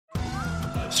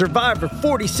Survivor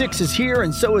 46 is here,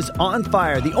 and so is On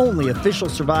Fire, the only official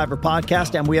Survivor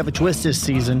podcast, and we have a twist this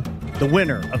season. The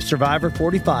winner of Survivor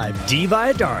 45, Dee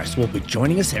Valladares, will be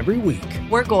joining us every week.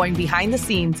 We're going behind the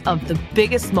scenes of the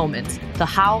biggest moments, the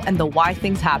how and the why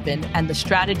things happen, and the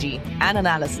strategy and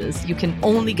analysis you can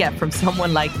only get from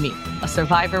someone like me, a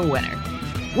Survivor winner.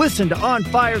 Listen to On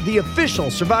Fire, the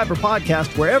official Survivor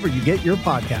podcast, wherever you get your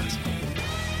podcast.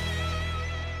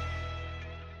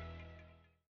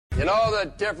 You know the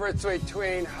difference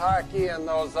between hockey and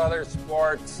those other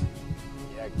sports?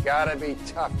 You gotta be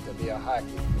tough to be a hockey.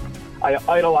 I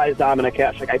idolize Dominik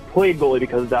Hasek. I played goalie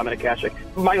because of Dominik Hasek.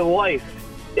 My life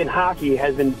in hockey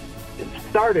has been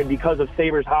started because of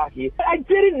Sabres hockey. I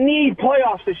didn't need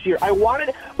playoffs this year. I wanted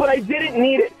it, but I didn't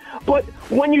need it. But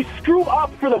when you screw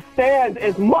up for the fans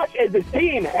as much as this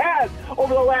team has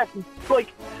over the last,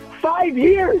 5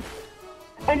 years,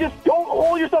 and just don't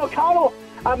hold yourself accountable,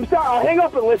 I'm sorry. I'll hang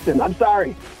up and listen. I'm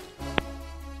sorry.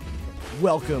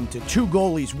 Welcome to Two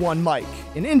Goalies, One Mic,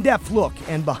 an in-depth look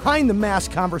and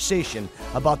behind-the-mask conversation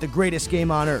about the greatest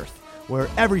game on earth, where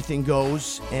everything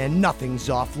goes and nothing's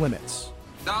off limits.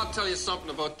 Now I'll tell you something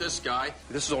about this guy.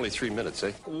 This is only 3 minutes,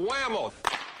 eh? Whammo!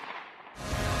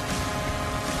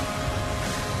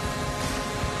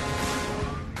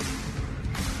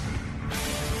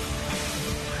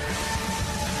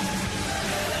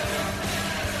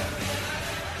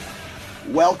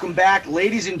 Welcome back,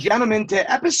 ladies and gentlemen,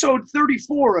 to episode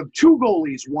 34 of Two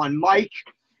Goalies, One Mic.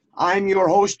 I'm your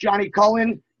host, Johnny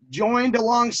Cullen, joined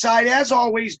alongside, as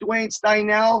always, Dwayne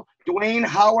Steinell. Dwayne,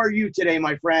 how are you today,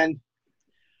 my friend?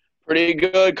 Pretty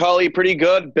good, Cully, pretty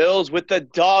good. Bills with the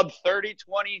dub,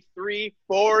 30-23,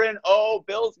 4-0,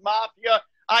 Bills Mafia.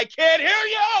 I can't hear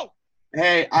you!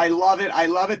 Hey, I love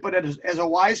it, but as a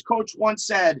wise coach once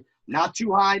said, not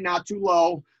too high, not too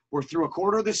low. We're through a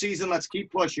quarter of the season. Let's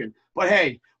keep pushing. But,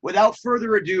 hey, without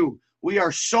further ado, we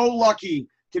are so lucky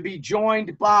to be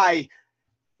joined by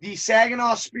the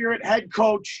Saginaw Spirit head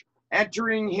coach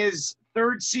entering his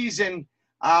third season,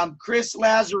 Chris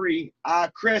Lazary.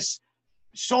 Chris,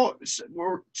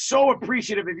 we're so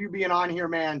appreciative of you being on here,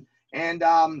 man. And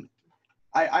I'm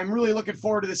really looking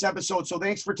forward to this episode. So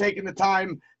thanks for taking the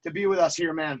time to be with us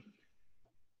here, man.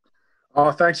 Oh,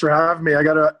 thanks for having me. I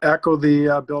got to echo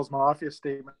the Bills Mafia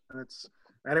statement. It's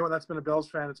anyone that's been a Bills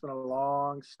fan, it's been a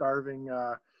long, starving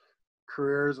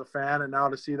career as a fan, and now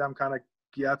to see them kind of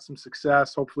get some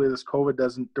success. Hopefully this COVID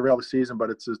doesn't derail the season, but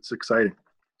it's exciting.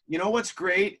 You know what's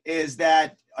great is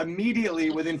that immediately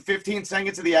within 15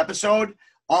 seconds of the episode,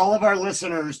 all of our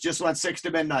listeners just went 6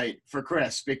 to midnight for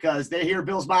Chris because they hear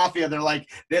Bills Mafia. They're like,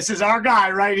 this is our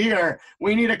guy right here.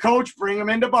 We need a coach. Bring him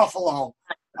into Buffalo.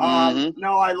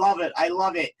 No, I love it. I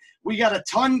love it. We got a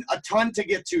ton to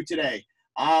get to today.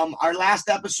 Our last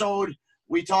episode,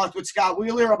 we talked with Scott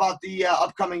Wheeler about the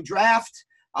upcoming draft.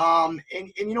 And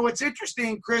you know, what's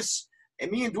interesting, Chris,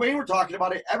 and me and Dwayne were talking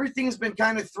about it. Everything's been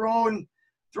kind of thrown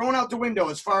out the window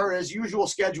as far as usual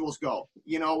schedules go,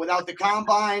 you know, without the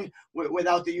combine,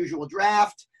 without the usual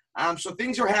draft. So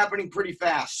things are happening pretty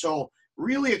fast. So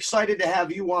really excited to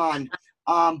have you on.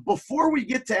 Before we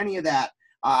get to any of that,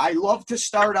 I love to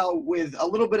start out with a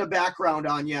little bit of background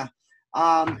on you.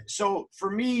 So for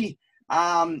me,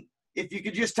 if you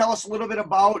could just tell us a little bit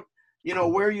about, you know,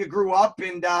 where you grew up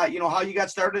and, you know, how you got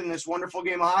started in this wonderful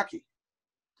game of hockey.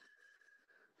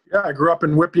 Yeah, I grew up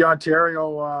in Whitby,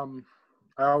 Ontario.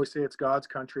 I always say it's God's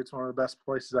country. It's one of the best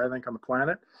places, I think, on the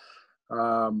planet.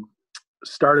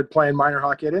 Started playing minor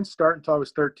hockey. I didn't start until I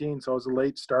was 13, so I was a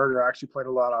late starter. I actually played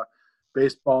a lot of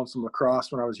baseball and some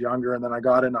lacrosse when I was younger, and then I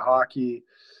got into hockey.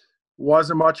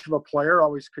 Wasn't much of a player.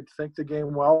 Always could think the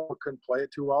game well, but couldn't play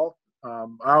it too well. I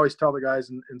always tell the guys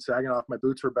in Saginaw, if my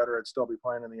boots were better, I'd still be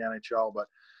playing in the NHL, but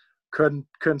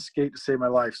couldn't skate to save my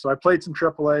life. So I played some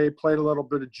AAA, played a little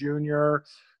bit of junior.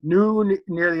 Knew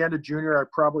near the end of junior I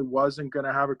probably wasn't going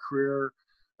to have a career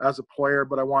as a player,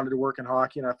 but I wanted to work in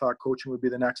hockey, and I thought coaching would be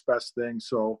the next best thing.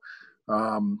 So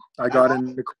I got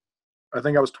into, I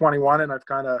think I was 21, and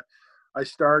I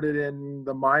started in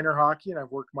the minor hockey, and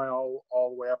I've worked my all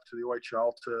the way up to the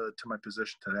OHL to my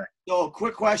position today. So,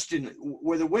 quick question: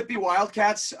 were the Whitby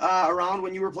Wildcats around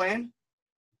when you were playing?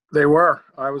 They were.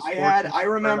 I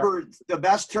remember the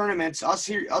best tournaments. Us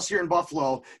here in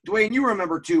Buffalo. Dwayne, you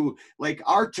remember too. Like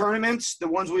our tournaments, the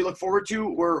ones we look forward to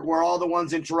were all the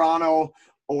ones in Toronto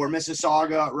or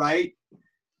Mississauga, right?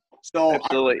 So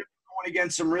absolutely. Going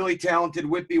against some really talented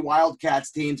Whitby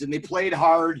Wildcats teams, and they played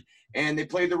hard and they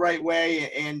played the right way.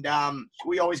 And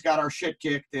we always got our shit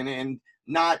kicked, and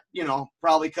not, you know,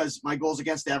 probably because my goals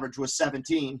against average was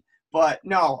 17. But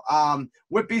no,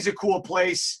 Whitby's a cool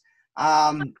place.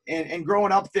 And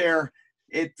growing up there,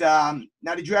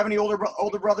 Now, did you have any older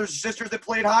brothers or sisters that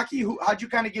played hockey? How'd you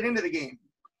kind of get into the game?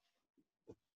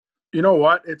 You know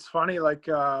what? It's funny. Like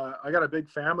I got a big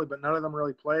family, but none of them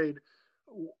really played.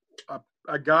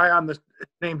 A guy on the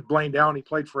named Blaine Down. He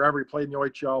played forever. He played in the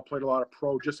OHL, played a lot of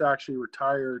pro. Just actually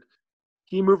retired.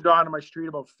 He moved on to my street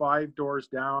about 5 doors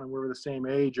down, and we were the same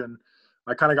age. And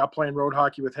I kind of got playing road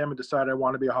hockey with him and decided I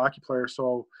wanted to be a hockey player.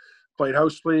 So played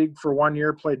house league for 1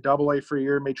 year, played AA for a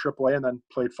year, made AAA, and then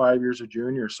played 5 years of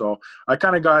junior. So I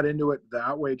kind of got into it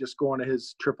that way, just going to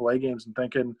his AAA games and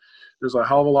thinking there's a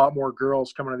hell of a lot more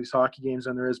girls coming to these hockey games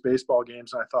than there is baseball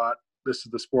games. And I thought this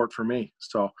is the sport for me.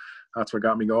 So that's what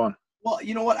got me going. Well,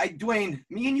 you know what, Dwayne,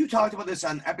 me and you talked about this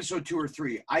on episode 2 or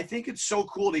 3. I think it's so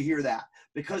cool to hear that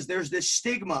because there's this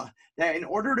stigma that in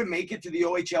order to make it to the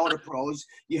OHL or pros,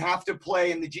 you have to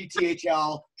play in the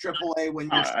GTHL, AAA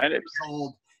when you're 6 years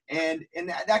old. And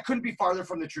that couldn't be farther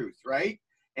from the truth, right?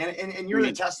 And you're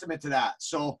the testament to that.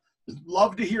 So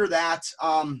love to hear that.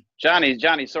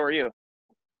 Johnny, so are you.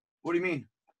 What do you mean?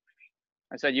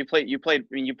 I said you played. I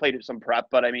mean, you played some prep,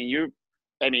 but you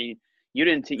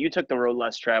didn't. You took the road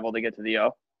less travel to get to the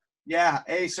O. Yeah.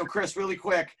 Hey, so Chris, really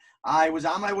quick, I was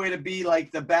on my way to be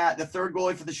like the third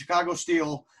goalie for the Chicago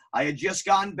Steel. I had just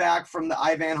gotten back from the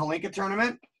Ivan Holinka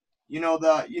tournament. You know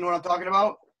what I'm talking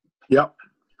about? Yep.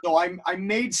 So I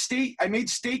made state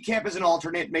camp as an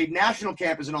alternate, made national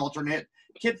camp as an alternate.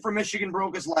 Kid from Michigan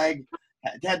broke his leg,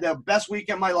 had the best week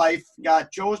of my life,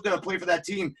 chose to play for that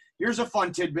team. Here's a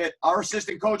fun tidbit. Our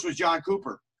assistant coach was John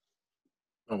Cooper.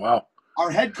 Oh, wow. Our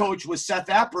head coach was Seth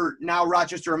Appert, now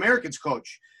Rochester Americans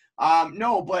coach.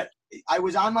 But I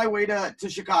was on my way to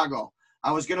Chicago.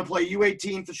 I was going to play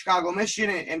U18 for Chicago Mission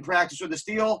and practice with the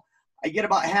Steel. I get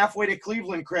about halfway to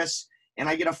Cleveland, Chris, and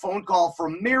I get a phone call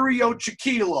from Mario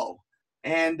Chiquilo.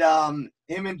 And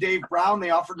him and Dave Brown,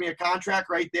 they offered me a contract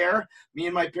right there. Me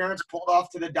and my parents pulled off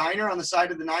to the diner on the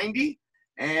side of the 90,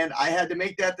 and I had to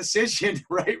make that decision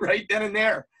right then and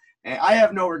there. And I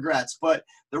have no regrets, but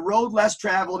the road less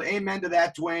traveled, amen to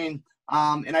that, Dwayne.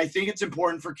 And I think it's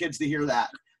important for kids to hear that.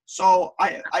 So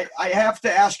I have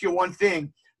to ask you one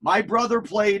thing. My brother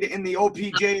played in the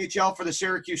OPJHL for the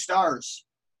Syracuse Stars.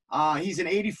 He's an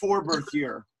 84 birth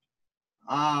year.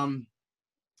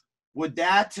 What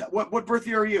birth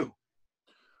year are you?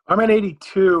 I'm an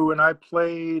 82, and I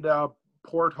played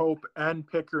Port Hope and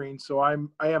Pickering, so I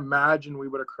imagine we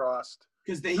would have crossed.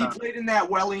 Because he played in that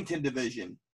Wellington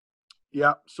division.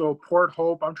 Yeah, so Port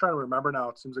Hope, I'm trying to remember now.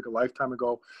 It seems like a lifetime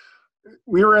ago.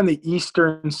 We were in the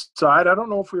eastern side. I don't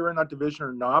know if we were in that division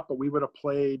or not, but we would have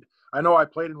played. I know I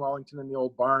played in Wellington in the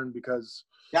old barn because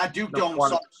that Duke Dome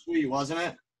was so sweet, wasn't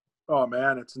it? Oh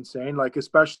man, it's insane. Like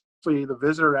especially the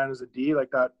visitor end as a D,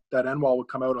 like that end wall would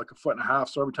come out like 1.5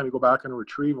 feet. So every time you go back on a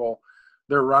retrieval,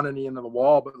 they're running you into the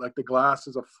wall, but like the glass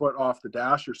is a foot off the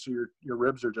dasher, so your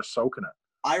ribs are just soaking it.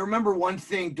 I remember one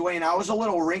thing, Dwayne. I was a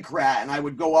little rink rat, and I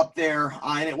would go up there,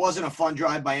 and it wasn't a fun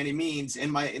drive by any means.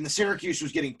 And the Syracuse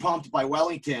was getting pumped by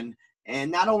Wellington, and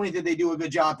not only did they do a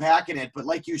good job packing it, but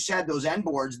like you said, those end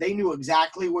boards, they knew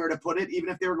exactly where to put it, even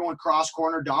if they were going cross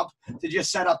corner dump, to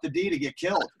just set up the D to get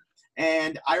killed.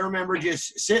 And I remember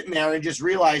just sitting there and just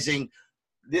realizing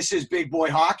this is big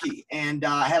boy hockey, and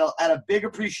had a big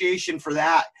appreciation for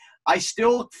that. I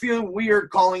still feel weird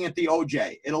calling it the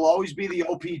OJ. It'll always be the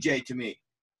OPJ to me.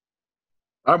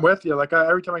 I'm with you. Like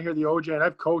every time I hear the OJ, and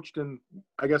I've coached in,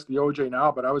 I guess, the OJ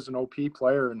now, but I was an OP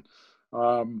player, and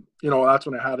that's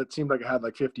when it seemed like I had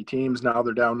like 50 teams. Now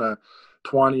they're down to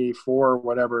 24,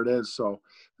 whatever it is. So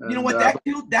you know what,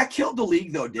 that killed the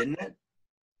league though, didn't it?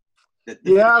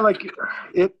 Yeah, like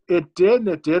it did and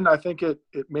it didn't. I think it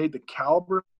made the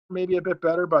caliber maybe a bit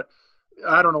better, but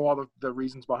I don't know all the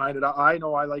reasons behind it. I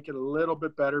know I like it a little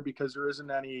bit better because there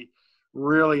isn't any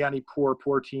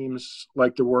poor teams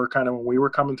like there were kind of when we were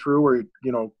coming through, where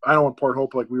I know in Port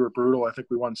Hope, like we were brutal. I think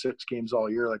we won 6 games all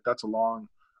year. Like that's a long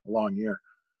year.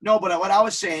 No, but what I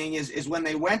was saying is when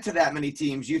they went to that many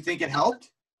teams, you think it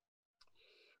helped?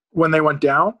 When they went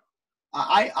down?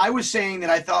 I was saying that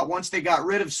I thought once they got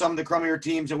rid of some of the crummier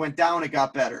teams that went down, it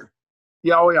got better.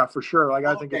 Yeah, oh yeah, for sure. Like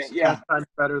I think it's 10 times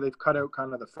better. They've cut out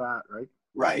kind of the fat, right?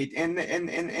 Right, and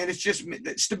it's just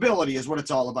stability is what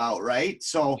it's all about, right?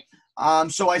 So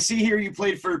I see here you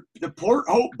played for the Port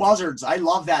Hope Buzzards. I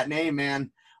love that name,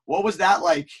 man. What was that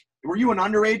like? Were you an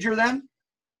underager then?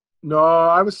 No,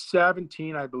 I was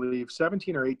 17, I believe,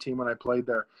 17 or 18 when I played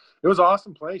there. It was an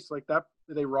awesome place. Like that,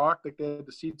 they rocked. Like they had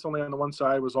the seats only on the one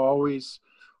side. It was always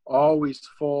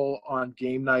full on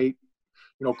game night.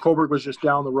 Coburg was just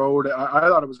down the road. I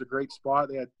thought it was a great spot.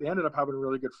 They ended up having a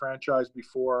really good franchise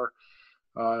before.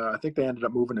 I think they ended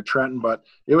up moving to Trenton, but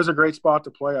it was a great spot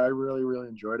to play. I really, really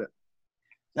enjoyed it.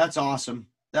 That's awesome.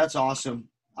 That's awesome.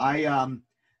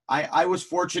 I was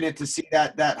fortunate to see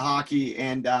that hockey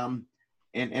and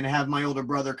have my older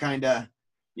brother kind of,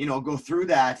 go through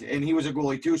that. And he was a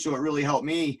goalie too, so it really helped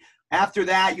me. After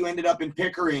that, you ended up in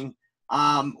Pickering.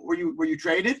 Were you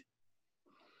traded?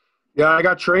 Yeah, I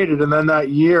got traded, and then that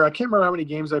year, I can't remember how many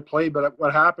games I played, but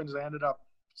what happened is I ended up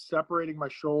separating my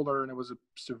shoulder, and it was a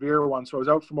severe one, so I was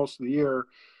out for most of the year.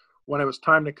 When it was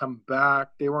time to come back,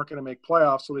 they weren't going to make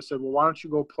playoffs, so they said, well, why don't you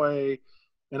go play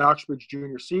in Oxbridge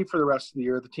Junior C for the rest of the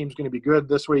year? The team's going to be good.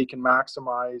 This way you can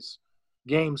maximize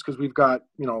games because we've got,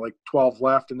 like 12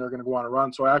 left, and they're going to go on a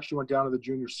run. So I actually went down to the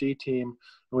Junior C team,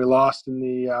 and we lost in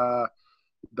the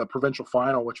provincial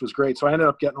final, which was great. So I ended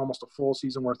up getting almost a full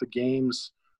season worth of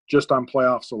games just on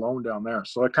playoffs alone down there.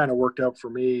 So it kind of worked out for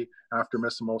me after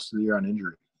missing most of the year on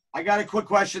injury. I got a quick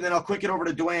question, then I'll quick it over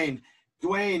to Dwayne.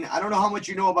 Dwayne, I don't know how much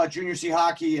you know about Junior C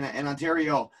hockey in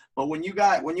Ontario, but when you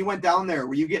went down there,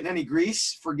 were you getting any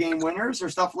grease for game winners or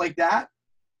stuff like that?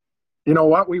 You know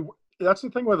what? That's the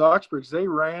thing with Oxbridge. They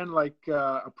ran like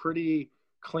a pretty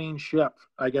clean ship,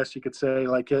 I guess you could say.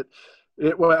 Like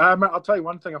I'll tell you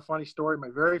one thing, a funny story. My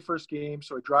very first game,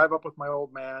 so I drive up with my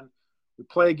old man. We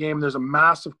play a game. There's a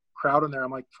massive crowd in there. I'm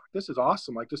like, this is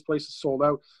awesome. Like, this place is sold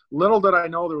out. Little did I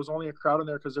know there was only a crowd in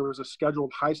there because there was a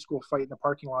scheduled high school fight in the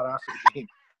parking lot after the game.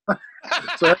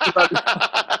 So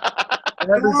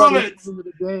everybody came to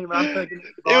the game. I'm thinking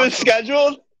it was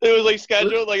scheduled. It was like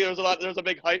scheduled. Like there was a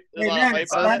big hype.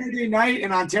 Saturday night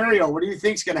in Ontario. What do you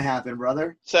think's going to happen,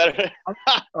 brother? Saturday.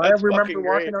 I remember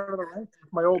walking out of the rink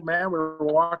with my old man. We were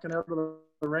walking out of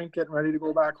the rink, getting ready to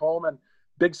go back home, and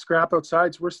big scrap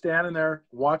outside. So we're standing there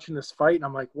watching this fight, and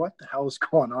I'm like, what the hell is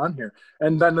going on here?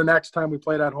 And then the next time we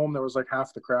played at home, there was like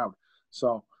half the crowd.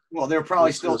 So well, they're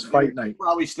probably fight night.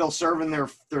 Probably still serving their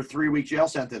 3-week jail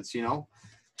sentence,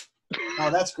 Oh,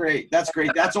 that's great. That's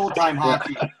great. That's old time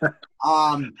hockey.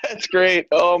 That's great.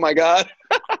 Oh my God.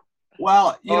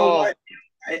 Well, you know what?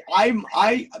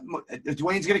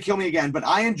 Dwayne's going to kill me again, but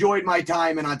I enjoyed my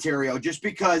time in Ontario just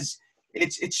because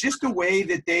it's just the way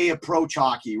that they approach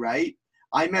hockey, right?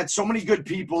 I met so many good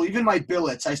people, even my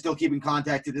billets I still keep in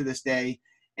contact to this day.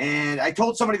 And I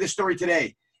told somebody this story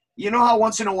today. You know how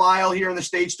once in a while here in the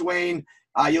States, Dwayne,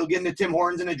 you'll get into Tim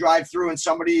Hortons in a drive-through and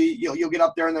somebody, you'll get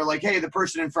up there and they're like, hey, the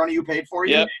person in front of you paid for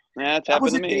you. Yep. Yeah, that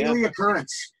was a daily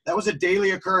occurrence. That was a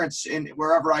daily occurrence in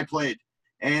wherever I played.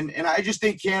 And I just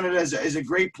think Canada is a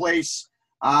great place,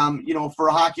 for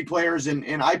hockey players.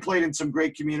 And I played in some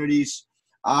great communities.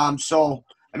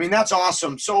 That's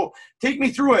awesome. So take me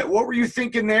through it. What were you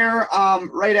thinking there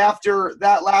right after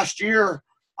that last year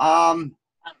in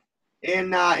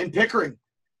Pickering?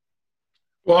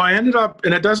 Well, I ended up,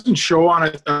 and it doesn't show on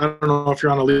it. I don't know if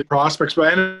you're on Elite Prospects, but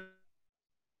I ended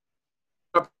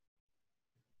up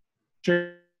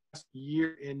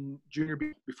year in junior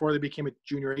B before they became a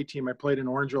junior A team. I played in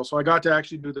Orangeville, so I got to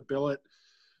actually do the billet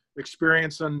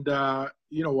experience, and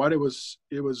you know what? It was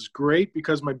great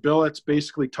because my billets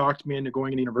basically talked me into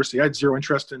going into university. I had zero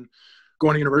interest in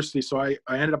going to university, so I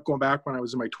ended up going back when I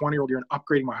was in my 20-year-old year and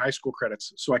upgrading my high school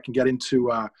credits so I can get into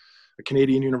a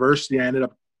Canadian university. I ended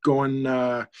up going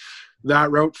that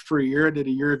route for a year. I did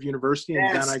a year of university,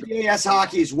 and then CAS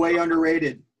hockey is way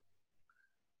underrated.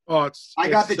 Oh, I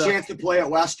got the chance to play at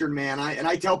Western, man.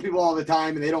 I tell people all the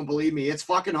time, and they don't believe me. It's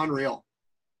fucking unreal.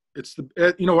 It's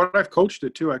you know what? I've coached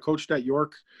it too. I coached at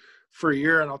York for a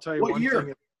year, and I'll tell you what one year?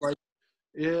 thing. Like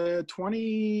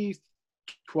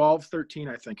 2012, 13,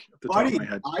 I think. At the top of my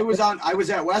head. I was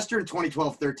at Western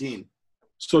 2012, 13.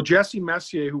 So Jesse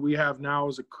Messier, who we have now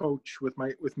as a coach with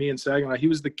me and Saginaw, he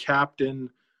was the captain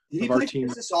of our team. Did he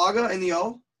play Mississauga in the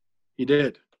O? He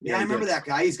did. Yeah, I remember that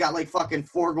guy. He's got like fucking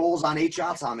 4 goals on 8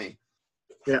 shots on me.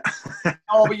 Yeah.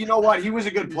 Oh, but you know what? He was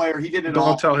a good player. He did it all.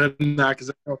 Don't tell him that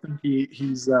because I don't think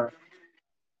he's.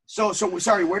 So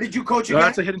sorry. Where did you coach No, again?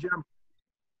 that's a hidden gem.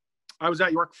 I was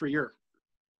at York for a year.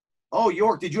 Oh,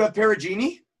 York. Did you have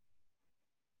Perugini?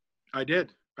 I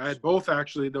did. I had both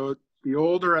actually. The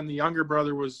older and the younger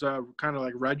brother was kind of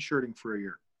like redshirting for a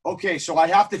year. Okay, so I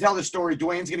have to tell this story.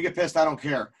 Dwayne's gonna get pissed. I don't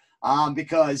care.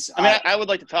 Because I would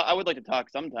like to talk. I would like to talk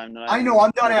sometime. I know. I'm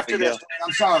done after this.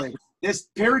 I'm sorry. This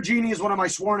Perugini is one of my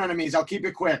sworn enemies. I'll keep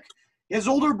it quick. His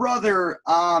older brother,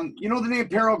 you know the name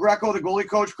Pero Greco, the goalie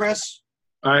coach, Chris?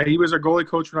 He was our goalie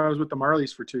coach when I was with the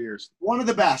Marlies for 2 years. One of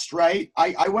the best, right?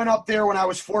 I went up there when I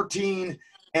was 14,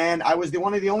 and I was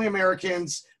one of the only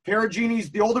Americans. The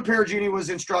older Perugini was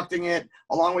instructing it,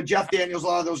 along with Jeff Daniels, a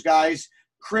lot of those guys.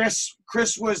 Chris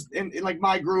was in like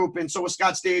my group, and so was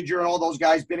Scott Stager and all those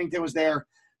guys. Binnington was there.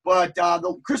 But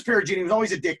the Chris Perugini was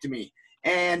always a dick to me.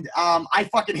 And I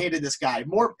fucking hated this guy.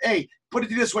 Put it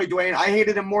this way, Dwayne. I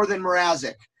hated him more than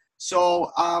Mrazek.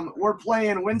 So we're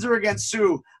playing Windsor against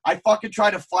Sioux. I fucking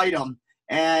tried to fight him.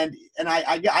 And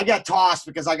I got tossed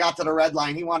because I got to the red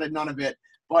line. He wanted none of it.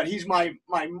 But he's my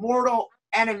mortal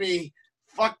enemy.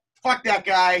 Fuck that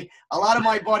guy. A lot of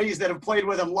my buddies that have played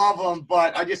with him love him,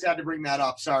 but I just had to bring that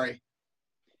up. Sorry.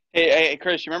 Hey,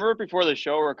 Chris, you remember before the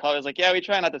show where Cully was like, yeah, we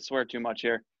try not to swear too much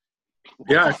here.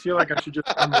 Yeah, I feel like I should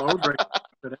just unload right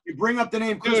now. You bring up the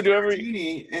name Chris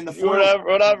Berrettini in the floor.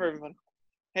 Whatever.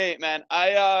 Hey, man,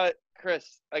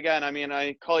 Chris, again, I mean,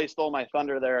 Cully stole my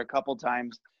thunder there a couple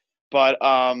times. But,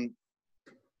 I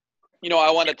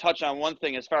want to touch on one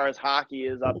thing as far as hockey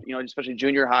is up, especially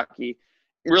junior hockey.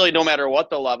 Really, no matter what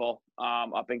the level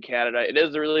up in Canada, it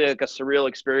is really like a surreal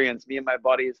experience. Me and my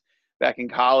buddies back in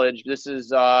college. This is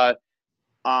back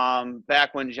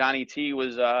when Johnny T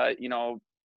was,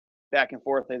 back and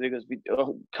forth. I think it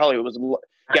was Cully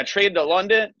got traded to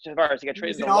London. He got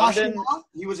traded to London.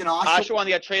 He was in Oshawa. And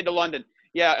he got traded to London.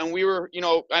 Yeah, and we were,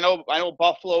 I know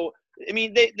Buffalo. I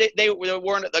mean, they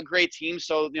weren't a great team,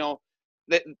 so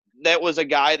that was a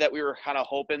guy that we were kind of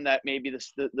hoping that maybe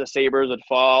the Sabres would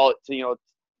fall to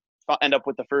end up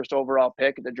with the first overall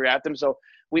pick to draft him. So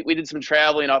we did some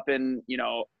traveling up in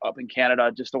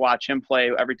Canada just to watch him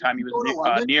play every time he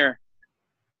was near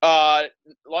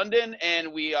London,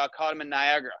 and we caught him in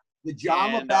Niagara. The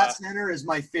John Labatt Center is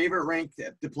my favorite rink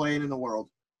to play in the world.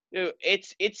 Dude,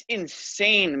 it's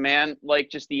insane, man. Like,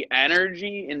 just the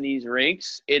energy in these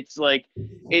rinks, it's like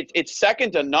it's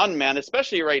second to none, man.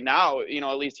 Especially right now,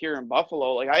 at least here in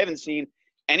Buffalo. Like, I haven't seen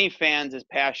any fans as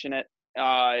passionate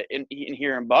in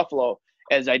here in Buffalo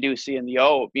as I do see in the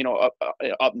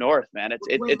up north, man.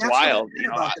 It's wild.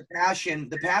 The passion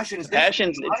is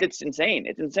it's insane.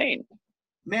 It's insane,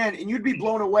 man. And you'd be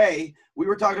blown away. We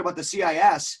were talking about the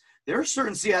CIS. There are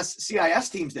certain CIS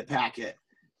teams that pack it.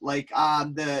 Like I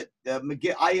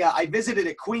visited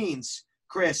at Queens,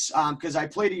 Chris, because I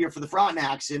played a year for the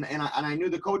Frontenacs and I knew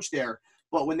the coach there.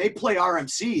 But when they play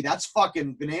RMC, that's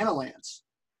fucking banana lands.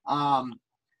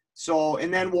 So,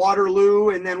 and then Waterloo,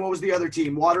 and then what was the other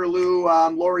team? Waterloo,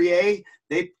 Laurier.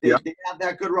 They have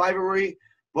that good rivalry.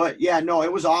 But yeah, no,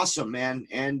 it was awesome, man.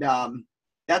 And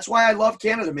that's why I love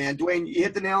Canada, man. Dwayne, you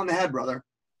hit the nail on the head, brother.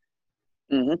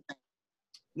 Mm-hmm.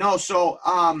 No, so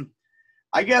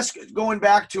I guess going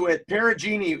back to it,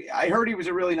 Perugini, I heard he was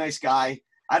a really nice guy.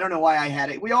 I don't know why I had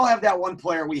it. We all have that one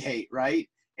player we hate, right?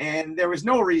 And there was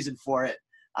no reason for it.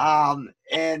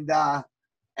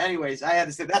 Anyways, I had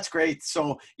to say, that's great.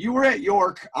 So you were at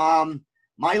York.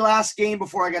 My last game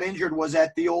before I got injured was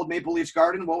at the old Maple Leafs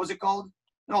Garden. What was it called?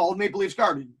 No, old Maple Leafs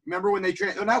Garden. Remember when they –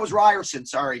 that was Ryerson,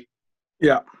 sorry.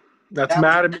 Yeah, that's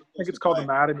Mattamy. I think it's called the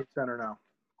Mattamy Center now.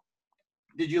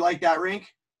 Did you like that rink?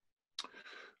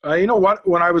 You know what?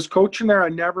 When I was coaching there, I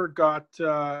never got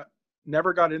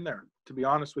in there, to be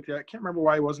honest with you. I can't remember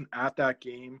why I wasn't at that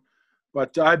game,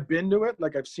 but I've been to it.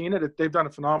 Like, I've seen it. They've done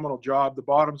a phenomenal job. The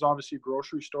bottom's obviously a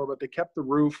grocery store, but they kept the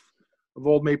roof of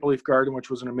Old Maple Leaf Garden,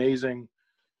 which was an amazing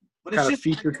kind of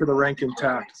feature to the rink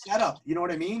intact. Setup, you know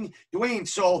what I mean? Dwayne,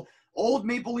 so Old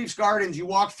Maple Leafs Gardens, you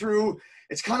walk through,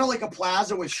 it's kind of like a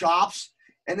plaza with shops.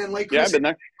 And then Lake Chris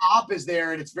top is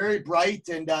there, and it's very bright.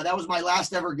 And that was my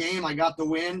last ever game. I got the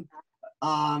win.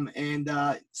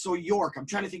 So York, I'm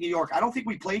trying to think of York. I don't think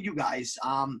we played you guys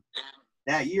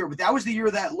that year, but that was the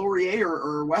year that Laurier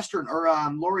or Western or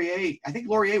Laurier. I think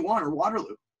Laurier won, or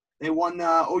Waterloo. They won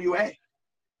OUA.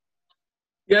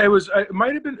 Yeah, it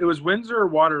might have been. It was Windsor or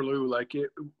Waterloo. Like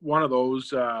one of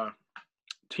those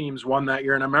teams won that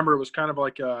year, and I remember it was kind of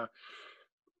like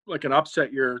an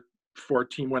upset year for a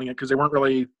team winning it because they weren't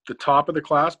really the top of the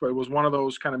class, but it was one of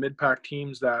those kind of mid-pack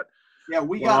teams that. Yeah,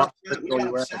 we got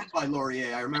upset by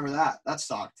Laurier. I remember that. That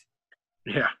sucked.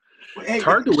 Yeah, it's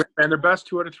hard to win, man. Their best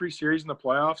 2 out of 3 series in the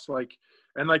playoffs, like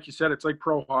you said, it's like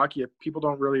pro hockey. People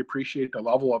don't really appreciate the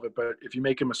level of it, but if you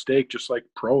make a mistake, just like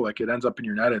pro, like it ends up in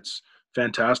your net. It's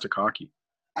fantastic hockey.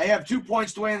 I have 2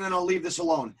 points, Dwayne, and then I'll leave this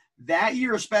alone. That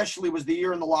year especially was the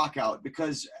year in the lockout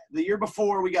because the year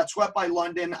before we got swept by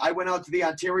London. I went out to the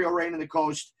Ontario Reign and the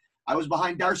Coast. I was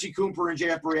behind Darcy Cooper and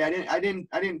JF Barré. I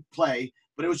didn't play,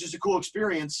 but it was just a cool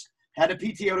experience. Had a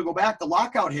PTO to go back. The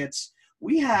lockout hits.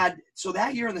 So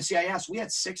that year in the CIS, we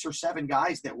had 6 or 7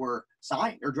 guys that were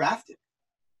signed or drafted.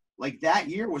 Like that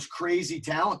year was crazy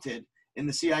talented in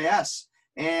the CIS.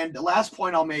 And the last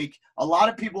point I'll make, a lot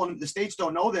of people in the States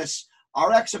don't know this.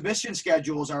 Our exhibition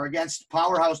schedules are against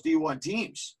powerhouse D1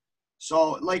 teams.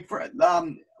 So, like,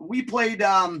 we played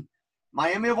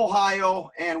Miami of Ohio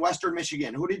and Western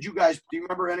Michigan. Who did you guys – do you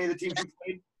remember any of the teams you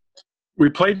played? We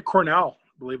played Cornell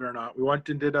believe it or not. We went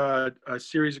and did a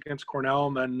series against Cornell,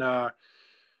 and then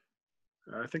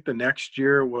I think the next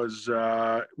year was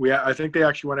I think they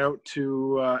actually went out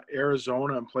to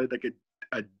Arizona and played like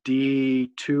a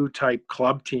D2 type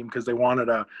club team because they wanted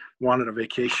a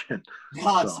vacation.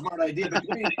 Oh, smart idea. But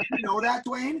Dwayne, you know that,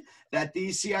 Dwayne? That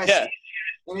the CIC,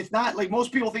 and it's not like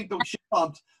most people think they'll shit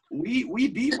bumped. We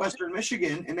beat Western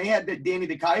Michigan, and they had Danny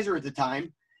DeKaiser at the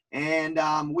time, and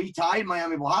we tied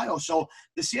Miami of Ohio. So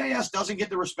the CIS doesn't get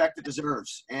the respect it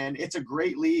deserves, and it's a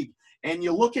great league. And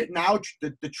you look at now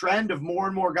the trend of more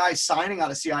and more guys signing out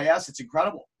of CIS, it's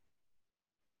incredible.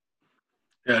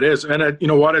 Yeah, it is. And you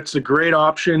know what? It's a great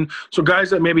option. So guys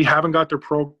that maybe haven't got their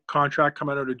pro contract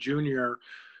coming out of junior,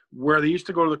 where they used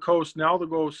to go to the coast, now they'll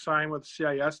go sign with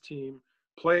the CIS team,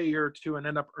 play a year or two, and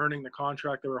end up earning the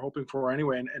contract they were hoping for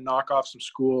anyway, and knock off some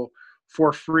school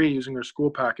for free using their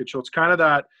school package. So it's kind of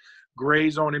that gray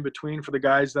zone in between for the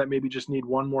guys that maybe just need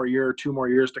one more year or 2 more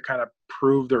years to kind of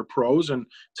prove their pros. And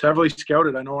it's heavily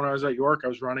scouted. I know when I was at York, I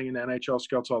was running in NHL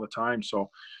scouts all the time. So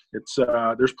it's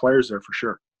there's players there for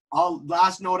sure.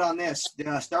 Last note on this,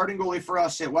 the starting goalie for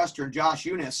us at Western, Josh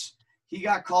Eunice, he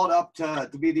got called up to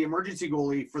be the emergency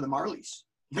goalie for the Marlies,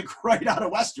 like right out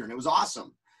of Western. It was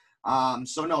awesome.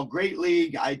 So no, great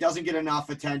league. It doesn't get enough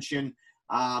attention.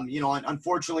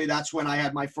 Unfortunately, that's when I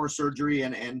had my first surgery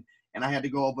and I had to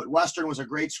go. But Western was a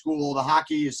great school. The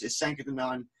hockey is second to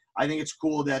none. I think it's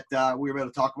cool that we were able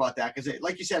to talk about that because,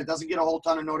 like you said, it doesn't get a whole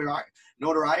ton of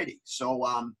notoriety.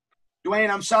 So,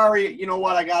 Dwayne, I'm sorry. You know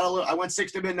what? I went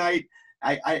 6 to midnight.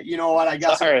 You know what? I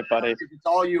got. All right, buddy. It's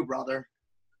all you, brother.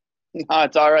 No,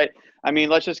 it's all right. I mean,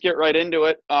 let's just get right into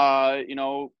it.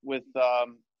 With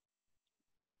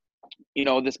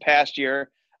this past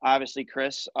year, obviously,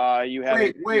 Chris, you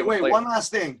had. Wait. One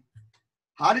last thing.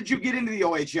 How did you get into the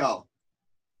OHL?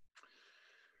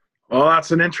 Well,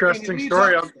 that's an interesting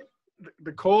story.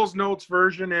 The Coles Notes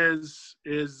version is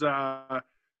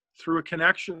through a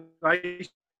connection. I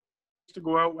used to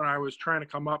go out when I was trying to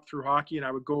come up through hockey, and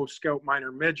I would go scout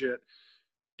minor midget.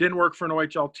 Didn't work for an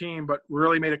OHL team, but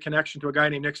really made a connection to a guy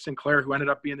named Nick Sinclair, who ended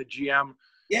up being the GM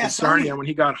in Sarnia when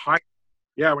he got hired.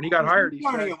 Yeah, when he got hired, he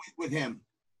said, with him.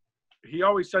 He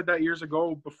always said that years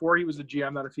ago before he was the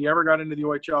GM that if he ever got into the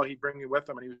OHL, he'd bring me with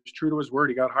him, and he was true to his word.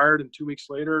 He got hired, and 2 weeks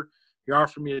later, he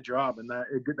offered me a job, and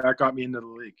that got me into the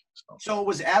league. So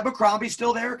was Abercrombie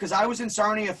still there? Because I was in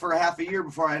Sarnia for half a year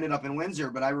before I ended up in Windsor,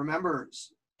 but I remember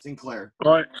Sinclair.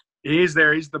 Well, he's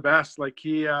there. He's the best. Like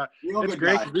it's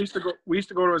great. We used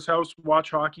to go to his house, watch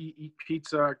hockey, eat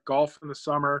pizza, golf in the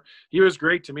summer. He was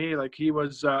great to me. Like he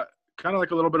was kind of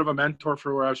like a little bit of a mentor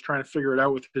for where I was trying to figure it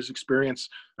out with his experience.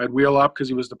 I'd wheel up because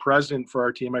he was the president for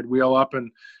our team. I'd wheel up,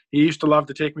 and he used to love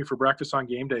to take me for breakfast on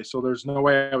game day. So there's no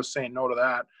way I was saying no to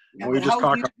that.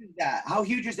 Yeah, how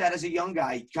huge is that as a young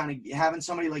guy, kind of having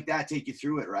somebody like that take you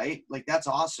through it, right? Like that's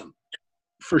awesome.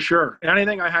 For sure.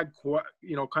 Anything I had,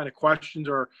 kind of questions,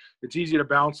 or it's easy to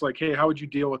bounce like, hey, how would you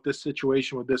deal with this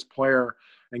situation with this player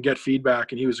and get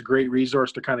feedback? And he was a great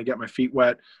resource to kind of get my feet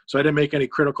wet. So I didn't make any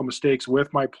critical mistakes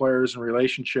with my players and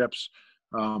relationships.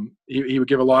 He would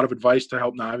give a lot of advice to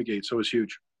help navigate. So it was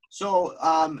huge. So,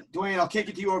 Dwayne, I'll kick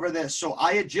it to you over this. So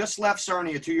I had just left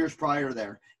Sarnia 2 years prior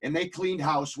there, and they cleaned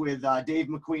house with Dave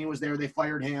McQueen was there. They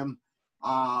fired him.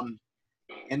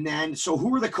 And then, so who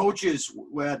were the coaches,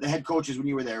 the head coaches when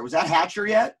you were there? Was that Hatcher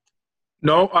yet?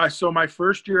 No. So my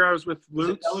first year I was with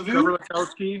Lutz, Trevor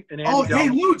Lekowski, and Andy hey,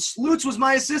 Lutz. Lutz was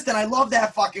my assistant. I love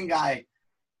that fucking guy.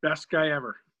 Best guy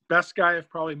ever. Best guy I've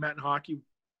probably met in hockey,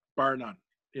 bar none.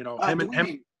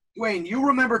 Dwayne, you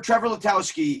remember Trevor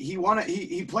Letowski.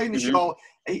 He played in the show.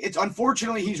 It's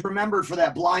unfortunately he's remembered for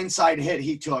that blindside hit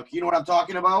he took. You know what I'm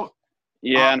talking about?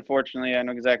 Yeah, unfortunately, I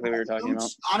know exactly what you're talking about.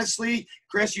 Honestly,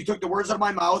 Chris, you took the words out of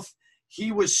my mouth.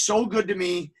 He was so good to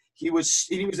me. He was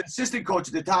an assistant coach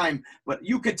at the time, but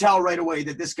you could tell right away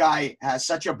that this guy has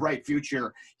such a bright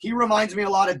future. He reminds me a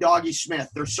lot of Doggy Smith.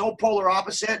 They're so polar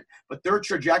opposite, but their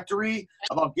trajectory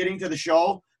about getting to the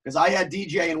show, because I had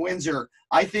DJ in Windsor.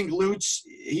 I think Lutz,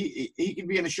 he can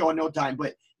be in the show in no time,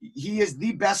 but he is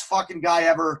the best fucking guy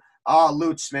ever.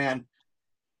 Lutz, man.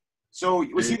 So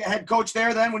was he the head coach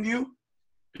there then when you?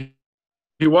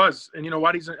 He was. And you know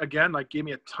what? He's, again, like gave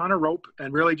me a ton of rope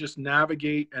and really just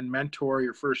navigate and mentor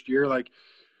your first year. Like,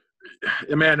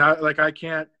 man,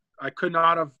 I could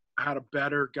not have had a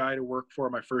better guy to work for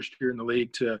my first year in the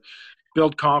league to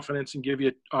build confidence and give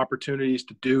you opportunities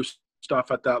to do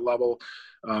stuff at that level,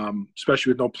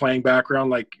 especially with no playing background.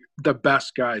 Like the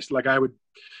best guys. Like I would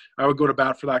go to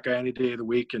bat for that guy any day of the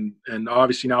week. And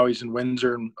obviously now he's in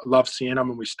Windsor, and I love seeing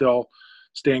him, and we still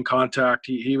stay in contact.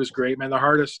 He was great, man. The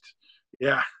hardest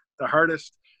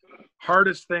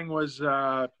hardest thing was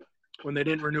when they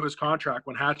didn't renew his contract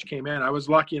when Hatch came in. I was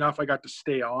lucky enough I got to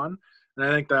stay on, and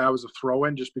I think that I was a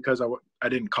throw-in just because I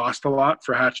didn't cost a lot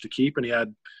for Hatch to keep, and he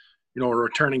had, a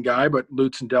returning guy. But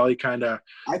Lutz and Deli kind of.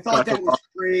 I thought that was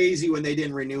crazy when they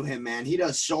didn't renew him, man. He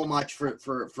does so much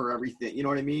for everything. You know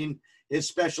what I mean? His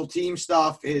special team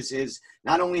stuff, his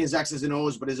not only his X's and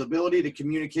O's, but his ability to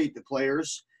communicate to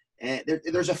players. And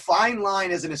there's a fine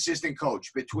line as an assistant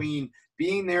coach between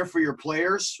being there for your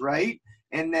players, right?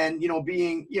 And then,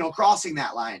 being, crossing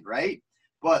that line, right?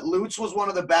 But Lutz was one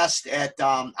of the best at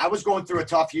I was going through a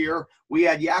tough year. We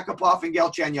had Yakupov and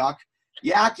Galchenyuk.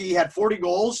 Yaki had 40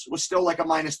 goals, was still like a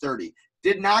minus 30.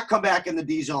 Did not come back in the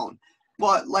D zone.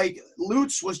 But,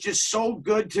 Lutz was just so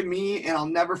good to me, and I'll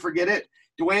never forget it.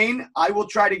 Dwayne, I will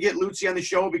try to get Lutzy on the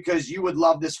show because you would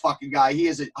love this fucking guy. He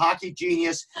is a hockey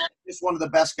genius. Just one of the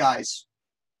best guys.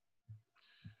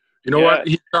 You know what?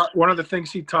 One of the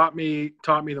things he taught me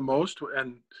the most,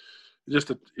 and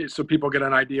just so people get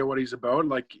an idea what he's about.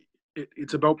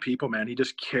 It's about people, man. He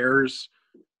just cares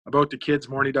about the kids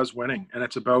more than he does winning, and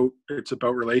it's about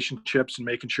relationships and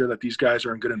making sure that these guys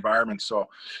are in good environments. So,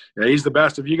 yeah, he's the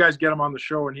best. If you guys get him on the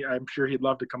show, and I'm sure he'd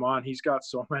love to come on. He's got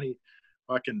so many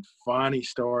fucking funny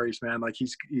stories, man.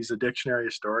 He's a dictionary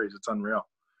of stories. It's unreal.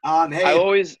 Hey,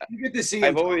 you get to see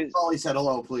him. He said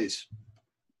hello, please.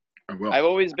 I've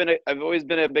always been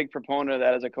a big proponent of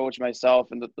that as a coach myself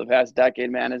in the past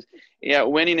decade, man.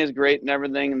 Winning is great and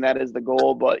everything, and that is the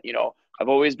goal. But I've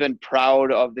always been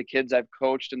proud of the kids I've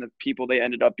coached and the people they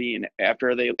ended up being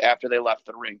after they left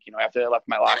the rink. After they left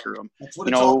my locker room. That's what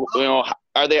it's all about.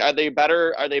 Are they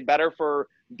better? Are they better for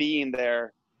being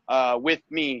there with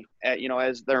me,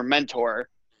 as their mentor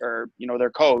or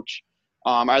their coach?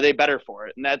 Are they better for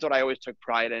it? And that's what I always took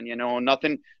pride in.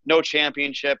 No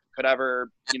championship could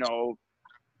ever,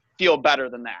 feel better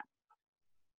than that.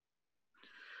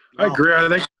 I agree. I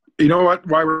think,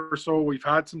 why we've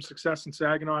had some success in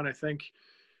Saginaw, and I think,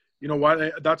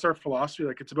 that's our philosophy.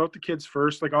 It's about the kids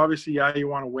first. Obviously, yeah, you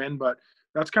want to win, but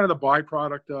that's kind of the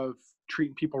byproduct of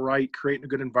treating people right, creating a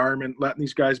good environment, letting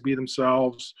these guys be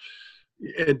themselves,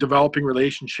 and developing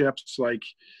relationships. We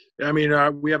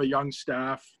have a young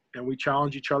staff, and we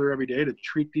challenge each other every day to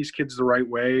treat these kids the right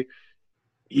way,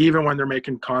 even when they're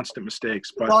making constant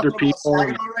mistakes. But they're people.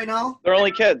 Right now? They're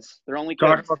only kids.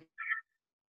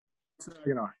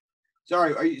 Saginaw.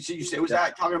 Sorry,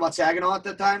 that talking about Saginaw at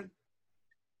that time?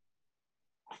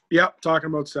 Yep, talking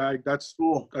about Sag. That's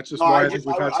cool. That's just why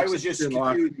I was just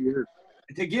confused.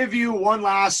 To give you one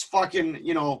last fucking,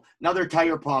 another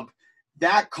tire pump.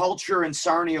 That culture in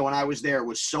Sarnia when I was there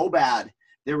was so bad.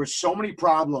 There were so many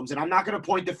problems, and I'm not going to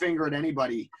point the finger at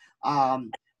anybody.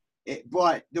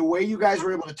 But the way you guys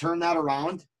were able to turn that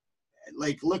around,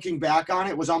 looking back on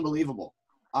it, was unbelievable.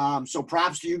 So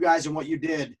props to you guys and what you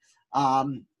did.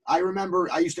 I remember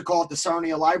I used to call it the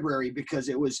Sarnia Library because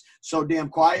it was so damn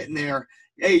quiet in there.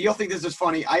 Hey, you'll think this is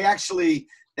funny.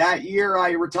 That year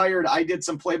I retired, I did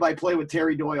some play-by-play with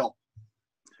Terry Doyle.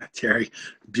 Terry,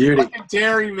 beauty.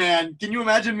 Terry, man. Can you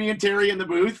imagine me and Terry in the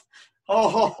booth?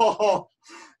 Oh,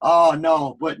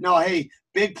 no. But no, hey,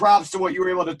 big props to what you were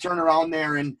able to turn around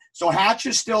there. And so Hatch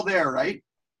is still there, right?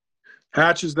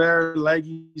 Hatch is there.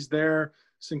 Leggy's there.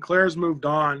 Sinclair's moved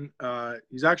on.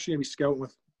 He's actually going to be scouting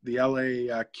with the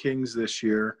LA Kings this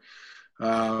year.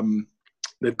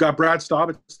 They've got Brad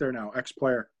Staubitz there now,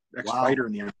 ex-player, ex-fighter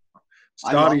in the NFL.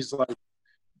 Staubby's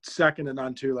second to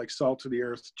none too, salt of the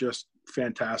earth, just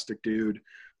fantastic dude.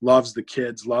 Loves the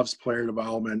kids, loves player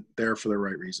development, there for the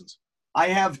right reasons. I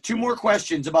have two more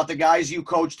questions about the guys you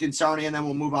coached in Sarnia, and then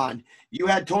we'll move on. You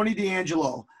had Tony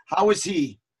DeAngelo. How was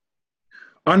he?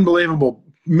 Unbelievable.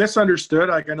 Misunderstood.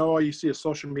 I know you see his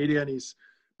social media, and he's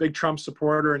a big Trump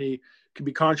supporter, and he can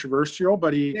be controversial,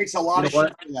 but he takes a lot of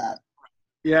shit for that.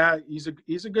 Yeah, he's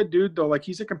a good dude though.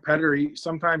 He's a competitor. He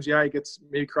sometimes, he gets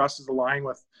maybe crosses the line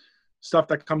with stuff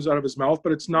that comes out of his mouth,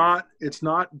 but it's not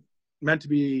meant to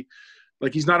be.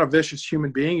 He's not a vicious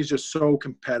human being. He's just so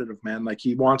competitive, man.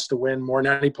 He wants to win more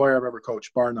than any player I've ever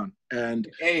coached, bar none. And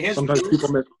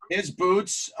his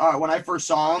boots, when I first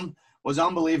saw him, was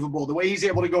unbelievable. The way he's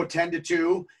able to go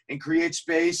 10-2 and create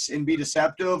space and be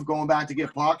deceptive, going back to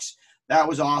get pucks, that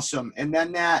was awesome. And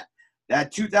then that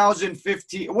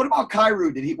 2015. What about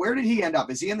Kyrou? Where did he end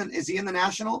up? Is he in the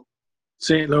National?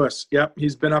 St. Louis. Yep.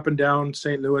 He's been up and down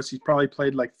St. Louis. He's probably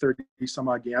played 30 some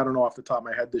odd games. I don't know off the top of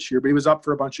my head this year, but he was up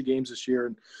for a bunch of games this year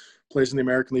and plays in the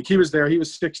American League. He was there. He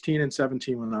was 16 and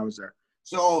 17 when I was there.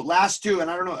 So last two, and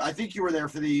I don't know, I think you were there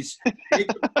for these.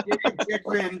 Jacob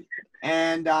Chychrun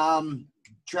and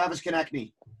Travis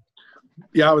Konechny.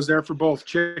 Yeah, I was there for both.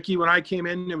 Chicky, when I came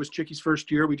in, it was Chicky's first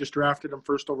year. We just drafted him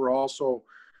first overall. So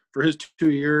for his 2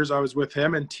 years. I was with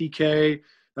him and TK.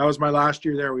 That was my last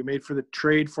year there. We made for the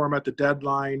trade for him at the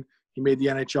deadline. He made the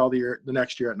NHL the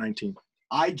next year at 19.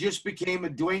 I just became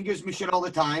Dwayne gives me shit all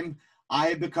the time. I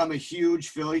have become a huge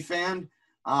Philly fan,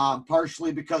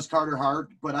 partially because Carter Hart,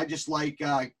 but I just like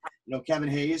Kevin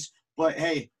Hayes. But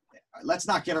hey, let's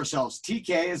not kid ourselves.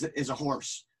 TK is a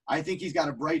horse. I think he's got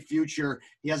a bright future.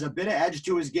 He has a bit of edge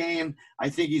to his game. I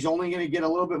think he's only going to get a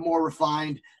little bit more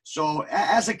refined. So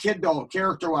as a kid, though,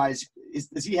 character-wise,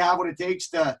 does he have what it takes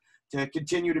to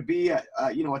continue to be a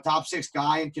top 6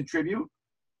 guy and contribute?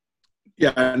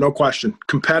 Yeah, no question.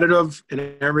 Competitive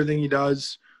in everything he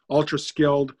does, ultra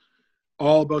skilled,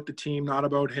 all about the team, not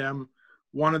about him.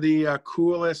 One of the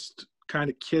coolest kind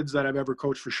of kids that I've ever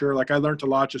coached for sure. Like I learned a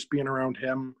lot just being around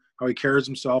him, how he carries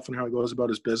himself and how he goes about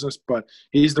his business. But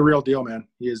he's the real deal, man.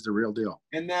 He is the real deal.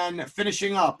 And then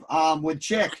finishing up with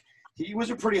Chick, he was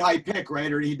a pretty high pick,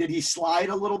 right? Or did he slide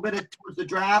a little bit towards the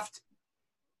draft?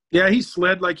 Yeah, he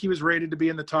slid. Like he was rated to be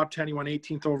in the top 10. He went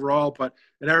 18th overall.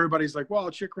 And everybody's like, well,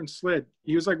 Chychrun slid.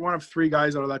 He was like one of 3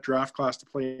 guys out of that draft class to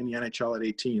play in the NHL at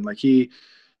 18. Like he's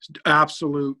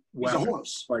absolute weapon. He's a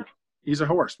horse. Like he's a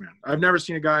horse, man. I've never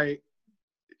seen a guy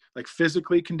like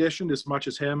physically conditioned as much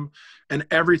as him. And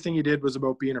everything he did was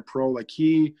about being a pro. Like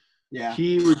he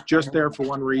was just there for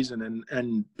one reason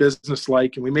and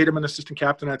business-like. And we made him an assistant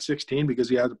captain at 16 because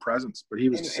he had the presence, but he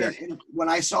was sick. And when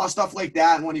I saw stuff like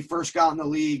that, and when he first got in the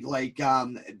league, like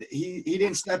he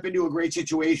didn't step into a great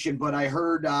situation, but I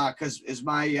heard because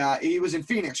he was in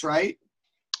Phoenix, right?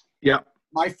 Yeah.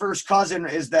 My first cousin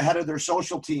is the head of their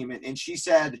social team, and she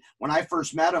said when I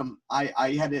first met him,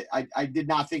 I did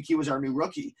not think he was our new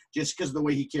rookie just because of the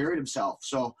way he carried himself.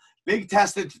 So big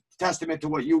testament to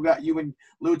what you and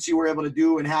Lutzy were able to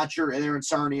do, and Hatcher there in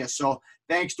Sarnia. So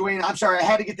thanks, Dwayne. I'm sorry I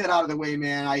had to get that out of the way,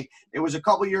 man. It was a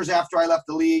couple years after I left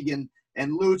the league, and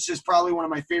Lutz is probably one of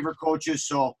my favorite coaches.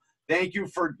 So thank you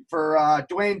for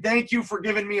Dwayne. Thank you for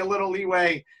giving me a little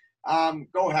leeway.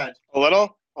 Go ahead. A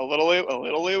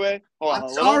little leeway. Hold on, I'm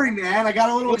sorry, man. I got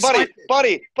a little buddy,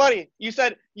 excited. buddy. You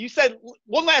said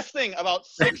one last thing about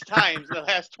 6 times in the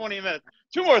last 20 minutes.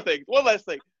 2 more things. One last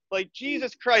thing. Like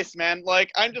Jesus Christ, man.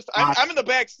 Like I'm in the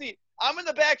back seat. I'm in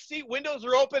the back seat. Windows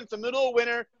are open. It's the middle of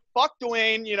winter. Fuck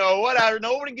Dwayne. Whatever.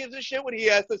 Nobody gives a shit what he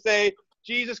has to say.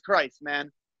 Jesus Christ,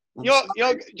 man.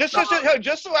 Just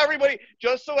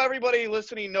so everybody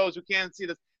listening knows who can't see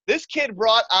this. This kid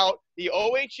brought out the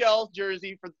OHL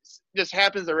jersey just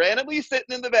happens to randomly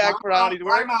sitting in the background. He's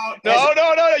wearing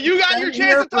No. You got your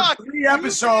chance to talk. 3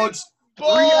 episodes.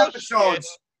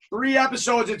 3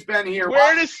 episodes it's been here.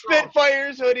 Wearing his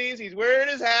Spitfires hoodies. He's wearing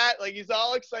his hat. Like he's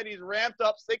all excited. He's ramped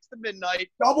up 6 to midnight.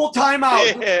 Double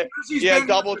timeout.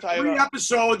 Double timeout. 3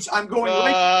 episodes. I'm going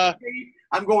right to a skate.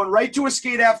 I'm going right to a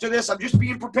skate after this. I'm just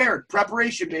being prepared.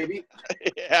 Preparation, baby.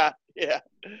 Yeah.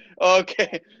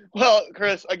 Okay. Well,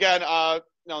 Chris, again, now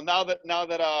that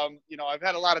I've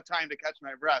had a lot of time to catch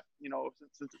my breath,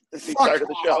 since we started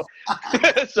the show.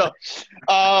 So,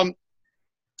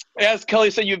 as Kelly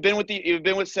said, you've been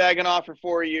with Saginaw for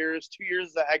 4 years, 2 years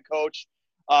as a head coach.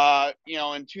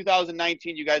 In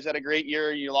 2019, you guys had a great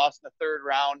year. You lost in the 3rd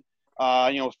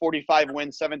round. 45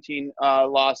 wins, 17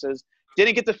 losses.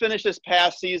 Didn't get to finish this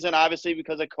past season, obviously,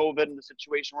 because of COVID and the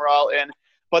situation we're all in.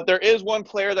 But there is one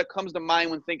player that comes to mind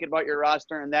when thinking about your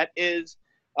roster, and that is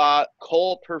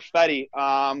Cole Perfetti,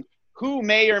 who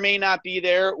may or may not be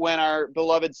there when our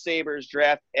beloved Sabres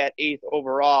draft at 8th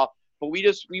overall. But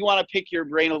we want to pick your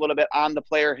brain a little bit on the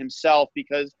player himself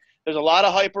because there's a lot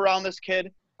of hype around this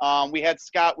kid. We had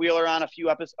Scott Wheeler on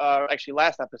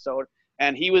last episode,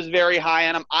 and he was very high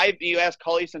on him. You asked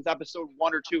Cully since episode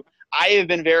 1 or 2. I have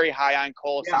been very high on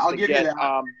Cole since I'll give you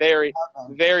that. Very,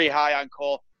 very high on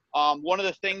Cole. One of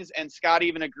the things, and Scott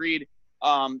even agreed,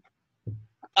 on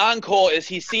Cole is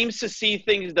he seems to see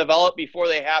things develop before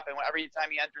they happen. Every time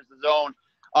he enters the zone,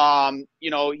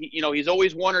 he's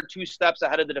always 1 or 2 steps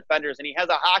ahead of the defenders, and he has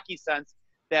a hockey sense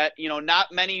that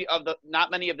not many of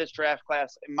this draft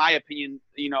class, in my opinion,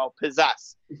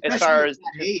 possess as far as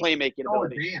his playmaking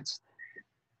ability. Advanced.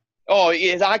 Oh,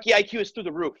 his hockey IQ is through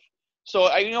the roof. So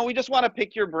we just want to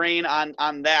pick your brain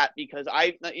on that because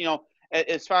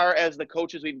as far as the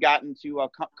coaches we've gotten to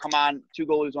come on, 2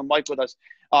 goalies, 1 mic with us,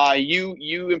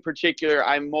 you in particular,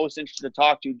 I'm most interested to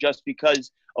talk to just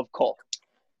because of Cole.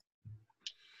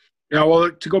 Yeah,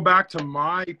 well, to go back to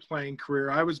my playing career,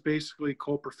 I was basically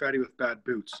Cole Perfetti with bad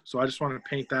boots. So I just want to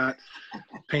paint that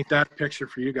picture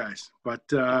for you guys. But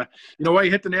you know what?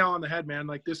 You hit the nail on the head, man.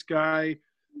 Like this guy,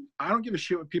 I don't give a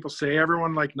shit what people say.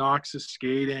 Everyone knocks his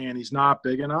skating and he's not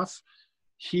big enough.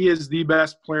 He is the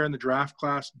best player in the draft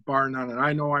class, bar none. And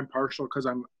I know I'm partial because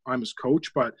I'm his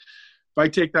coach, but if I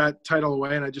take that title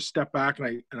away and I just step back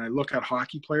and I look at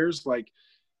hockey players, like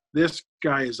this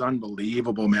guy is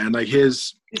unbelievable, man. Like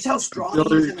it's how strong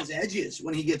he is on his edges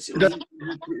when he gets.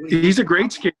 He's a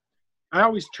great skater. I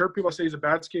always chirp people, say he's a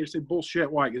bad skater. I say bullshit.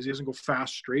 Why? Because he doesn't go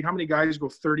fast straight. How many guys go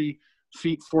 30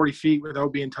 feet, 40 feet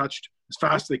without being touched as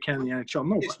fast as they can in the NHL?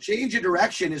 No. His change of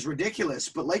direction is ridiculous.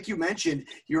 But like you mentioned,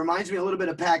 he reminds me a little bit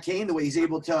of Pat Kane, the way he's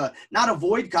able to not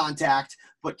avoid contact,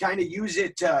 but kind of use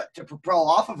it to propel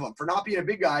off of him. For not being a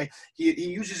big guy, he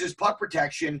uses his puck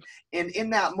protection. And in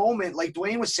that moment, like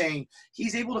Dwayne was saying,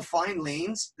 he's able to find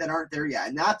lanes that aren't there yet.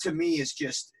 And that to me is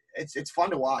just it's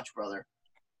fun to watch, brother.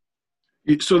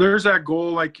 So there's that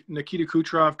goal, like Nikita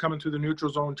Kucherov coming through the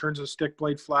neutral zone, turns his stick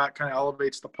blade flat, kind of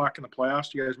elevates the puck in the playoffs.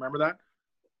 Do you guys remember that?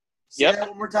 Say that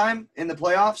one more time in the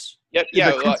playoffs. Yep.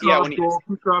 Yeah.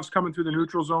 Kucherov's coming through the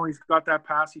neutral zone. He's got that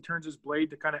pass. He turns his blade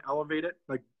to kind of elevate it.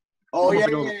 Like,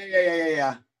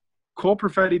 yeah. Cole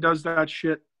Perfetti does that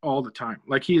shit all the time.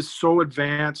 Like, he is so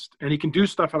advanced and he can do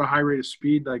stuff at a high rate of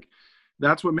speed. Like,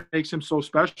 that's what makes him so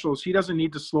special is he doesn't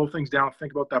need to slow things down and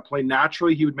think about that play.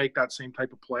 Naturally, he would make that same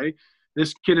type of play.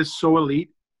 This kid is so elite.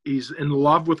 He's in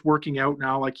love with working out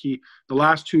now. Like the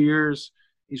last 2 years,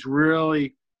 he's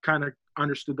really kind of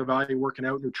understood the value of working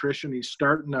out, nutrition. He's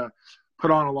starting to put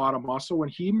on a lot of muscle. When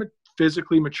he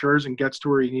physically matures and gets to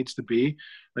where he needs to be,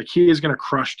 like he is going to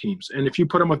crush teams. And if you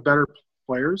put him with better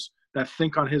players that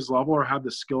think on his level or have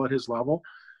the skill at his level,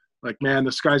 like, man,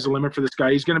 the sky's the limit for this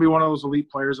guy. He's going to be one of those elite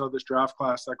players of this draft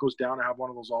class that goes down to have one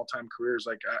of those all-time careers.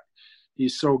 Like,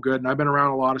 he's so good. And I've been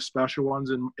around a lot of special ones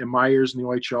in my years in the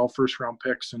OHL, first-round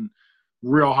picks and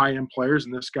real high-end players,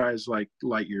 and this guy is, like,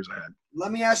 light years ahead.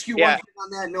 Let me ask you one thing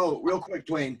on that note real quick,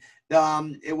 Dwayne.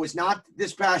 It was not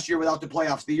this past year without the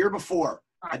playoffs. The year before,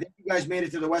 I think you guys made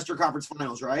it to the Western Conference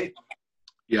Finals, right?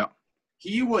 Yeah.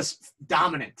 He was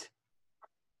dominant.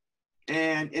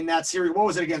 And in that series, what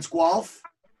was it, against Guelph?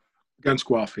 Against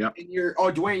Guelph, yeah. And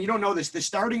Dwayne, you don't know this. The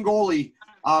starting goalie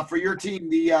for your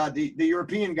team, the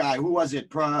European guy, who was it?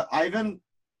 Ivan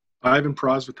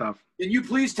Prosvetov. Can you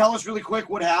please tell us really quick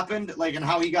what happened, like, and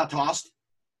how he got tossed?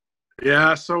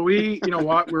 Yeah, so you know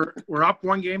what, we're up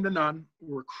 1-0.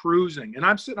 We're cruising, and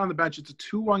I'm sitting on the bench. It's a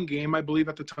 2-1 game, I believe,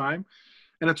 at the time,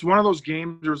 and it's one of those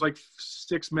games. There's like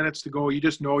 6 minutes to go. You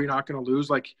just know you're not going to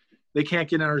lose. Like, they can't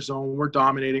get in our zone. We're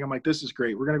dominating. I'm like, this is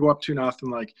great. We're going to go up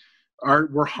 2-0. Like,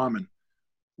 we're humming.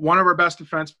 One of our best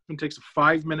defensemen takes a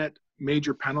 5-minute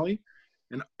major penalty,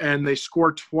 and they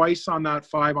score twice on that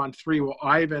 5-on-3. Well,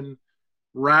 Ivan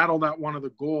rattled at one of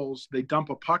the goals. They dump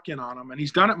a puck in on him, and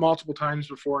he's done it multiple times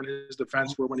before in his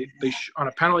defense, where when on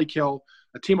a penalty kill,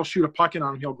 a team will shoot a puck in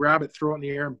on him, he'll grab it, throw it in the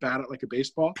air, and bat it like a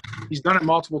baseball. He's done it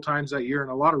multiple times that year,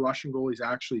 and a lot of Russian goalies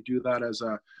actually do that as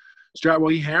a strat.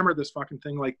 Well, he hammered this fucking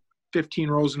thing like 15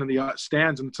 rows into the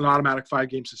stands, and it's an automatic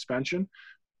 5-game suspension.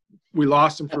 We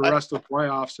lost him for the rest of the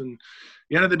playoffs. And at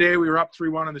the end of the day, we were up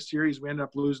 3-1 in the series. We ended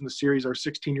up losing the series. Our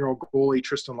 16-year-old goalie,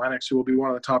 Tristan Lennox, who will be one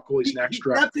of the top goalies next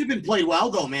draft. He even played well,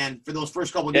 though, man, for those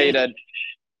first couple of games. Yeah, he did.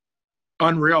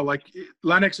 Unreal. Like,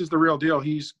 Lennox is the real deal.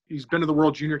 He's been to the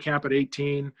World Junior Camp at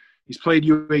 18. He's played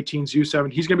U18s, U7.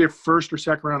 He's going to be a first or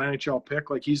second round NHL pick.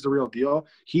 Like, he's the real deal.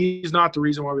 He's not the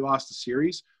reason why we lost the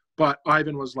series. But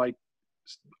Ivan was, like,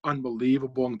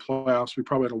 unbelievable in the playoffs. We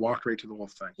probably had to walk right to the whole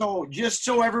thing. So just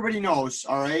so everybody knows,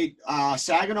 all right,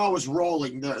 Saginaw was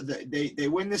rolling. They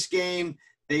win this game.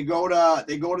 They go to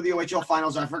the OHL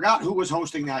finals. I forgot who was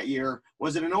hosting that year.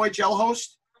 Was it an OHL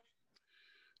host?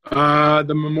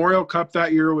 The Memorial Cup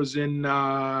that year was in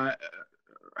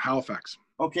Halifax.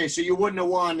 Okay, so you wouldn't have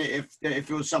won if it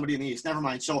was somebody in the East. Never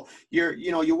mind. So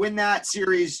you win that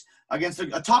series against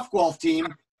a tough Guelph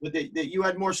team. But that you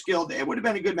had more skill. It would have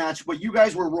been a good match, but you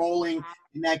guys were rolling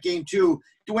in that game too.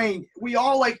 Dwayne, we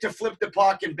all like to flip the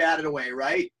puck and bat it away,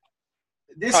 right?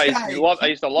 I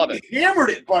used to love it.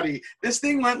 Hammered it, buddy. This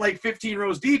thing went like 15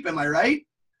 rows deep. Am I right?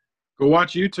 Go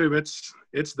watch YouTube.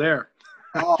 It's there.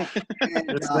 Oh,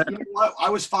 and, you know what?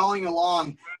 I was following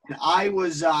along, and I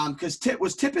was because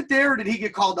was Tippett there, or did he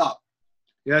get called up?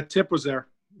 Yeah, Tip was there.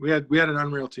 We had an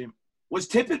unreal team. Was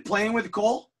Tippett playing with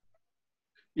Cole?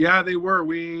 Yeah, they were.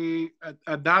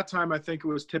 At that time, I think it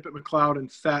was Tippett, McLeod, and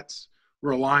Fetz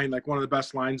were aligned, like one of the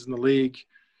best lines in the league.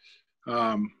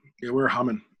 Yeah, we were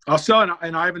humming. I'll say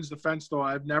in Ivan's defense, though,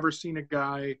 I've never seen a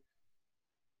guy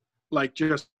like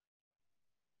just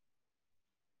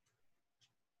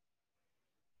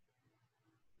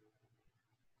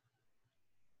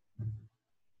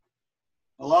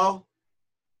hello.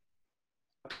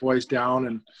 Boys down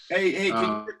and hey, can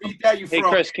you repeat that? You froze. Hey,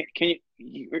 Chris, can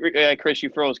you? Chris, you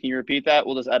froze. Can you repeat that?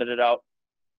 We'll just edit it out.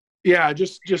 Yeah,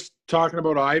 just talking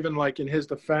about Ivan, like in his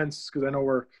defense, because I know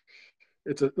we're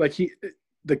it's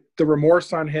the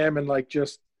remorse on him, and like,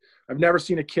 just, I've never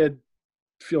seen a kid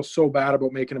feel so bad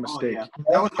about making a mistake. Oh, yeah.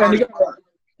 That was hard.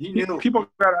 He knew. People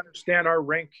got to understand our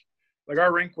rink. Like,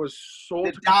 our rink was sold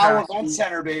the to Dow capacity. Event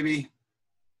Center, baby.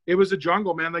 It was a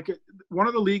jungle, man. Like, one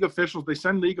of the league officials, they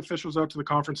send league officials out to the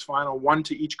conference final, one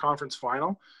to each conference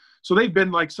final. So they've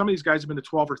been like, some of these guys have been to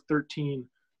 12 or 13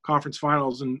 conference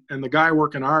finals. And the guy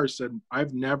working ours said,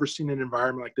 I've never seen an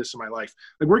environment like this in my life.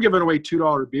 Like, we're giving away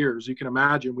 $2 beers. You can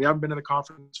imagine. We haven't been to the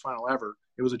conference final ever.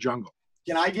 It was a jungle.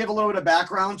 Can I give a little bit of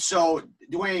background? So,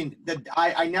 Dwayne,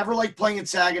 I never liked playing in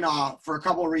Saginaw for a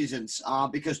couple of reasons.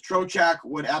 Because Trocheck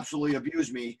would absolutely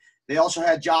abuse me. They also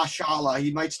had Josh Shala.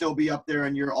 He might still be up there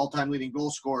on your all-time leading goal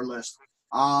scorer list.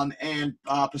 And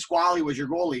Pasquale was your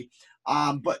goalie.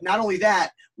 But not only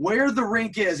that, where the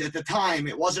rink is at the time,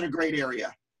 it wasn't a great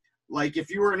area. Like,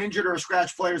 if you were an injured or a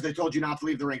scratch player, they told you not to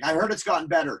leave the rink. I heard it's gotten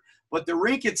better. But the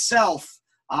rink itself,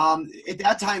 at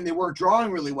that time, they weren't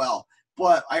drawing really well.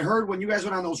 But I heard when you guys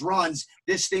went on those runs,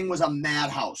 this thing was a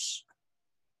madhouse.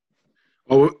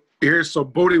 Oh, so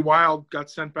Bodie Wild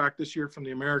got sent back this year from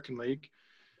the American League.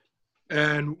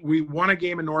 And we won a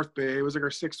game in North Bay. It was like our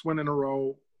 6th win in a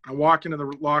row. I walk into the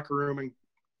locker room and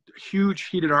huge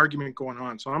heated argument going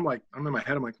on. So I'm in my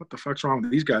head, I'm like, what the fuck's wrong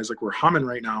with these guys? Like, we're humming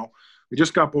right now. We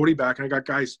just got Bodie back, and I got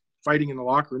guys fighting in the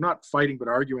locker room, not fighting, but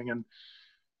arguing. And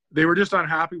they were just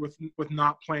unhappy with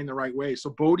not playing the right way. So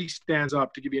Bodie stands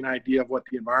up to give you an idea of what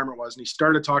the environment was. And he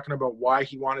started talking about why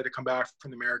he wanted to come back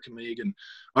from the American League and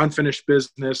unfinished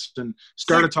business, and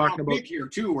started talking about here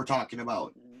too. We're talking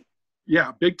about.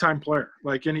 Yeah, big time player.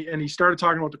 Like, and he started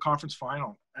talking about the conference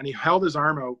final, and he held his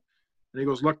arm out and he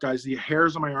goes, look guys, the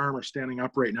hairs on my arm are standing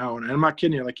up right now. And I'm not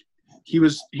kidding you. Like, he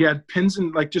had pins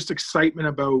and like just excitement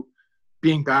about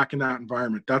being back in that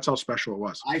environment. That's how special it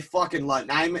was. I fucking love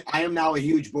it. I am now a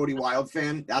huge Bodie Wild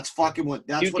fan. That's fucking what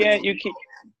that's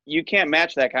you can't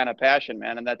match that kind of passion,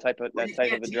 man, and that type of a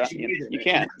you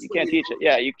can't teach it.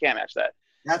 Yeah, you can't match that.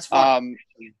 That's fine.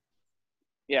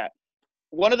 Yeah.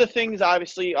 One of the things,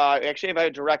 obviously, actually, I have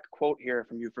a direct quote here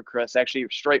from you for Chris, actually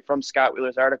straight from Scott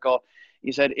Wheeler's article.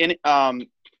 He said,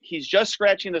 he's just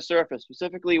scratching the surface,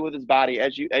 specifically with his body,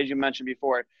 as you mentioned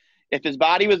before. If his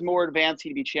body was more advanced,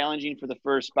 he'd be challenging for the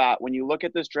first spot. When you look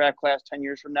at this draft class 10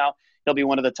 years from now, he'll be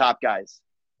one of the top guys.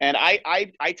 And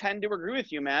I tend to agree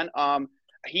with you, man.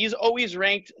 He's always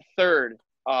ranked 3rd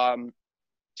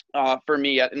for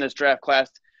me in this draft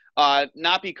class,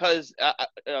 not because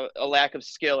a lack of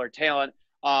skill or talent.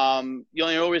 The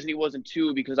only reason he wasn't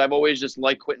 2 because I've always just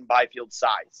liked Quinton Byfield's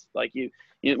size. Like,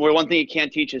 one thing you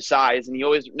can't teach is size, and he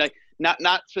always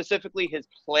not specifically his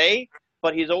play,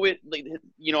 but he's always, like,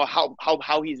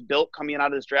 how he's built coming out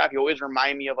of this draft. He always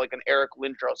remind me of like an Eric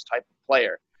Lindros type of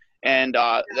player, and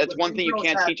that's one thing you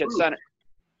can't teach at center.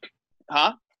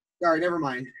 Huh? Sorry, never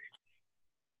mind.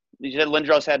 You said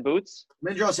Lindros had boots?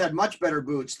 Lindros had much better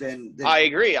boots than I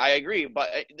agree, but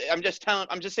I'm just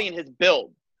saying his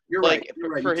build. You're like, right. You're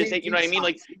right. For his, you know what I mean?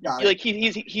 Like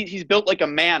he's built like a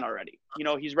man already.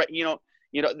 He's right.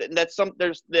 That's one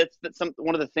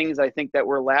of the things I think that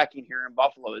we're lacking here in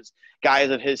Buffalo is guys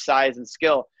of his size and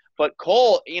skill. But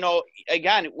Cole,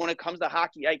 again, when it comes to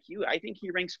hockey IQ, I think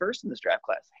he ranks 1st in this draft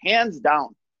class, hands down.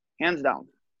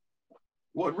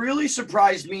 What really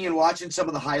surprised me in watching some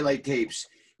of the highlight tapes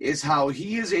is how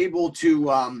he is able to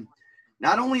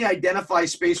not only identify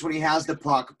space when he has the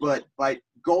puck, but by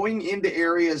going into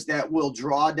areas that will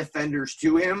draw defenders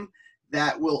to him,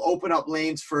 that will open up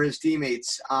lanes for his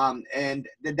teammates. And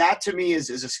that to me is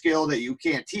a skill that you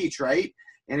can't teach, right?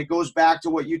 And it goes back to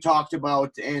what you talked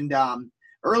about and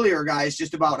earlier, guys,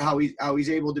 just about how he's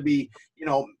able to be,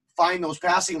 find those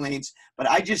passing lanes. But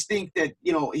I just think that,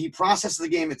 he processes the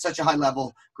game at such a high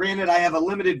level. Granted, I have a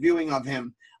limited viewing of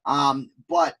him.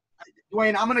 But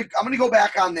Dwayne, I'm gonna go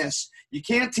back on this. You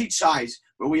can't teach size,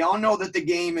 but we all know that the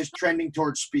game is trending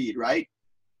towards speed, right?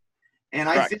 And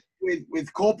I think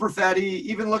with Cole Perfetti,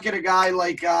 even look at a guy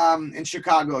like in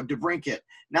Chicago, DeBrincat.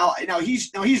 Now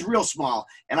he's real small,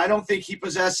 and I don't think he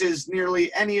possesses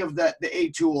nearly any of the A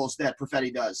tools that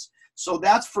Perfetti does. So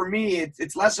that's, for me,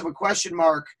 it's less of a question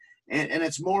mark, and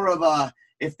it's more of a,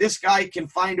 if this guy can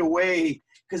find a way,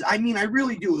 because I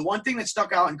really do. The one thing that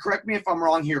stuck out, and correct me if I'm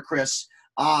wrong here, Chris,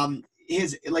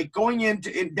 his like going in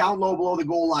down low below the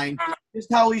goal line,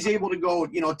 just how he's able to go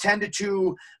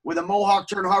 10-2 with a Mohawk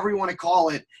turn, however you want to call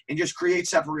it, and just create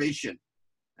separation.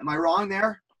 Am I wrong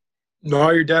there? No,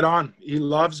 you're dead on. He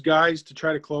loves guys to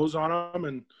try to close on him,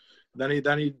 and then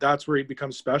he that's where he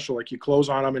becomes special. Like, you close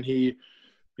on him and he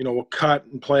will cut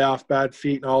and play off bad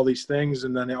feet and all these things,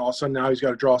 and then all of a sudden now he's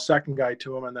got to draw a second guy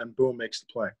to him, and then boom, makes the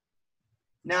play.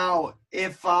 Now,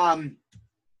 if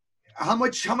how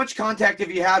much contact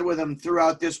have you had with him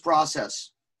throughout this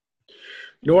process?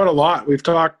 You know what? A lot. We've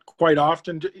talked quite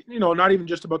often, not even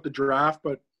just about the draft,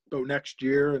 but about next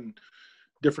year and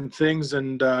different things.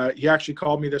 And he actually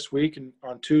called me this week, and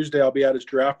on Tuesday I'll be at his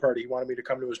draft party. He wanted me to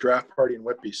come to his draft party in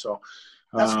Whitby. So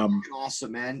that's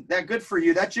awesome, man. That good for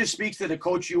you. That just speaks to the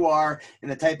coach you are and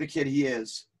the type of kid he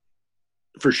is.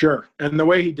 For sure. And the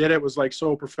way he did it was like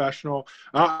so professional.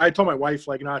 I told my wife,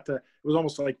 like, not to, it was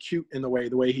almost like cute in the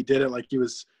way he did it. Like he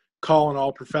was calling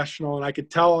all professional, and I could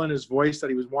tell in his voice that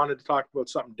he was wanted to talk about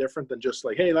something different than just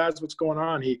like, hey lads, what's going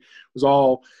on? He was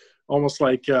all almost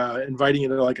like inviting you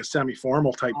to like a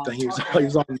semi-formal type thing. He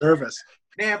was all nervous.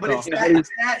 Man, but it's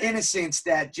that innocence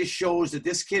that just shows that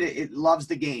this kid, it loves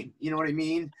the game. You know what I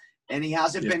mean? And he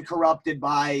hasn't been corrupted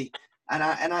by, and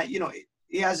I,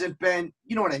 he hasn't been,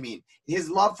 you know what I mean? His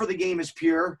love for the game is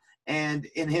pure, and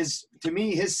to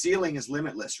me, his ceiling is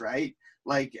limitless, right?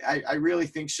 Like, I really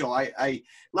think so.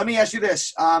 Let me ask you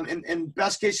this, in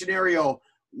best case scenario,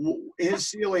 his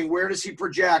ceiling, where does he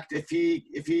project if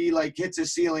he like hits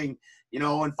his ceiling, in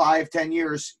 5-10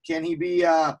 years? Can he be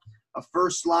a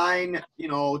first line,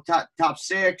 top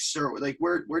six, or like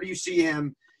where do you see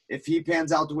him if he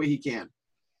pans out the way he can?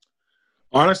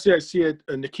 Honestly, I see a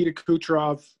Nikita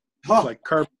Kucherov like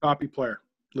carbon copy player,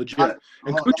 legit.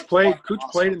 And Kuch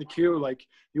played in the queue. Like,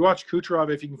 you watch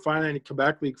Kucherov, if you can find any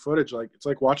Quebec League footage, like it's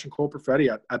like watching Cole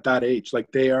Perfetti at that age.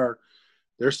 Like they're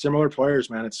similar players,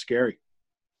 man. It's scary.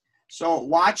 So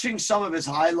watching some of his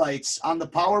highlights on the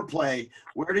power play,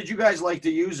 where did you guys like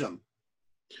to use him?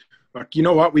 You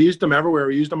know what? We used him everywhere.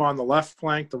 We used him on the left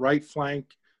flank, the right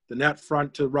flank, the net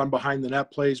front to run behind the net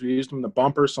plays. We used him in the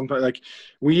bumper sometimes. Like,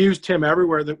 we used him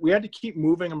everywhere. That we had to keep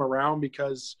moving him around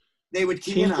because they would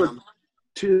key in on him.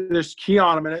 There's key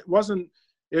on him, and it was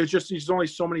just there's only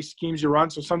so many schemes you run.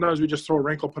 So sometimes we just throw a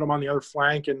wrinkle, put him on the other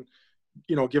flank, and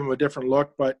give him a different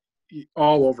look. But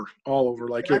all over.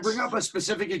 Like, can I bring up a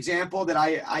specific example that I'm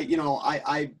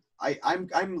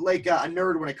like a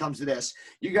nerd when it comes to this.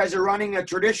 You guys are running a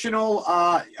traditional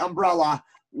umbrella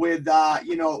with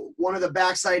one of the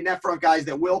backside net front guys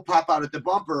that will pop out at the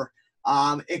bumper.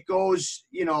 It goes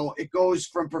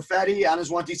from Perfetti on his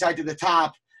 1-2 side to the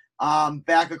top,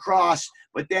 back across,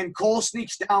 but then Cole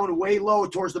sneaks down way low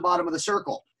towards the bottom of the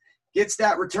circle, gets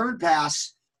that return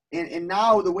pass, and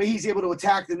now the way he's able to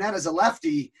attack the net as a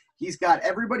lefty, he's got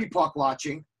everybody puck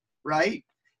watching, right?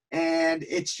 And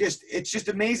it's just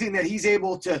amazing that he's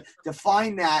able to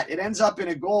find that. It ends up in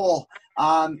a goal.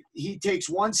 He takes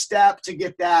one step to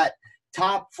get that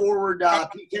top forward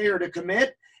PKer to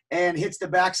commit and hits the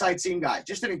backside seam guy.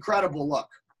 Just an incredible look.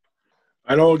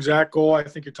 I know exact goal. I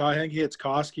think I think he hits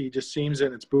Koski. He just seams it,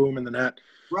 and it's boom in the net.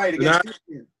 Right.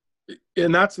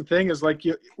 And that's the thing is, like,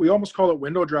 we almost call it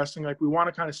window dressing. Like, we want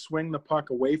to kind of swing the puck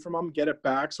away from them, get it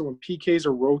back. So when PKs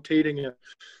are rotating and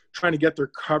trying to get their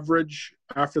coverage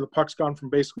after the puck's gone from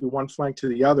basically one flank to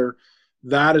the other,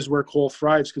 that is where Cole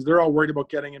thrives, because they're all worried about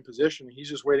getting in position. He's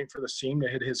just waiting for the seam to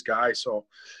hit his guy. So,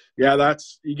 yeah,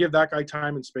 you give that guy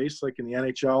time and space, like in the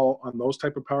NHL, on those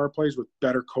type of power plays with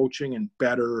better coaching and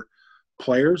better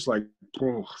players, like,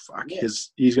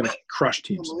 he's going to crush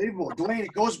teams. Unbelievable. Dwayne,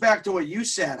 it goes back to what you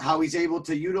said, how he's able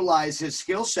to utilize his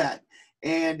skill set.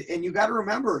 And you got to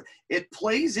remember, it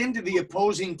plays into the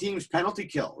opposing team's penalty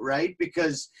kill, right?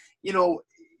 Because,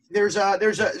 there's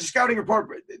a scouting report.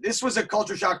 This was a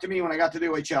culture shock to me when I got to the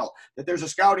OHL, that there's a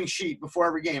scouting sheet before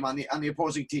every game on the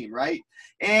opposing team, right?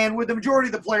 And with the majority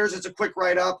of the players, it's a quick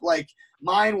write-up. Like,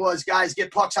 mine was, guys,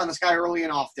 get pucks on this guy early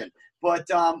and often. But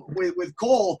with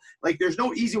Cole, like, there's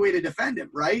no easy way to defend him,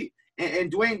 right?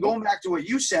 And Dwayne, going back to what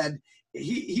you said,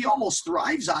 he almost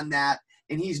thrives on that.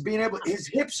 And he's being able – his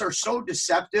hips are so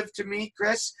deceptive to me,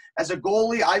 Chris. As a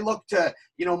goalie, I look to,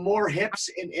 more hips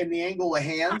in the angle of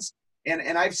hands.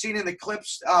 And I've seen in the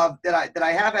clips that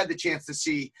I have had the chance to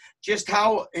see just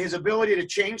how his ability to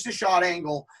change the shot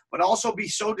angle, but also be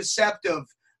so deceptive,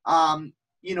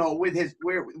 with his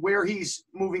where he's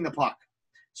moving the puck.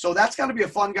 So that's got to be a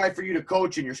fun guy for you to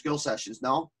coach in your skill sessions,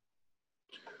 no?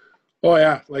 Oh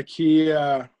yeah, like he's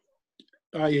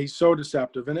so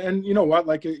deceptive, and you know what?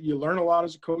 Like, you learn a lot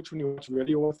as a coach when you watch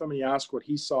video with him and you ask what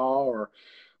he saw or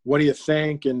what do you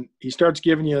think, and he starts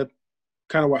giving you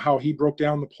kind of how he broke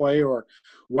down the play or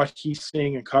what he's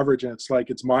seeing in coverage. And it's like,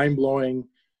 it's mind blowing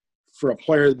for a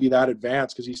player to be that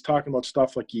advanced, because he's talking about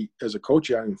stuff like as a coach,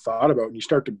 you haven't even thought about, and you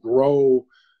start to grow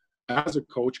as a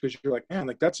coach because you're like, man,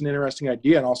 like, that's an interesting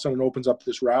idea. And all of a sudden it opens up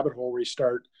this rabbit hole where you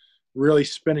start really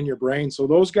spinning your brain. So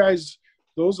those guys,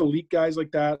 those elite guys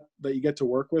like that you get to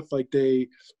work with, like, they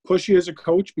push you as a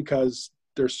coach because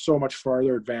they're so much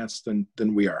farther advanced than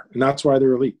we are. And that's why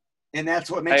they're elite. And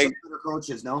that's what makes them better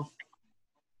coaches, no?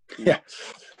 Yeah.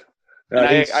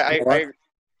 And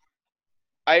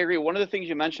I agree. One of the things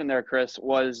you mentioned there, Chris,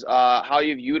 was how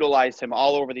you've utilized him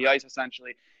all over the ice,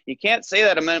 essentially. You can't say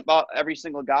that about every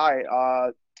single guy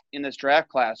in this draft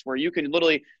class, where you can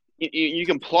literally you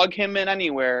can plug him in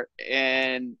anywhere,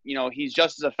 and he's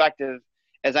just as effective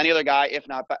as any other guy, if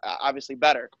not obviously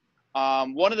better.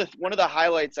 One of the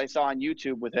highlights I saw on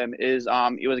YouTube with him is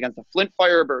it was against the Flint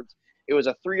Firebirds. It was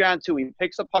a 3-on-2. He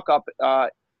picks the puck up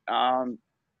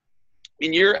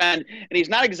in your end, and he's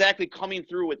not exactly coming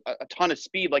through with a ton of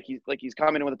speed like he's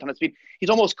coming in with a ton of speed.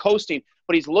 He's almost coasting,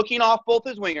 but he's looking off both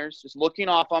his wingers, just looking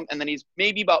off them, and then he's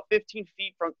maybe about 15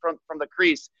 feet from the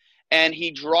crease, and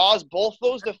he draws both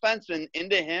those defensemen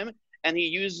into him, and he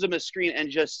uses them as screen and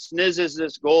just snizzes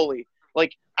this goalie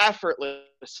like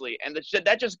effortlessly. And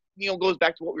that just goes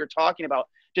back to what we were talking about,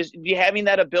 just having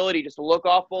that ability just to look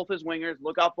off both his wingers,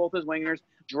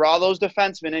 draw those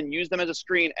defensemen and use them as a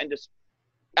screen, and just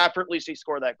effortlessly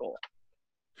score that goal.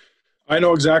 I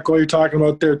know exactly what you're talking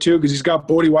about there too, because he's got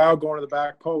Bodie Wild going to the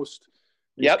back post.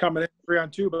 He's coming in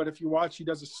 3-on-2, but if you watch, he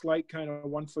does a slight kind of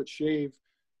 1-foot shave,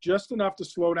 just enough to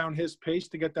slow down his pace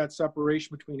to get that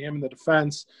separation between him and the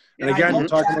defense. And again, we're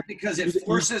talking about because it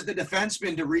forces the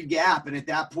defenseman to re-gap, and at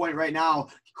that point right now,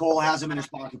 Cole has him in his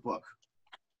pocketbook.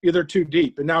 Either too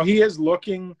deep, and now he is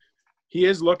looking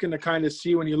to kind of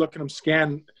see, when you look at him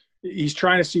scan, he's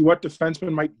trying to see what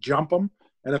defenseman might jump him.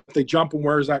 And if they jump him,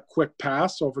 where's that quick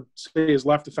pass? So if say his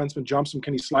left defenseman jumps him,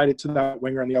 can he slide it to that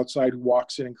winger on the outside who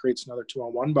walks in and creates another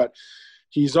 2-on-1? But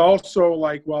he's also,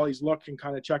 like, while he's looking,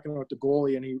 kind of checking out the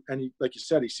goalie, and he like you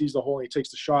said, he sees the hole and he takes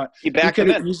the shot. He backed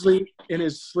him in. Easily in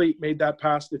his sleep made that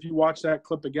pass. If you watch that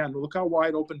clip again, look how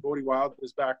wide open Bodie Wild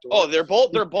is back door. Oh, they're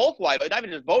both wide. Not even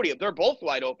just Bodie, they're both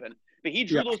wide open. But he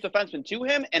drew those defensemen to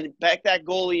him and backed that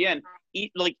goalie in.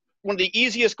 Like one of the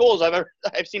easiest goals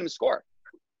I've seen him score.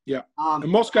 Yeah, and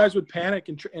most guys would panic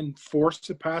and force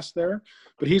to pass there,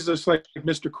 but he's just like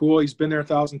Mr. Cool. He's been there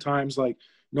 1,000 times, like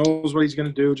knows what he's going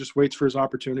to do, just waits for his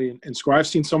opportunity and score. I've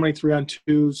seen so many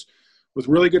 3-on-2s with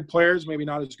really good players, maybe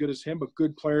not as good as him, but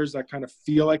good players that kind of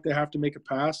feel like they have to make a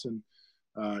pass, and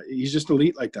he's just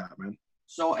elite like that, man.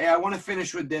 So I want to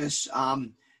finish with this.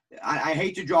 I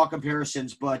hate to draw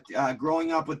comparisons, but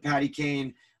growing up with Patty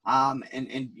Kane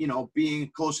and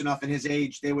being close enough in his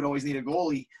age, they would always need a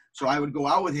goalie. So I would go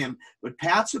out with him. But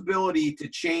Pat's ability to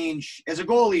change as a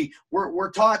goalie, we're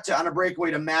taught on a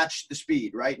breakaway to match the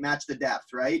speed, right? Match the depth,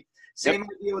 right? Same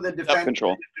idea with a defense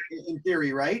control in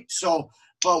theory, right? So,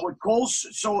 but with Cole's,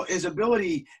 his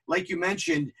ability, like you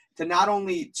mentioned, to not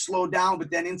only slow down, but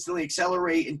then instantly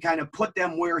accelerate and kind of put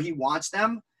them where he wants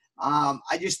them.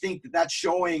 I just think that's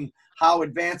showing how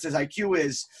advanced his IQ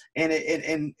is, and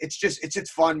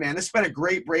it's fun, man. This has been a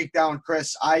great breakdown,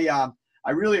 Chris. I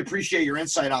really appreciate your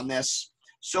insight on this.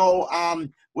 So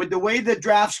with the way the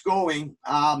draft's going,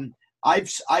 I've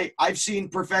seen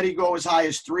Perfetti go as high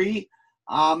as 3.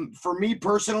 For me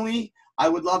personally, I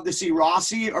would love to see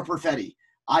Rossi or Perfetti.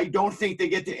 I don't think they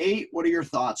get to 8. What are your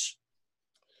thoughts?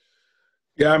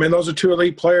 Yeah, I mean, those are 2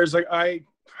 elite players.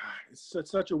 It's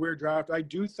such a weird draft. I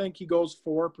do think he goes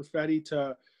 4, Perfetti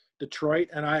to Detroit,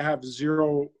 and I have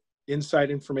zero inside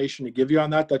information to give you on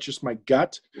that. That's just my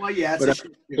gut. Well, yeah. But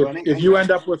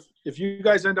if you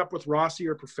guys end up with Rossi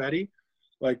or Perfetti,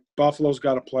 like, Buffalo's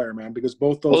got a player, man, because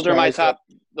both those are my top.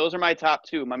 Those are my top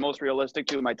 2, my most realistic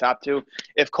 2, my top 2.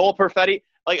 If Cole Perfetti,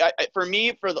 for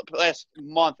me, for the last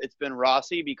month, it's been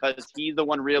Rossi, because he's the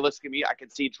one realistically I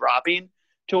could see dropping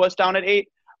to us down at 8.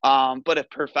 But if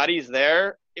Perfetti's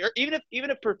there, even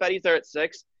if Perfetti's there at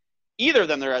 6, either of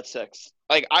them they're at 6.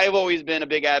 Like, I've always been a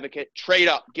big advocate, trade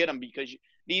up, get them, because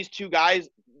these 2 guys,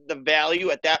 the value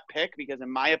at that pick, because in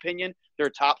my opinion, they're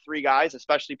top 3 guys,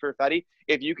 especially Perfetti.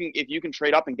 If you can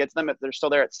trade up and get to them, if they're still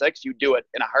there at 6, you do it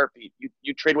in a heartbeat.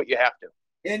 You trade what you have to.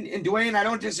 And Dwayne, I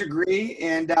don't disagree,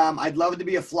 and I'd love it to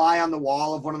be a fly on the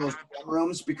wall of one of those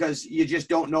rooms, because you just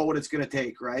don't know what it's going to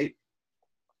take, right?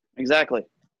 Exactly.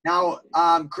 Now,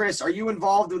 Chris, are you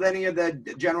involved with any of the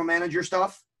general manager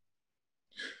stuff?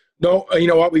 No, you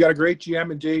know what? We got a great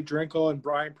GM in Dave Drinkle, and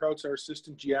Brian Prout's our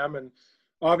assistant GM. And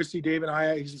obviously Dave and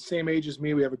I, he's the same age as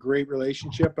me. We have a great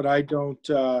relationship, but I don't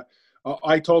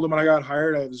I told him when I got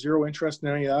hired, I have zero interest in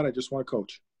any of that. I just want to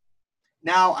coach.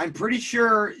 Now, I'm pretty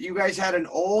sure you guys had an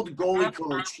old goalie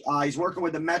coach. He's working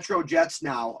with the Metro Jets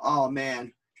now. Oh,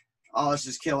 man. Oh, this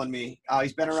is killing me.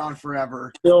 He's been around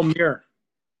forever. Phil Muir.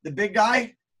 The big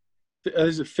guy?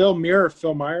 Is it Phil Muir or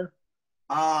Phil Meyer?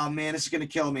 Oh, man, this is going to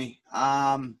kill me.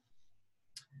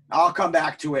 I'll come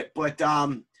back to it. But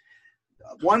AJ?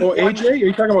 Are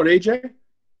you talking about AJ?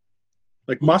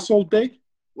 Like muscle big?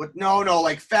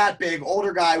 Like fat, big,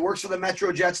 older guy, works for the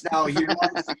Metro Jets now.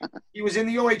 He was in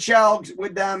the OHL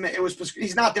with them.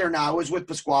 He's not there now. It was with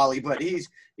Pasquale, but he's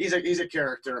a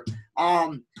character.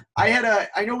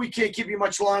 I know we can't keep you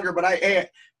much longer, but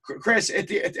Chris,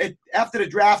 after the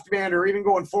draft, man, or even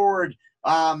going forward,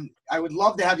 I would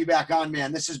love to have you back on,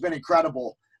 man. This has been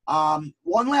incredible.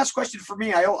 One last question for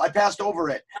me. I passed over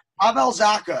it. Pavel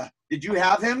Zacha, did you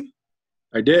have him?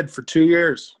 I did for 2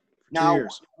 years. Now,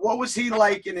 what was he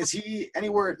like, and is he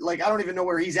anywhere, I don't even know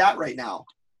where he's at right now.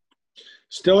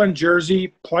 Still in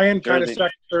Jersey, playing kind of second,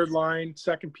 third line,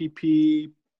 second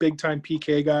PP, big-time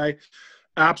PK guy,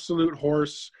 absolute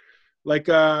horse.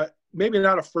 Maybe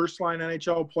not a first-line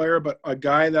NHL player, but a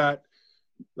guy that,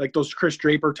 like those Chris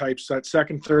Draper types, that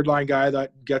second, third-line guy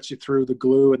that gets you through the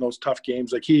glue in those tough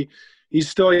games. He's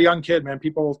still a young kid, man.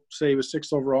 People say he was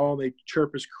 6th overall, and they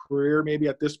chirp his career maybe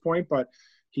at this point, but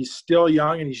he's still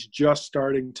young, and he's just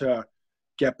starting to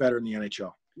get better in the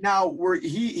NHL. Now,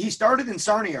 he started in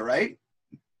Sarnia, right?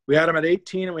 We had him at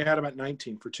 18, and we had him at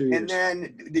 19 for 2 years. And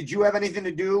then did you have anything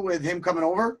to do with him coming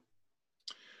over?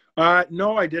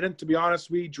 No, I didn't. To be honest,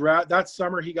 that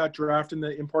summer he got drafted in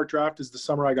the import draft is the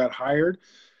summer I got hired.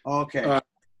 Okay.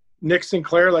 Nick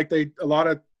Sinclair, a lot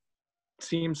of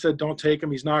teams said, don't take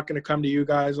him. He's not going to come to you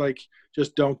guys.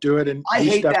 Just don't do it. And I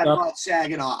hate that about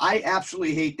Saginaw. I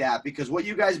absolutely hate that because what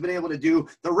you guys have been able to do,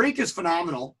 the rink is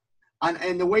phenomenal.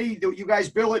 And the way you guys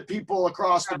billet people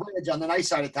across the bridge on the nice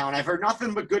side of town, I've heard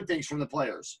nothing but good things from the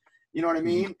players. You know what I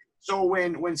mean? Mm-hmm. So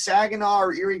when Saginaw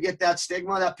or Erie get that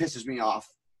stigma, that pisses me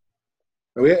off.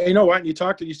 You know what?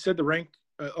 You said the rink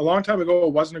a long time ago,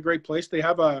 it wasn't a great place. They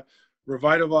have a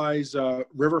revitalized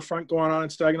riverfront going on in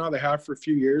Saginaw. They have for a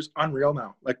few years. Unreal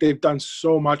now. They've done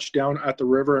so much down at the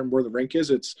river and where the rink is.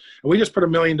 And we just put $1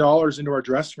 million into our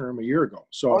dressing room a year ago.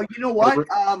 So you know what?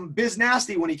 Biz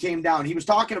Nasty, when he came down, he was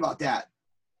talking about that.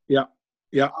 Yeah.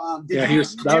 That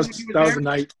was a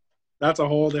night. That's a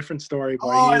whole different story. Boy.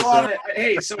 I love it.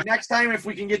 Hey, so next time if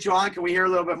we can get you on, can we hear a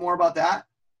little bit more about that?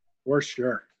 For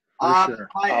sure. I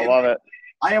love it.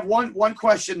 I have one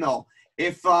question though.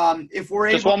 If we're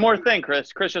able, just one more thing,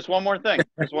 Chris. Just one more thing.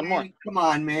 Just one more. Come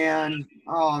on, man.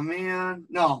 Oh man,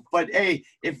 no. But hey,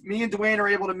 if me and Dwayne are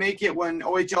able to make it when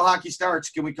OHL hockey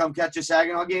starts, can we come catch a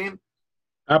Saginaw game?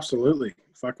 Absolutely.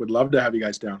 Would love to have you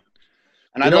guys down.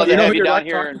 And I'd love to have you down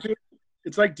here.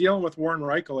 It's like dealing with Warren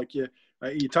Reichel.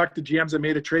 You talk to GMs that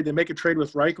made a trade. They make a trade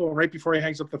with Reichel, and right before he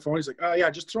hangs up the phone, he's like, "Oh yeah,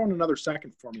 just throw in another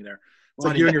second for me there." It's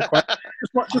like you and your question.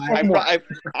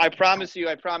 I promise you,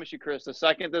 Chris. The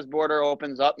second this border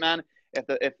opens up, man, if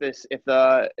they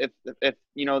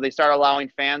start allowing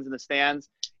fans in the stands,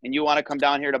 and you want to come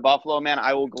down here to Buffalo, man,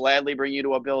 I will gladly bring you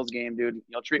to a Bills game, dude.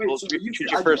 We'll treat you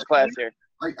first class here.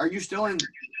 Are you still in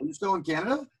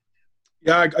Canada?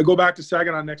 Yeah, I go back to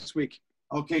Saginaw next week.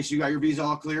 Okay, so you got your visa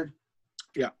all cleared?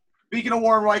 Yeah. Speaking of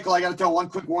Warren Reichel, I got to tell one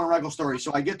quick Warren Reichel story.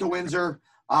 So I get to Windsor.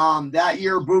 That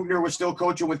year, Bugner was still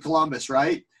coaching with Columbus,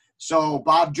 right? So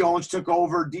Bob Jones took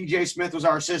over. DJ Smith was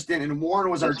our assistant, and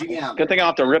Warren was our GM. Good thing I don't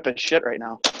have to rip his shit right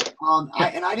now.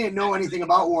 I didn't know anything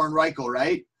about Warren Reichel,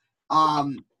 right?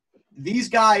 These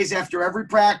guys, after every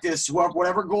practice,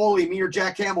 whatever goalie, me or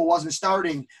Jack Campbell wasn't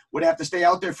starting, would have to stay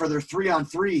out there for their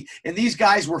 3-on-3. And these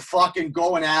guys were fucking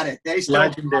going at it.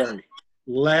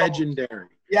 Legendary.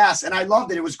 Yes, and I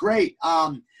loved it. It was great.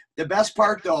 The best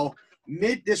part, though,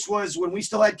 this was when we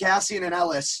still had Cassian and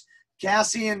Ellis.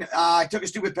 Cassian took a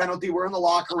stupid penalty. We're in the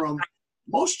locker room.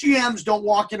 Most GMs don't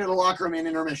walk into the locker room in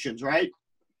intermissions, right?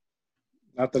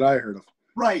 Not that I heard of.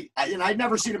 Right, and I'd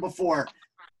never seen it before.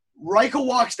 Reichel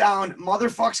walks down,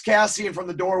 motherfucks Cassian from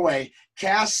the doorway.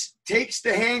 Cass takes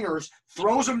the hangers,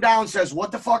 throws them down, says,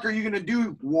 "What the fuck are you going to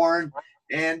do, Warren?"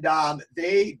 And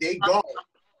they go.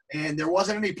 And there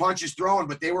wasn't any punches thrown,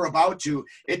 but they were about to.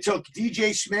 It took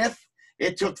DJ Smith.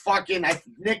 It took fucking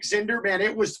Nick Zinder. Man,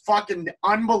 it was fucking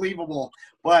unbelievable.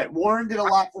 But Warren did a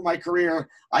lot for my career.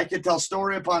 I could tell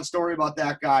story upon story about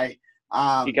that guy.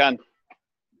 You can.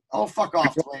 Oh, fuck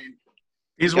off, Dwayne.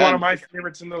 He's one of my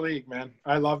favorites in the league, man.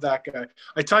 I love that guy.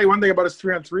 I tell you one thing about his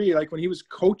 3-on-3. Like when he was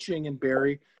coaching in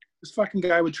Barrie, this fucking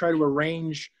guy would try to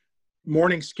arrange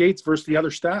morning skates versus the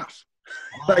other staff.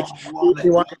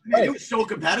 It was so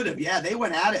competitive. Yeah, they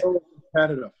went at it.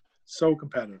 So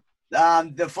competitive.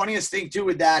 The funniest thing, too,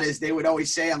 with that is they would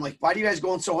always say, I'm like, why are you guys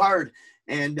going so hard?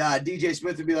 And DJ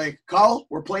Smith would be like, Carl,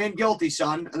 we're playing guilty,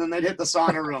 son. And then they'd hit the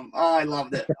sauna room. Oh,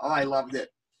 I loved it.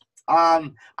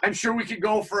 I'm sure we could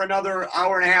go for another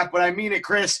hour and a half, but I mean it,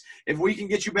 Chris. If we can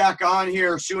get you back on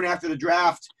here soon after the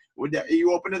draft, are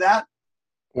you open to that?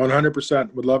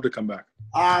 100%. Would love to come back.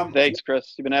 Thanks,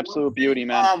 Chris. You've been an absolute beauty,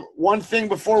 man. One thing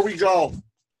before we go.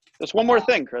 Just one more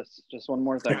thing, Chris. Just one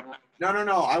more thing. No.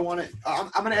 I want to. I'm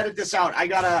going to edit this out.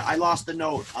 I lost the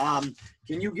note.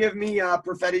 Can you give me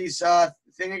Perfetti's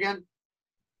thing again?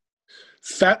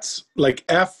 FETS, like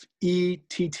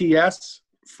FETTS,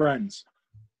 friends.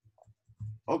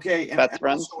 Okay, and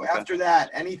friends. So after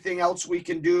that, anything else we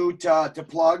can do to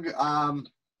plug?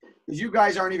 Because you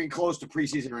guys aren't even close to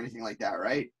preseason or anything like that,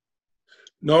 right?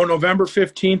 No, November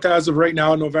 15th as of right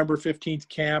now. November 15th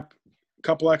camp, a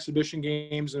couple exhibition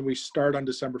games, and we start on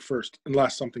December 1st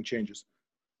unless something changes.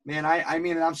 Man, I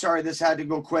mean, I'm sorry this had to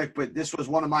go quick, but this was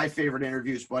one of my favorite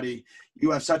interviews, buddy.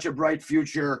 You have such a bright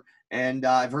future, and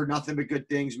I've heard nothing but good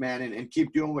things, man, and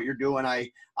keep doing what you're doing.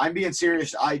 I'm being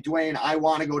serious. Dwayne, I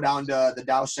want to go down to the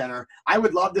Dow Center. I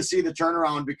would love to see the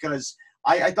turnaround because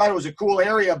I thought it was a cool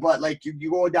area, but, like, you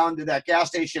go down to that gas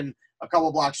station a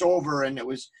couple blocks over, and it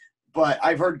was – but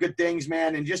I've heard good things,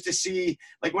 man, and just to see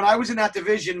 – like, when I was in that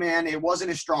division, man, it wasn't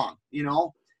as strong, you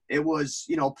know? It was,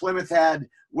 you know, Plymouth had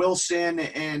Wilson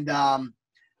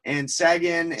and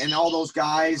Sagan and all those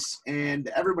guys, and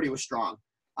everybody was strong.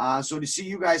 So to see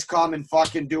you guys come and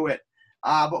fucking do it.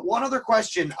 But one other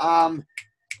question.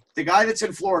 The guy that's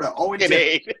in Florida, Owen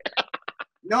Tippett.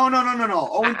 No.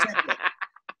 Owen Tippett.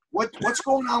 What's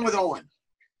going on with Owen?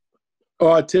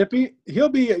 Tippy, he'll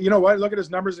be, you know what, look at his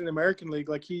numbers in the American League.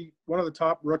 Like, one of the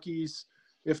top rookies,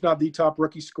 if not the top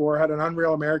rookie scorer, had an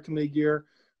unreal American League year.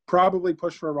 Probably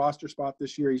push for a roster spot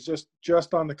this year. He's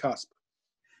just on the cusp.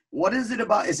 What is it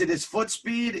about? Is it his foot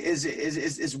speed?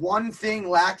 Is one thing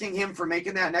lacking him for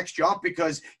making that next jump?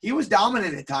 Because he was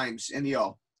dominant at times in the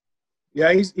O.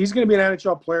 Yeah, he's going to be an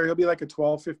NHL player. He'll be like a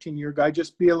 12, 15-year guy.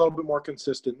 Just be a little bit more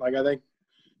consistent. Like, I think,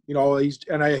 you know, I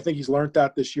think he's learned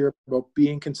that this year about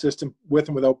being consistent with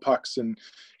and without pucks. And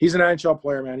he's an NHL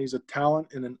player, man. He's a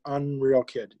talent and an unreal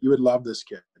kid. You would love this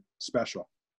kid. Special.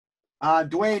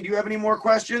 Dwayne, do you have any more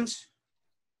questions?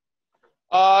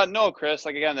 No, Chris.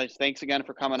 Like, again, thanks again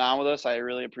for coming on with us. I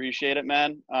really appreciate it,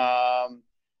 man.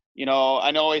 You know, I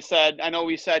know we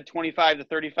said 25 to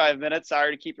 35 minutes.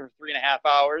 Sorry to keep it for 3.5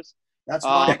 hours. That's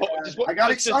fine. I got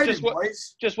excited,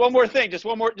 boys. Just one more thing. Just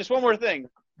one more thing.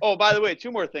 Oh, by the way,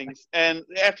 2 more things. And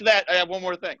after that, I have one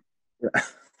more thing.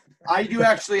 I do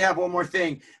actually have one more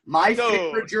thing. My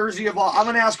favorite jersey of all – I'm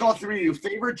going to ask all three of you.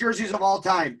 Favorite jerseys of all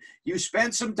time. You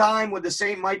spent some time with the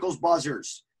St. Michael's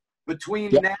Buzzers.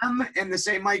 Between them and the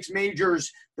St. Mike's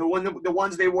Majors, the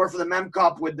ones they wore for the Mem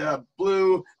Cup with the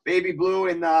blue, baby blue,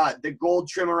 and the gold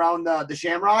trim around the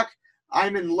shamrock,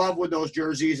 I'm in love with those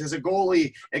jerseys. As a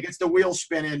goalie, it gets the wheels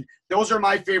spinning. Those are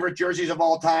my favorite jerseys of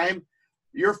all time.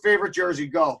 Your favorite jersey,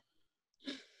 go.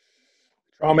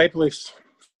 Toronto Maple Leafs.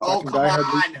 Oh, come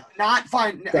on. Not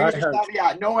fine.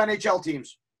 Yeah, no NHL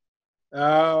teams.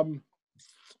 You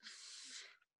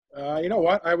know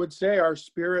what? I would say our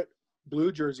Spirit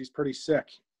blue jersey's pretty sick.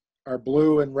 Our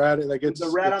blue and red. Like, it's the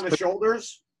red on the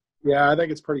shoulders? Yeah, I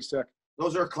think it's pretty sick.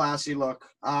 Those are a classy look.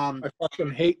 I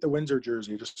fucking hate the Windsor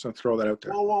jersey. Just to throw that out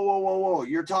there. Whoa.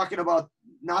 You're talking about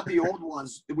not the old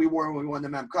ones that we wore when we won the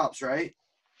Mem Cups, right?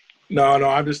 No,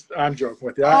 I'm joking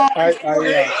with you. He's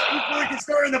fucking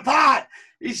stirring the pot.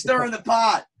 He's stirring the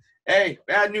pot. Hey,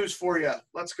 bad news for you.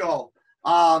 Let's go.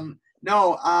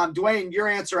 Dwayne, your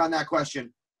answer on that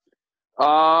question.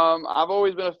 I've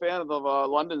always been a fan of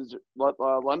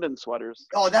London sweaters.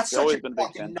 Oh, that's such a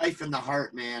fucking knife in the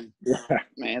heart, man. Yeah.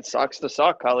 Man, it sucks to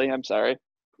suck, Cully. I'm sorry.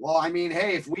 Well, I mean,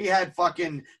 hey, if we had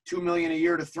fucking $2 million a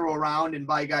year to throw around and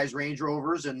buy guys Range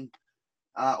Rovers and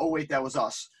that was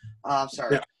us.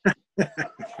 Sorry. Yeah.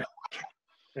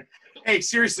 Hey,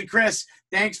 seriously, Chris,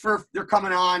 thanks for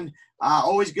coming on.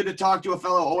 Always good to talk to a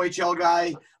fellow OHL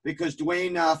guy because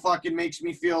Dwayne fucking makes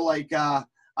me feel like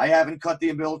I haven't cut the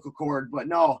umbilical cord, but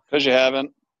no. Because you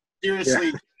haven't.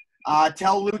 Seriously.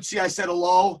 Tell Lucy I said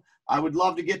hello. I would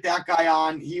love to get that guy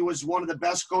on. He was one of the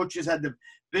best coaches, had the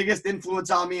biggest influence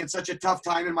on me in such a tough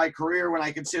time in my career when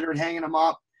I considered hanging him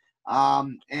up.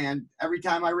 And every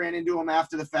time I ran into him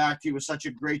after the fact, he was such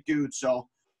a great dude. So,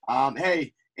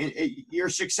 hey, your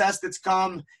success that's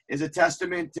come is a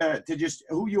testament to just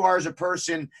who you are as a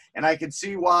person. And I can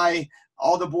see why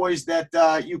all the boys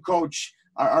that you coach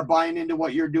are buying into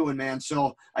what you're doing, man.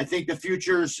 So I think the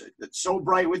future's so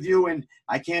bright with you, and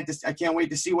I can't wait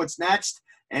to see what's next.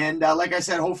 And like I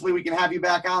said, hopefully we can have you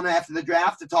back on after the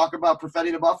draft to talk about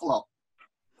Perfetti to Buffalo.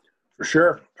 For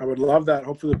sure. I would love that.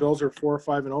 Hopefully the Bills are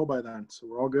 4-5-0 by then, so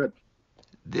we're all good.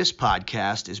 This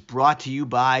podcast is brought to you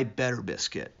by Better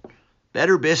Biscuit.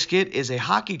 Better Biscuit is a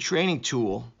hockey training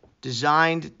tool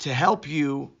designed to help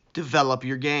you develop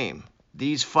your game.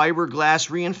 These fiberglass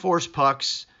reinforced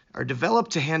pucks are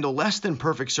developed to handle less than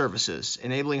perfect surfaces,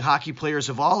 enabling hockey players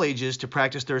of all ages to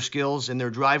practice their skills in their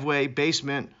driveway,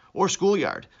 basement, or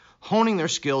schoolyard, honing their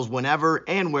skills whenever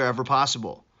and wherever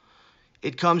possible.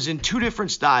 It comes in 2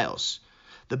 different styles.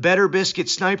 The Better Biscuit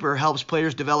Sniper helps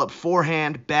players develop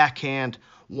forehand, backhand,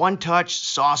 one-touch,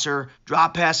 saucer,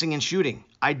 drop passing, and shooting,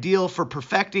 ideal for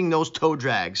perfecting those toe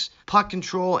drags, puck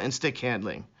control, and stick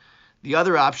handling. The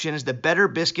other option is the Better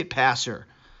Biscuit Passer.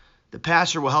 The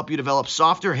passer will help you develop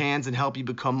softer hands and help you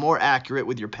become more accurate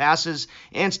with your passes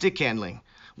and stick handling.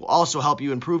 Will also help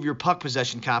you improve your puck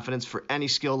possession confidence for any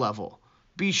skill level.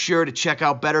 Be sure to check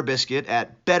out Better Biscuit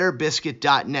at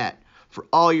betterbiscuit.net for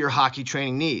all your hockey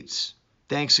training needs.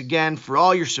 Thanks again for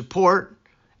all your support,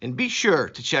 and be sure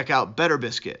to check out Better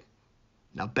Biscuit.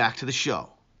 Now back to the show.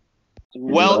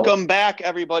 Welcome back,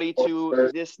 everybody,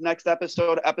 to this next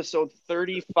episode, episode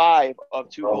 35 of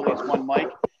Two Goalies, One Mic.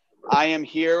 I am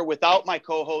here without my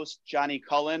co-host, Johnny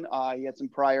Cullen. He had some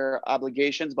prior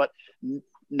obligations, but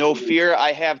no fear.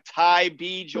 I have Ty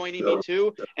B joining me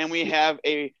too, and we have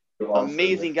a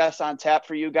amazing guest on tap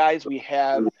for you guys. We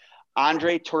have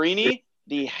Andre Torini,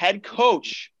 the head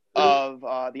coach of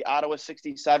the Ottawa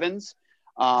 67s,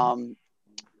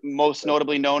 most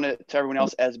notably known to everyone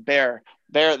else as Bear.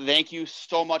 Bear, thank you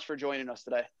so much for joining us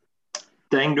today.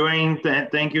 Thank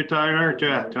you, Tyler,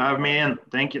 to have me in.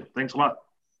 Thank you. Thanks a lot.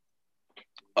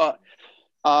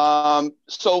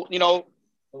 So,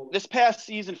 this past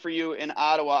season for you in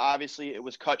Ottawa, obviously it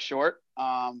was cut short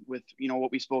with,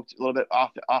 what we spoke a little bit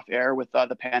off air with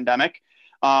the pandemic.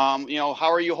 How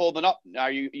are you holding up?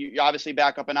 Are you're obviously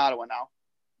back up in Ottawa now?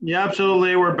 Yeah,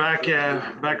 absolutely. We're back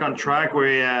on track.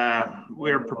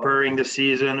 We're preparing the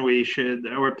season.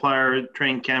 Our player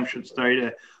training camp should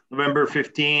start November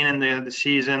 15 and the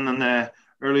season in the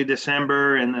early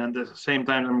December. And at the same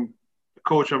time, I'm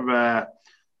coach of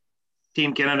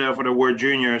Team Canada for the World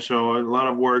Junior. So a lot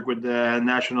of work with the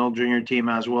national junior team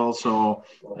as well. So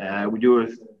we do a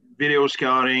video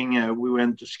scouting. We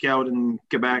went to scout in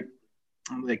Quebec,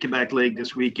 the Quebec League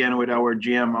this weekend with our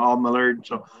GM, Al Millard.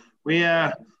 So we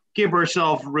keep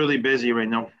ourselves really busy right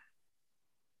now.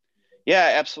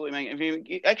 Yeah, absolutely, man.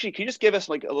 Actually, can you just give us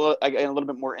like a little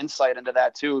bit more insight into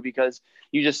that too? Because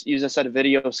you just said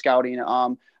video scouting.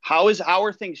 How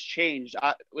are things changed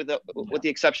with the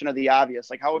exception of the obvious?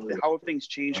 Like how have things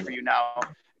changed for you now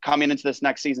coming into this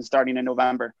next season starting in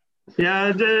November?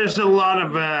 Yeah, there's a lot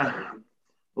of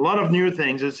new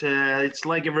things. It's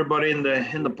like everybody on the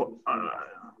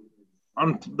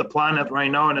planet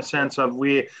right now, in a sense of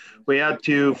we had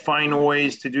to find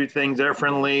ways to do things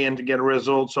differently and to get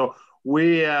results. So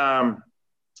we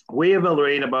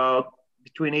evaluate about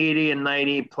between 80 and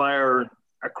 90 players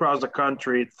across the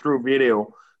country through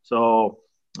video. So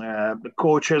the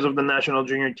coaches of the national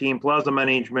junior team plus the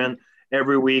management,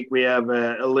 every week we have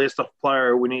a list of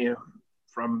players. We need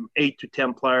from 8 to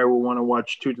 10 players. We want to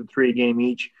watch 2 to 3 games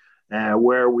each,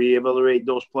 where we evaluate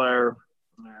those players.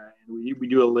 We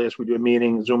do a list. We do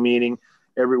a Zoom meeting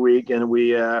every week, and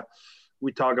we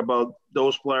talk about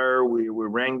those players. We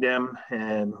rank them,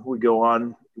 and we go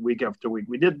on week after week.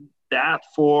 We did that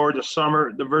for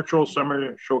the virtual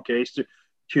summer showcase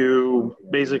to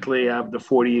basically have the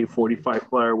 45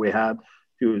 player we had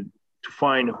to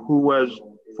find who was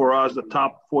for us the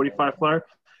top 45 player.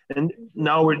 And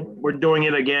now we're doing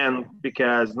it again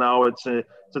because now it's a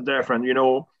different,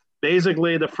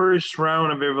 basically the first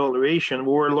round of evaluation,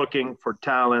 we were looking for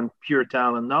talent, pure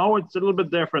talent. Now it's a little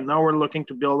bit different. Now we're looking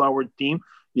to build our team.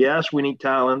 Yes, we need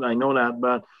talent. I know that,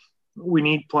 but we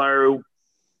need players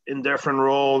in different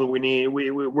roles.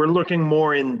 We're looking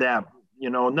more in depth,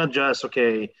 not just,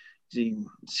 the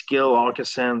skill, hockey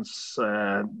sense,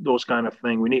 those kind of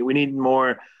things. We need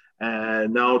more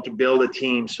now to build a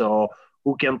team. So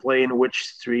who can play in which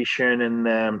situation, and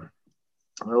a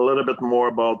little bit more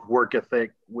about work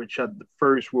ethic, which at the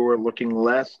first we were looking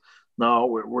less. Now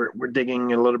we're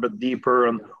digging a little bit deeper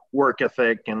on work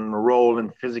ethic and role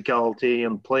and physicality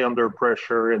and play under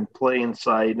pressure and play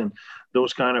inside and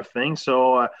those kind of things.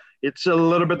 So it's a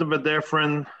little bit of a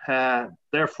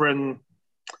different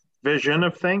vision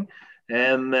of thing.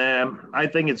 And I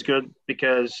think it's good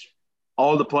because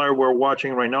all the players we're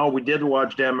watching right now, we did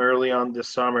watch them early on this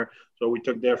summer. So we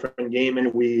took different game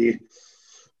and we're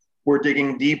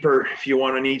digging deeper, if you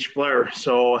want, on each player.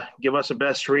 So give us a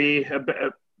better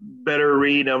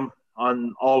read on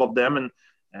all of them. And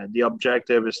the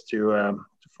objective is to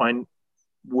find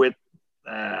with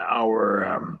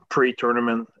our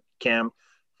pre-tournament camp,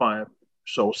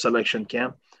 selection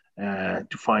camp,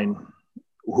 to find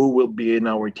who will be in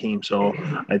our team. So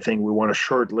I think we want to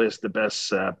shortlist the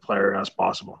best player as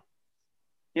possible.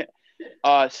 Yeah.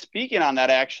 Speaking on that,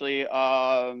 actually,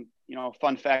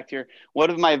 fun fact here. One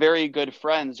of my very good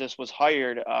friends just was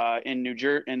hired in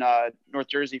North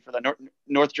Jersey for the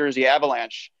North Jersey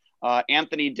Avalanche,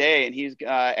 Anthony Day, and he's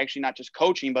actually not just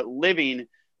coaching but living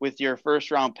with your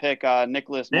first round pick,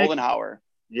 Nicholas Moldenhauer.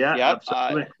 Yeah, yep.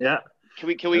 Absolutely. Yeah. Can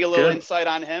we get a little insight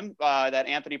on him that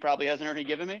Anthony probably hasn't already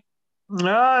given me?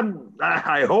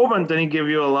 I hope Anthony give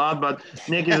you a lot, but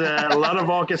Nick is a lot of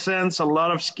hockey sense, a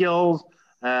lot of skills.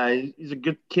 He's a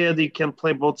good kid. He can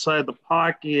play both sides of the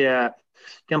puck. He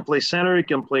can play center. He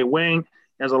can play wing.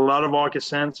 He has a lot of hockey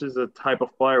sense. He's the type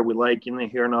of player we like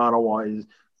here in Ottawa. He's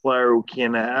a player who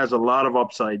has a lot of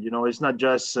upside. It's not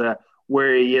just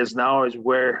where he is now, is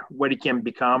what he can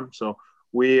become. So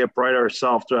we pride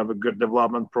ourselves to have a good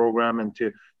development program and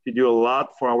to do a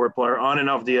lot for our player on and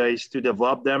off the ice to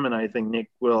develop them. And I think Nick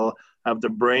will have the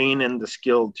brain and the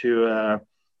skill to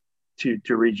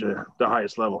reach the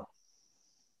highest level.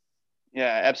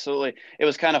 Yeah, absolutely. It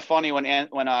was kind of funny when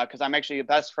because I'm actually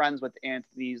best friends with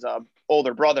Anthony's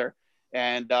older brother,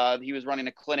 and he was running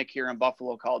a clinic here in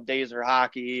Buffalo called Dazer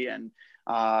Hockey, and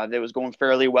it was going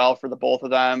fairly well for the both of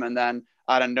them. And then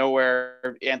out of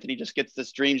nowhere, Anthony just gets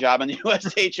this dream job in the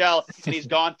USHL, and he's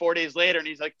gone 4 days later, and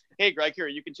he's like, "Hey, Greg, here,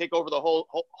 you can take over the whole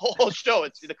show.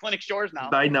 It's the clinic's yours now."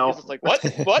 I know. He's just like, what?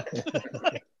 That's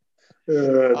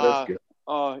good.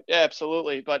 Yeah,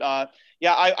 absolutely. But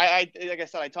yeah, I like I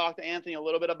said, I talked to Anthony a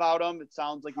little bit about him. It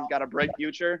sounds like he's got a bright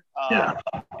future.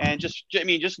 And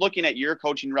just looking at your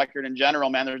coaching record in general,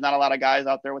 man, there's not a lot of guys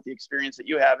out there with the experience that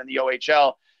you have in the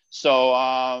OHL. So,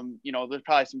 there's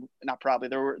probably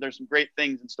there's some great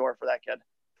things in store for that kid.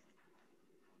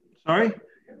 Sorry?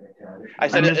 I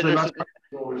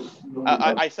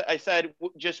said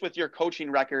just with your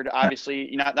coaching record,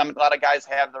 obviously, a lot of guys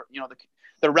have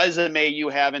the resume you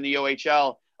have in the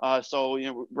OHL.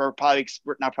 So,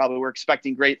 we're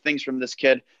expecting great things from this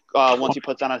kid once he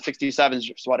puts on a 67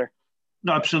 sweater.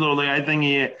 Absolutely. I think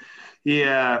he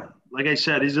like I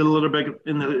said, he's a little bit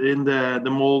in the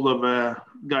mold of a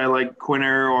guy like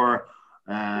Quinner or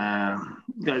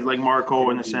guys like Marco,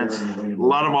 in a sense. A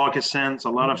lot of hockey sense, a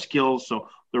lot of skills. So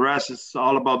the rest is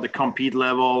all about the compete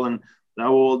level, and that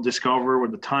we'll discover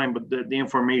with the time. But the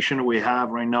information we have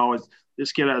right now is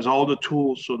this kid has all the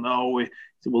tools. So now it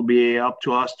will be up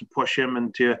to us to push him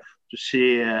and to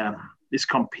see this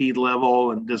compete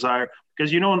level and desire.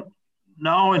 Because,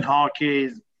 now in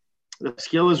hockey, the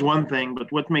skill is one thing,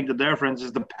 but what makes the difference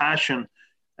is the passion,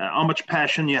 how much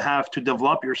passion you have to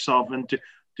develop yourself and to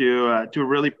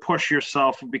really push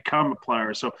yourself and become a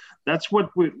player. So that's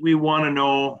what we want to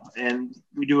know, and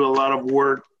we do a lot of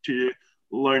work to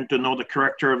learn to know the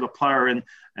character of the player, and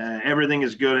everything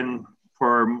is good. And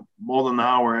for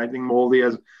Moldenhauer, I think Moldy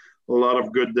has a lot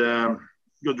of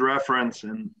good reference,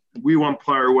 and we want a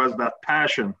player who has that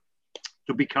passion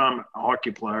to become a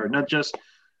hockey player, not just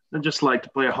like to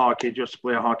play a hockey, just to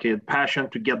play a hockey, and passion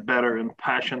to get better, and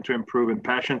passion to improve, and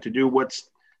passion to do what's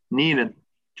needed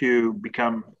to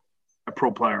become a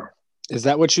pro player. Is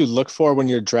that what you look for when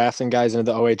you're drafting guys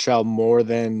into the OHL more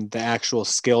than the actual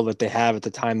skill that they have at the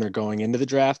time they're going into the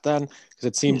draft then? Because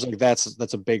it seems like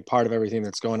that's a big part of everything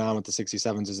that's going on with the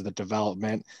 67s is the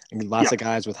development and lots of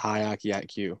guys with high hockey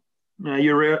IQ. Yeah,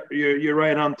 you're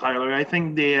right on, Tyler. I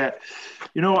think at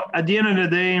the end of the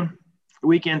day,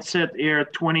 we can sit here,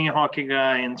 20 hockey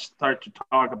guy, and start to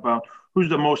talk about who's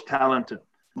the most talented,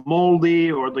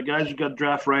 Moldy or the guys who got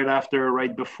drafted right after,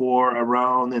 right before,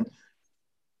 around, and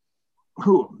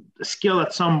who the skill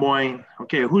at some point.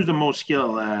 Okay, who's the most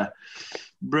skilled?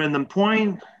 Brendan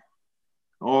Point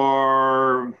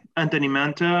or Anthony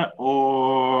Manta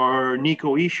or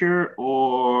Nico Hischier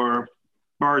or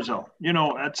Barzal?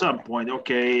 At some point,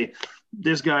 okay,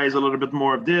 this guy is a little bit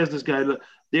more of this guy.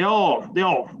 We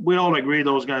all agree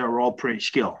those guys are all pretty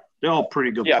skilled. They're all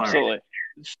pretty good players.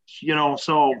 Absolutely.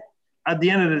 So at the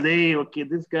end of the day, okay,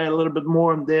 this guy a little bit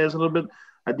more and there's a little bit.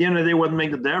 At the end of the day, what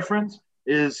makes the difference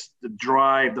is the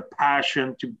drive, the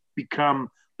passion to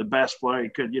become the best player you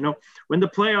could. When the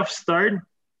playoffs start,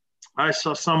 I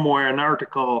saw somewhere an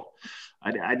article,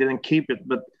 I didn't keep it,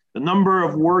 but the number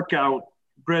of workout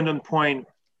Brendan Point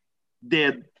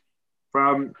did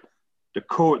from the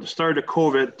start of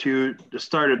COVID to the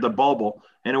start of the bubble,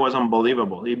 and it was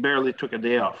unbelievable. He barely took a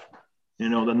day off. The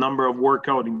number of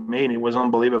workout he made, it was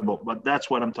unbelievable. But that's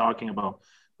what I'm talking about.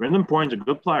 Brendan Point's a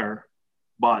good player,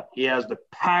 but he has the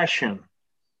passion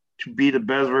to be the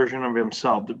best version of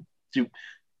himself, to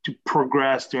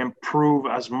progress, to improve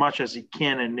as much as he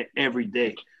can in every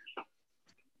day.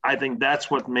 I think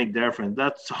that's what makes the difference.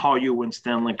 That's how you win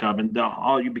Stanley Cup and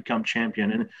how you become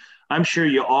champion. And I'm sure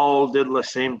you all did the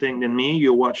same thing than me.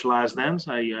 You watched Last Dance.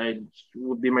 I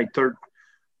would be my third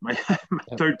my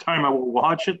third time I will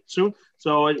watch it soon.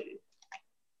 So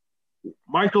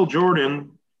Michael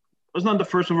Jordan was not the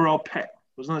first overall pick.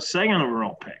 Was not the second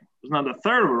overall pick. Was not the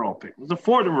third overall pick. Was the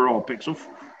fourth overall pick. So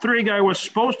 3 guy was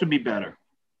supposed to be better.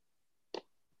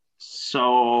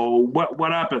 So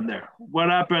what happened there? What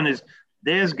happened is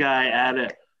this guy had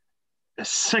a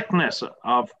sickness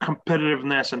of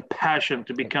competitiveness and passion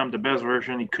to become the best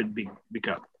version he could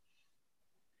become.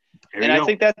 And I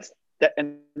think that's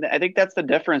the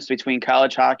difference between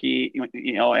college hockey,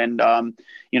 and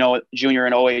junior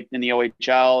and OH in the OHL,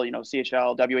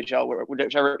 CHL, WHL,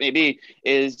 whichever it may be,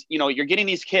 is you're getting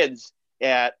these kids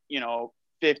at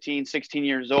 15, 16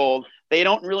 years old. They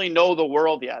don't really know the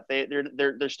world yet.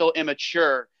 They're still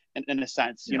immature in a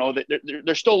sense. Yeah.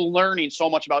 They're still learning so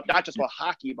much about not just about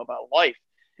hockey, but about life.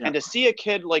 Yeah. And to see a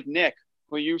kid like Nick,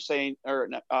 who you're saying, or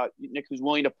Nick, who's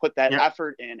willing to put that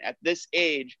effort in at this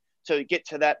age to get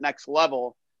to that next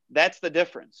level, that's the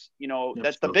difference.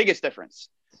 That's the biggest difference.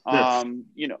 That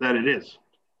it is.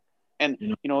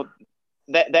 And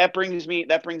that brings me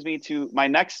to my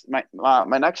next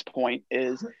point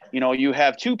is, you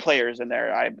have 2 players in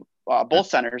there. Both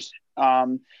centers,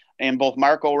 and both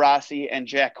Marco Rossi and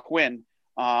Jack Quinn.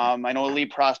 I know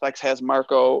Elite Prospects has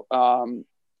Marco,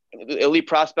 Elite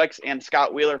Prospects and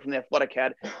Scott Wheeler from the Athletic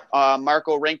had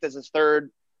Marco ranked as his third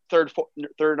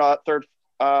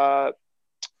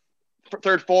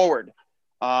forward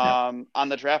on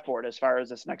the draft board as far as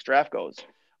this next draft goes.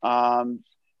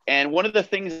 And one of the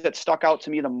things that stuck out to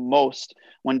me the most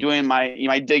when doing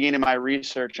my digging and my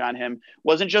research on him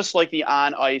wasn't just like the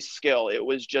on ice skill. It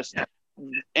was just,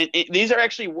 and these are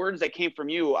actually words that came from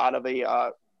you out of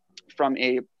from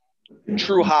a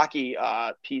True Hockey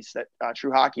piece that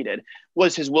True Hockey did,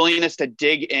 was his willingness to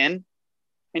dig in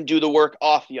and do the work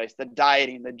off the ice, the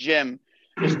dieting, the gym,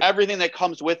 just everything that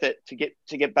comes with it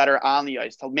to get better on the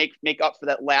ice, to make up for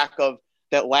that lack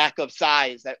of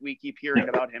size that we keep hearing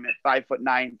about him at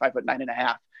 5'9",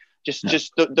 5'9.5".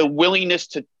 Just the willingness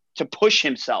to push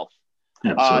himself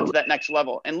to that next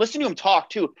level. And listen to him talk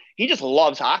too. He just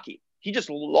loves hockey. He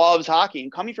just loves hockey.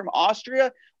 And coming from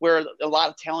Austria, where a lot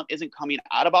of talent isn't coming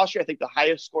out of Austria, I think the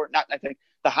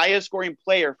highest scoring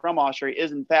player from Austria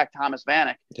is in fact Thomas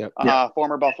Vanek,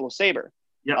 former Buffalo Sabre.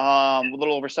 A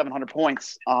little over 700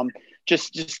 points.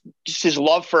 Just his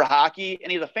love for hockey,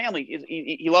 and he's a family.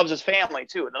 He loves his family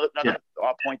too. Another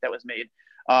point that was made.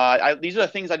 These are the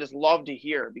things I just love to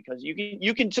hear, because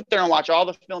you can sit there and watch all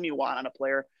the film you want on a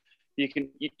player. You can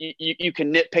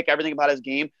nitpick everything about his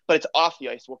game, but it's off the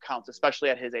ice what counts, especially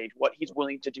at his age. What he's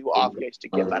willing to do off the ice to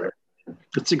get better.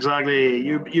 That's exactly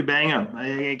you bang him.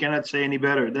 I cannot say any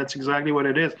better. That's exactly what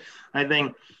it is. I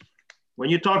think when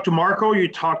you talk to Marco, you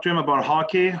talk to him about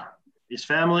hockey, his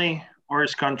family, or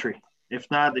his country.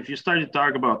 If not, if you start to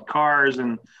talk about cars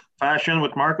and fashion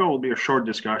with Marco, it will be a short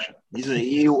discussion.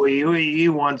 He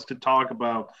wants to talk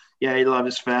about, he loves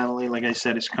his family, like I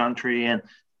said, his country, and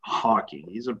hockey.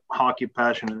 He's a hockey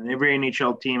passionate. And every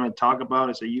NHL team I talk about,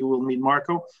 I say, you will meet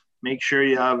Marco. Make sure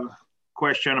you have a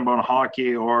question about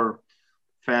hockey or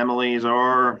families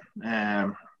or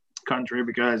country,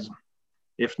 because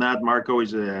if not, Marco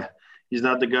is he's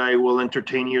not the guy who will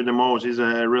entertain you the most. He's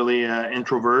a really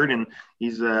introvert, and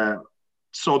he's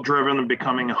so driven in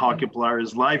becoming a hockey player.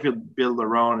 His life is built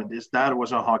around it. His dad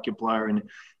was a hockey player, and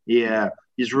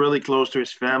he's really close to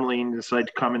his family and decided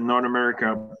to come in North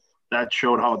America. That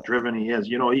showed how driven he is.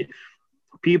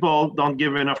 People don't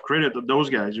give enough credit to those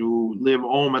guys who live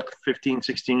home at 15,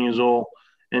 16 years old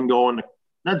and go on,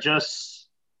 not just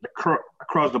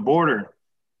across the border,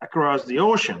 across the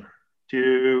ocean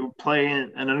to play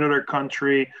in another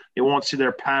country. They won't see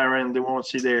their parents. They won't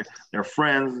see their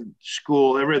friends,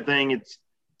 school, everything.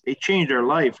 They change their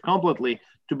life completely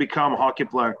to become a hockey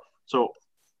player. So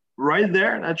right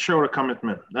there, that showed a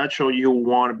commitment. That showed you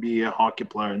want to be a hockey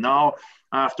player. Now,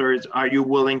 afterwards, are you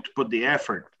willing to put the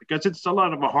effort? Because it's a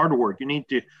lot of hard work. You need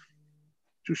to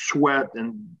sweat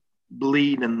and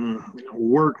bleed and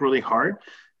work really hard,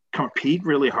 compete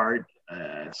really hard.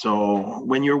 So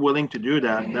when you're willing to do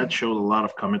that, that shows a lot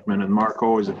of commitment. And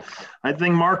I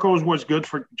think Marco was good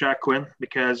for Jack Quinn,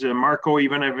 because Marco,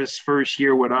 even if his first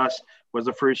year with us was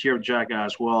the first year of Jack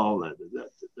as well,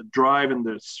 the drive and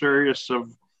the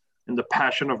and the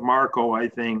passion of Marco, I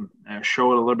think,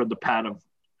 showed a little bit the path of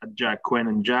Jack Quinn.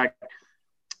 And Jack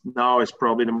now is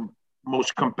probably the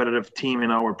most competitive team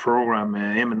in our program.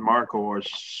 Him and Marco are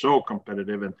so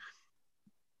competitive. And,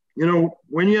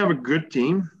 when you have a good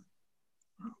team,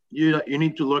 you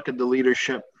need to look at the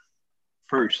leadership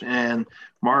first. And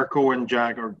Marco and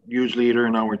Jack are huge leader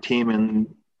in our team,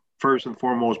 and first and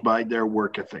foremost by their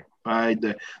work ethic, by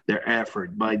their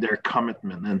effort, by their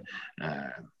commitment. And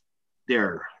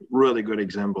they're really good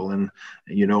example. And,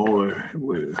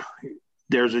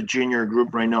 there's a junior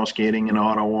group right now skating in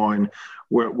Ottawa, and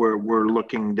we're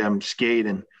looking them skate,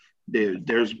 and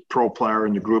there's pro player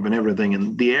in the group and everything.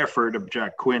 And the effort of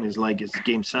Jack Quinn is like it's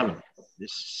game 7.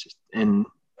 And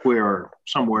we are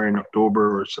somewhere in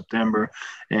October or September,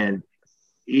 and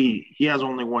he has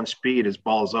only one speed, his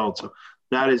ball's out. So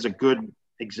that is a good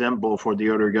example for the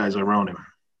other guys around him.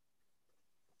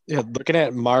 Yeah, looking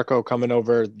at Marco coming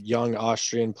over, young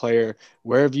Austrian player,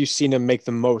 where have you seen him make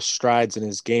the most strides in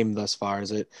his game thus far?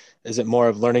 Is it more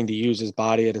of learning to use his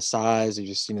body at his size? Have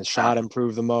you seen his shot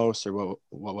improve the most, or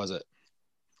what was it?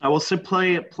 I will say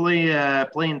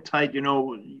playing tight,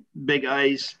 big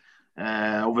ice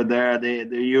over there. They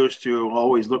used to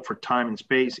always look for time and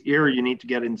space. Here you need to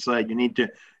get inside. You need to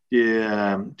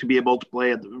be able to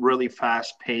play at a really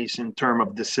fast pace in terms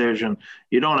of decision.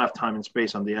 You don't have time and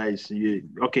space on the ice. You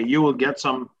will get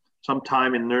some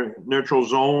time in neutral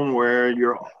zone where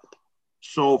you're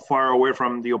so far away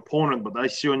from the opponent, but I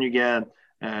see when you get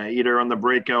either on the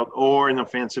breakout or in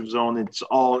offensive zone, it's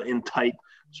all in tight.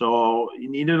 So you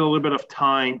needed a little bit of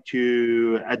time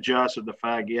to adjust to the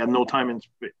fact he had no time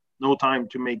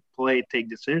to make play, take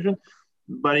decision.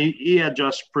 But he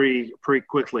adjusts pretty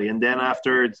quickly. And then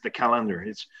after, it's the calendar.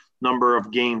 It's number of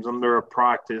games under a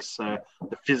practice, the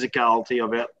physicality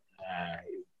of it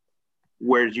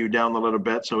wears you down a little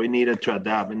bit. So he needed to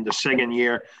adapt. In the second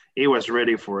year, he was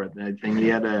ready for it. I think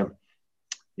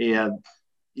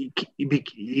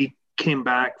he came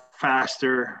back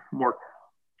faster, more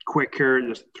quicker,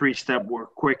 just 3-step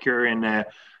work quicker. And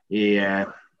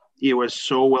he was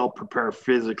so well prepared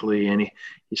physically, and he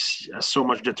has so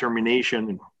much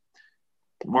determination.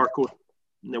 Marco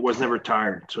was never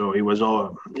tired, so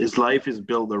his life is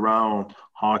built around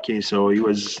hockey. So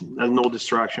there's no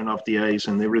distraction off the ice,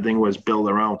 and everything was built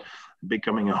around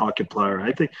becoming a hockey player.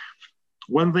 I think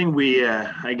one thing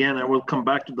again, I will come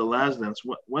back to the last dance.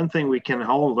 One thing we can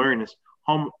all learn is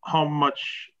how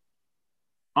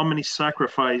many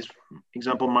sacrifice,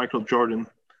 example, Michael Jordan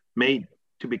made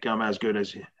to become as good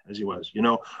as he was.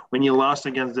 When you lost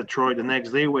against Detroit, the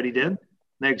next day, what he did,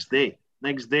 next day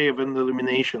of an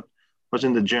elimination, was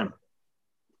in the gym,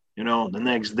 the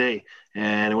next day.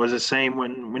 And it was the same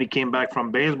when he came back from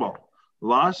baseball.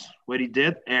 Lost, what he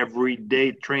did, every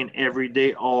day, trained every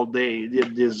day, all day. He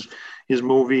did his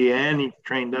movie and he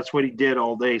trained. That's what he did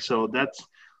all day. So that's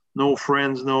no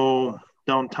friends, no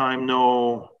downtime,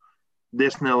 no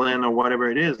Disneyland or whatever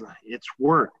it is. It's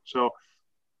work. So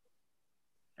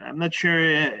I'm not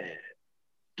sure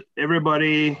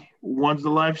everybody wants the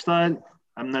lifestyle.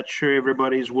 I'm not sure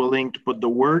everybody's willing to put the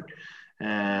work.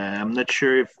 I'm not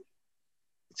sure if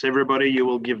it's everybody you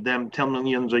will give them $10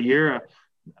 million a year.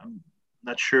 I'm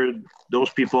not sure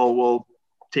those people will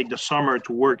take the summer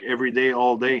to work every day,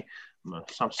 all day.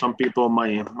 Some people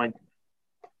might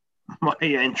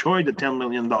enjoy the $10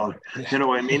 million. You know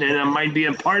what I mean? And I might be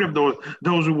a part of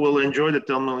those who will enjoy the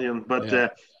 $10 million.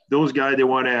 But those guys,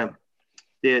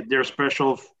 they're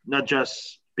special, not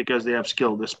just because they have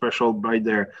skill. They're special by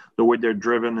the way they're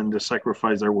driven and the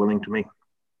sacrifice they're willing to make.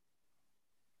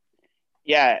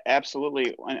 Yeah,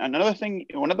 absolutely.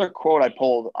 Another quote I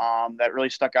pulled that really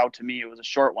stuck out to me. It was a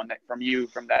short one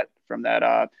from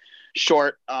that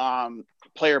short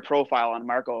player profile on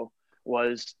Marco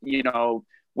was,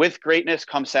 with greatness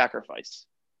comes sacrifice.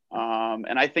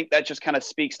 And I think that just kind of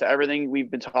speaks to everything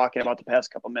we've been talking about the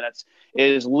past couple minutes,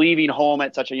 is leaving home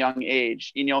at such a young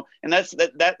age, and that's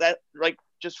that like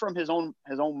just from his own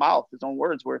mouth, his own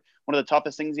words, were one of the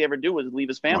toughest things he ever do was leave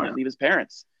his family, leave his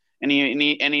parents. And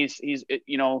he's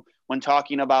when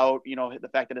talking about, the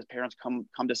fact that his parents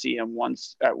come to see him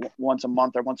once a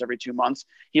month or once every 2 months,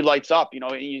 he lights up,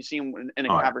 and you see him in a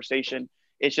conversation.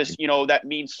 It's just, that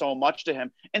means so much to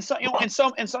him. And so, and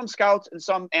some scouts and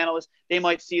some analysts, they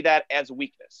might see that as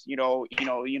weakness.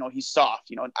 He's soft.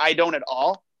 And I don't at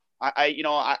all.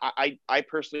 I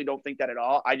personally don't think that at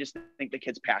all. I just think the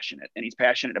kid's passionate, and he's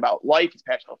passionate about life. He's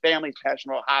passionate about family. He's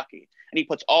passionate about hockey, and he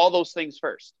puts all those things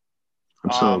first.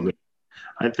 Absolutely.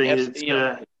 I think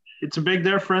it's a big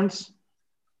difference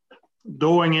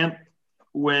doing it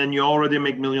when you already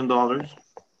make $1 million,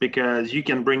 because you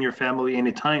can bring your family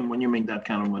anytime when you make that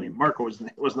kind of money. Marco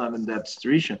was not in that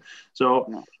situation. So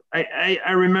no.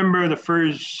 I remember the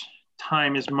first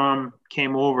time his mom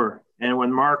came over, and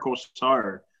when Marco saw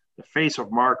her, the face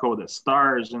of Marco, the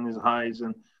stars in his eyes,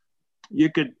 and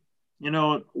you could,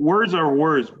 words are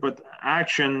words, but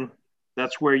action,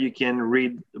 that's where you can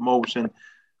read the most. And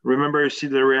remember, see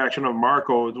the reaction of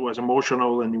Marco, it was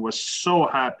emotional, and he was so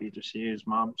happy to see his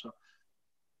mom. So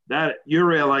that you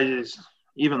realize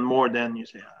even more than you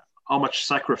say, how much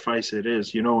sacrifice it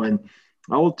is, and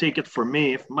I will take it for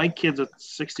me. If my kids at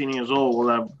 16 years old will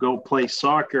have go play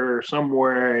soccer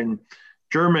somewhere in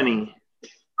Germany,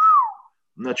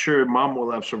 I'm not sure mom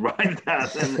will have survived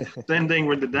that. And same thing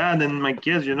with the dad and my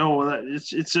kids,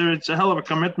 it's a hell of a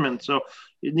commitment. So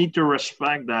you need to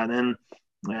respect that. And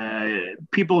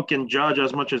people can judge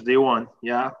as much as they want.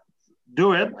 Yeah,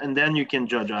 do it. And then you can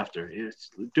judge after.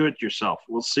 Do it yourself.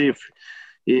 We'll see if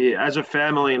as a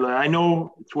family, I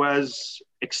know it was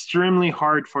extremely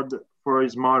hard for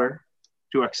his mother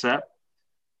to accept.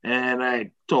 And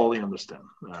I totally understand.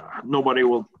 Nobody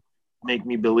will make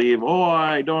me believe,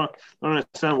 I don't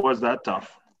understand what's that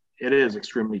tough. It is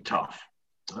extremely tough.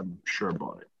 I'm sure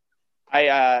about it.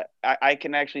 I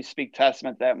can actually speak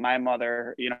testament that my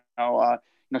mother,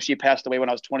 she passed away when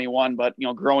I was 21, but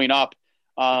growing up,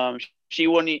 she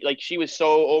wouldn't, she was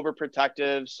so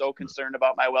overprotective, so concerned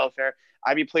about my welfare.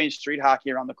 I'd be playing street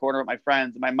hockey around the corner with my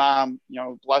friends, and my mom,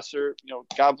 bless her,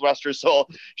 God bless her soul,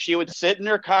 she would sit in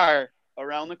her car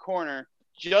around the corner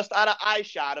just out of eye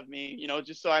shot of me,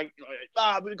 just so I'm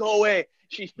gonna go away.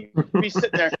 She'd be sitting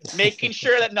there making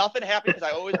sure that nothing happened, because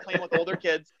I always playing with older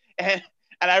kids. And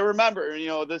I remember,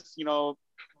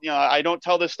 I don't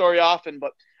tell this story often,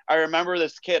 but I remember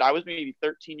this kid. I was maybe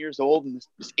 13 years old, and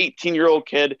this 18-year-old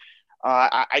kid,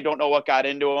 I don't know what got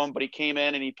into him, but he came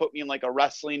in and he put me in like a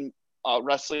wrestling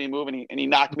move, and he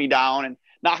knocked me down and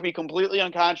knocked me completely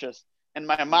unconscious. And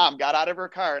my mom got out of her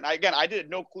car, and I did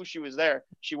no clue she was there.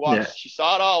 She walked, She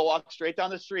saw it all, walked straight down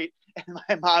the street, and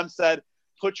my mom said,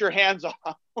 "Put your hands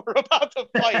off. We're about to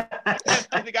fight."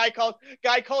 And the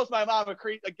guy calls my mom a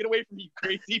crazy, get away from me,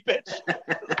 crazy bitch.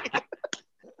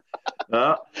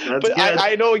 But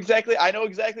I know exactly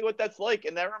what that's like,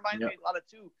 and that reminds me a lot of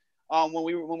too.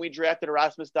 When we drafted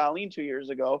Rasmus Dahlin 2 years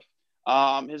ago,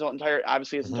 his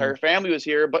entire family was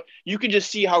here, but you can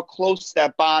just see how close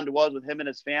that bond was with him and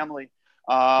his family.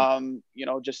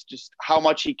 Just how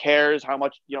much he cares, how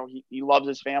much he loves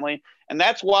his family, and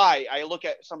that's why I look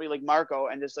at somebody like Marco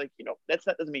and just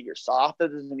that doesn't mean you're soft.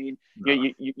 That doesn't mean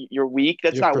you're weak.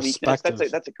 That's not weakness.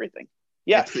 That's a great thing.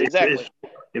 Yes, exactly.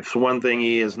 If one thing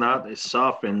he is not is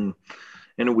soft and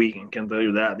weak, and can tell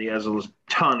you that he has a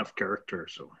ton of character.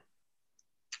 So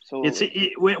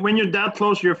when you're that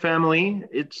close to your family,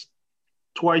 it's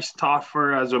twice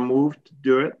tougher as a move to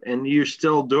do it, and you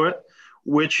still do it,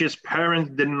 which his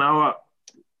parents did not.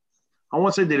 I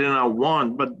won't say they did not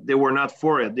want, but they were not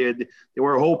for it. They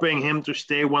were hoping him to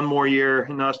stay one more year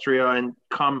in Austria and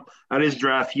come at his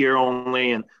draft year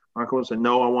only. And Marco said,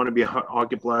 "No, I want to be a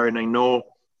hockey player, and I know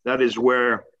that is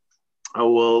where I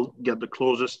will get the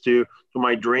closest to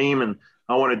my dream, and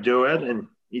I want to do it." And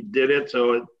he did it,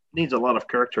 so it needs a lot of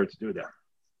character to do that.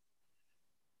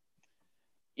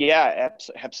 Yeah,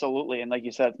 absolutely. And like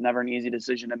you said, it's never an easy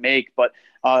decision to make. But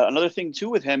another thing too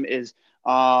with him is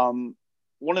one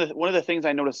of the things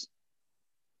I noticed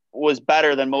was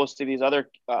better than most of these other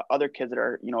kids that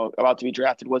are about to be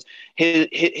drafted was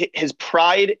his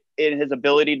pride in his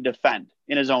ability to defend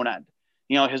in his own end.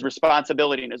 His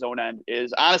responsibility in his own end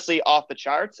is honestly off the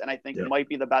charts, and I think it might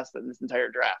be the best in this entire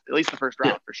draft, at least the first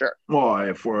round for sure.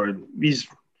 Well,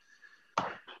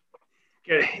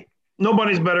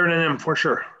 nobody's better than him for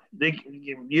sure.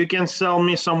 You can sell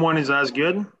me someone is as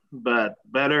good, but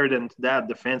better than that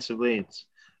defensively. It's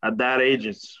at that age,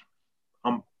 it's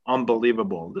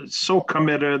unbelievable. It's so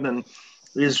committed, and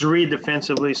his read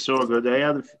defensively so good. I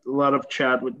had a lot of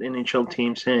chat with NHL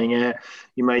teams saying,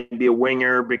 he might be a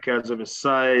winger because of his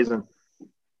size, and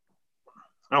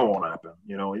that won't happen.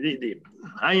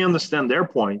 I understand their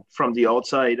point from the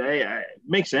outside. It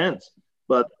makes sense,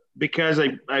 but because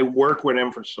I work with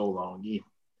him for so long,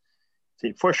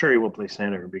 for sure he will play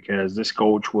center, because this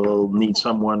coach will need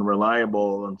someone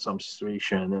reliable in some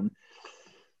situation, and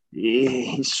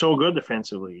he's so good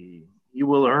defensively. He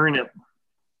will earn it.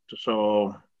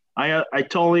 So I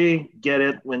totally get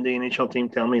it when the NHL team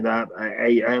tell me that.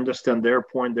 I understand their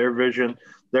point, their vision,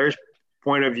 their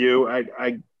point of view.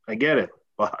 I get it,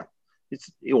 but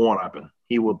it won't happen.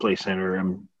 He will play center.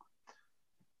 I'm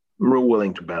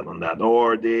willing to bet on that.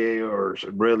 Or they are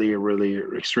really, really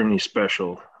extremely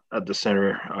special at the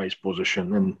center ice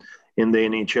position. And in the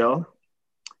NHL,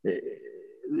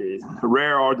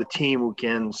 rare are the team who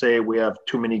can say we have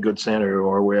too many good center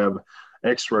or we have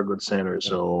extra good center.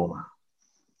 So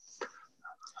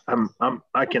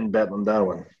I can bet on that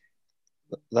one.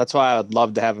 That's why I would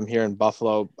love to have him here in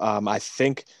Buffalo. I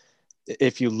think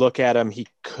if you look at him,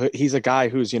 he's a guy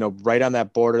who's, right on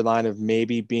that borderline of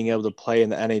maybe being able to play in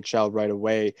the NHL right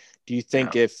away. Do you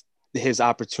think if his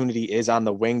opportunity is on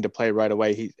the wing to play right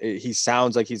away. He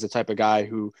sounds like he's the type of guy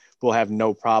who will have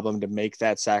no problem to make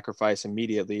that sacrifice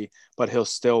immediately, but he'll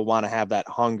still want to have that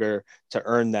hunger to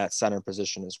earn that center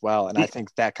position as well. And I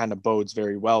think that kind of bodes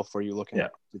very well for you looking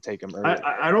to take him early.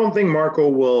 I don't think Marco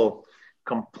will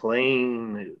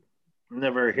complain.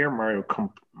 Never hear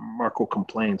Marco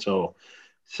complain. So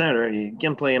center, you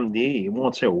can play MD. He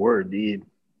won't say a word.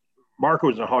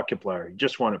 Marco's a hockey player. He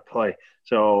just want to play.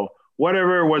 So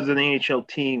whatever was an NHL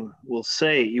team will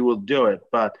say, he will do it.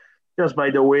 But just by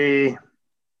the way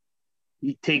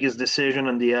he take his decision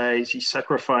on the ice, he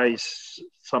sacrifice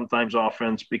sometimes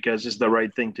offense because it's the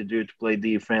right thing to do to play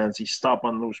defense. He stop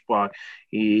on loose puck.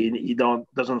 He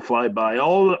doesn't fly by.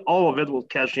 All of it will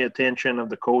catch the attention of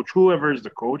the coach, whoever is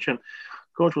the coach, and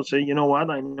coach will say, you know what,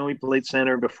 I know he played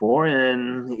center before,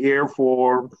 and here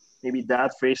for maybe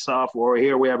that face-off, or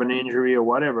here we have an injury or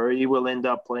whatever, he will end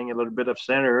up playing a little bit of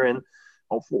center and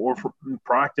or for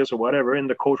practice or whatever, and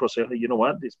the coach will say, you know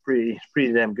what, it's pretty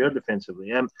damn good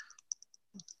defensively. I'm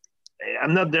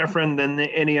not different than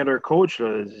any other coach.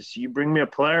 You bring me a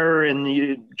player and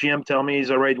GM tell me he's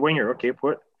a right winger. Okay,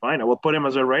 fine. I will put him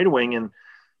as a right wing, and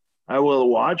I will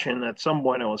watch, and at some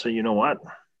point I will say, you know what,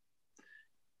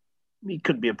 he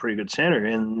could be a pretty good center,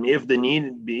 and if the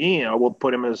need be, I will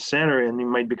put him as center, and he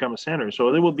might become a center.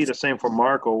 So it will be the same for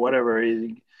Marco. Whatever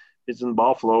he's in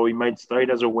Buffalo, he might start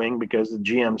as a wing because the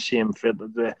GM see him fit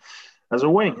as a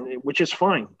wing, which is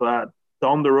fine. But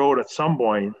down the road, at some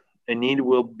point, a need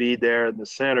will be there at the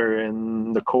center,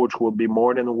 and the coach will be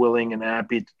more than willing and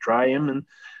happy to try him. And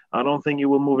I don't think he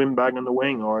will move him back on the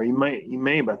wing, or he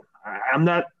may. But I'm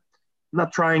not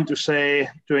trying to say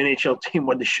to an NHL team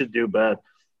what they should do, but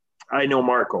I know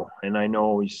Marco, and I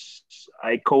know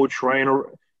I coach Ryan.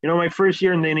 My first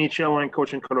year in the NHL when I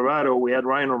coached in Colorado, we had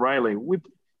Ryan O'Reilly.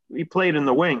 We played in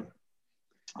the wing.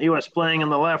 He was playing in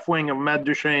the left wing of Matt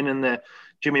Duchene and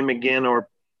Jimmy McGinn or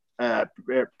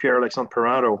Pierre-Alexandre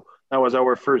Perrato. That was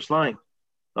our first line.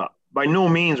 By no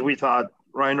means we thought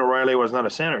Ryan O'Reilly was not a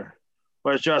center.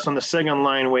 But it's just on the second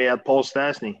line we had Paul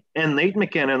Stastny. And Nate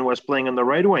McKinnon was playing on the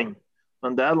right wing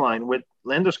on that line with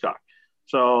Landeskog.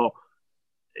 So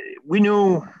we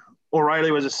knew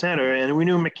O'Reilly was a center, and we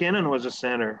knew McKinnon was a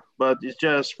center. But it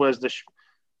just was the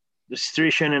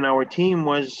situation in our team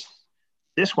was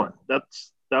this one. That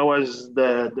was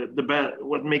the best,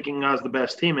 what making us the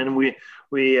best team, and we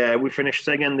finished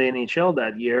second in the NHL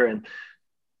that year, and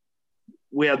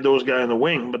we had those guys in the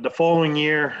wing. But the following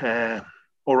year,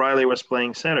 O'Reilly was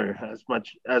playing center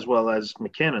as well as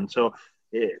McKinnon. So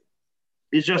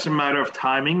it's just a matter of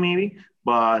timing, maybe.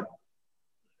 But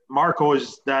Marco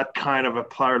is that kind of a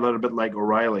player, a little bit like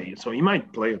O'Reilly. So he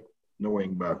might play in the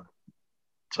wing, but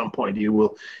at some point he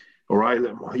will.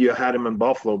 O'Reilly, you had him in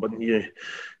Buffalo, but you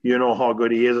know how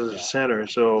good he is as a center.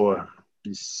 So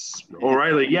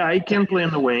O'Reilly, he can play in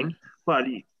the wing, but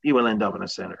he will end up in a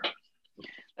center.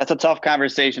 That's a tough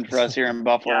conversation for us here in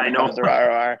Buffalo. I know. It's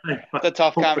a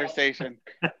tough conversation.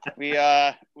 We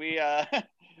don't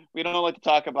like to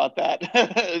talk about that.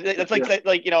 It's like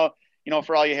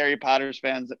for all you Harry Potter's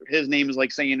fans, his name is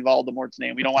like saying Voldemort's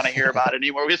name. We don't want to hear about it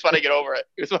anymore. We just want to get over it.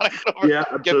 Absolutely.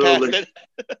 Get past it.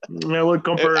 We'll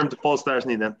compare him to Paul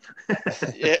Stastny then.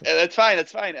 Yeah, that's fine.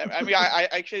 That's fine. I mean, I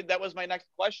actually, that was my next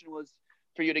question, was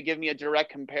for you to give me a direct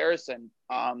comparison.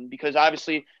 Because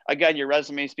obviously, again, your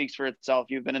resume speaks for itself.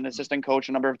 You've been an assistant coach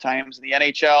a number of times in the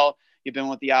NHL. You've been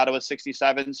with the Ottawa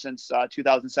 67 since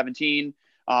 2017.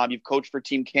 You've coached for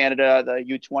Team Canada, the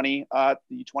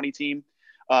U20 team.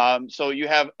 So you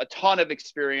have a ton of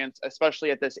experience,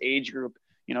 especially at this age group,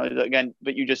 again,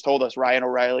 but you just told us Ryan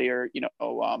O'Reilly or,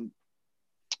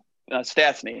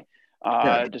 Stastny,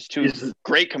 just two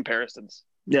great comparisons.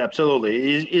 Yeah,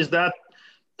 absolutely. Is that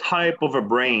type of a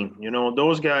brain,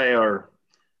 those guys are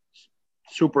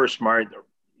super smart.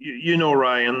 Ryan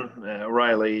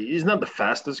O'Reilly, he's not the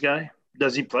fastest guy.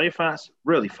 Does he play fast?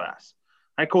 Really fast.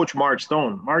 I coach Mark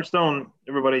Stone. Mark Stone,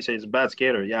 everybody says he's a bad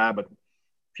skater. Yeah, but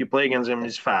if you play against him,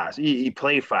 he's fast. He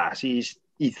plays fast. He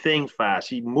thinks fast.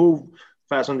 He moves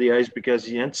fast on the ice because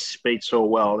he anticipates so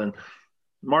well. And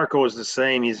Marco is the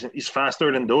same. He's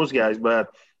faster than those guys, but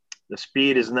the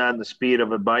speed is not the speed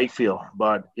of a Byfield.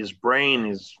 But his brain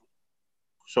is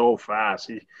so fast.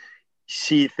 He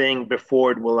sees things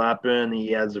before it will happen.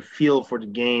 He has a feel for the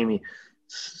game.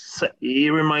 He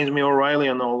reminds me of O'Reilly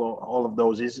on all of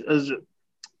those. He's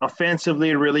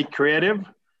offensively really creative.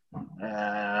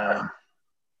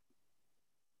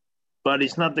 But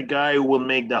he's not the guy who will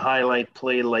make the highlight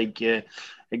play like a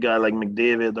guy like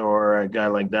McDavid or a guy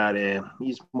like that.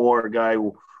 He's more a guy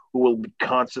who will be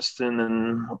consistent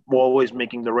and always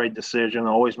making the right decision,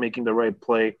 always making the right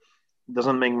play.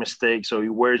 doesn't make mistakes, so he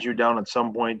wears you down at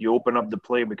some point. You open up the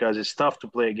play because it's tough to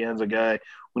play against a guy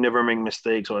who never make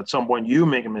mistakes. So at some point you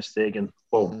make a mistake and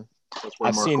boom. That's where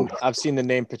I've seen the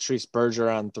name Patrice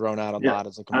Bergeron thrown out a lot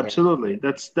as a comparison. Absolutely.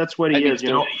 That's what he is.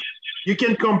 You know, you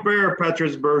can compare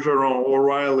Patrice Bergeron,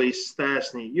 O'Reilly,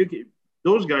 Stastny.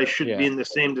 Those guys should be in the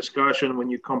same discussion when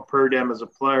you compare them as a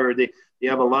player. They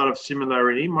have a lot of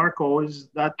similarity. Marco is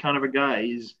that kind of a guy.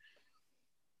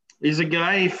 He's a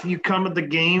guy, if you come at the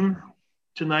game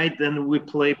tonight, then we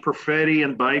play Perfetti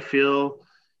and Byfield.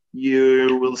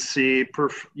 You will see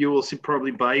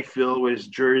probably Byfield with his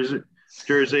jersey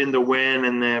in the wind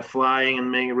and flying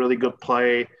and making a really good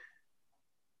play.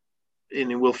 And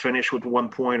he will finish with 1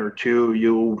 point or two.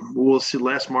 You will see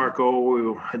less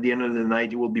Marco. At the end of the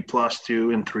night, you will be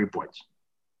 +2 and 3 points.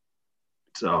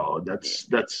 So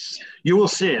that's you will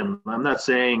see him. I'm not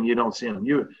saying you don't see him.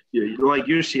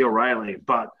 You see O'Reilly,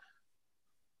 but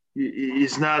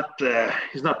he's not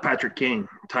Patrick Kane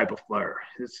type of player.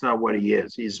 It's not what he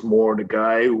is. He's more the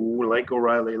guy who, like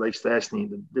O'Reilly, like Stastny,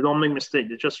 they don't make mistakes.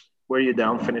 They just wear you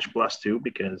down, finish +2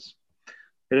 because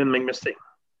they didn't make mistakes.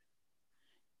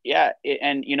 Yeah,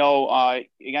 and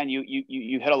again,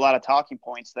 you hit a lot of talking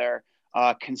points there.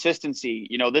 Consistency.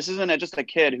 This isn't just a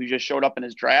kid who just showed up in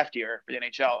his draft year for the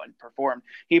NHL and performed.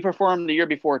 He performed the year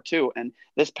before too, and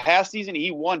this past season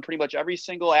he won pretty much every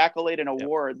single accolade and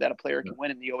award that a player can win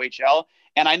in the OHL.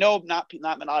 And I know not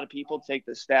a lot of people take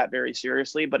this stat very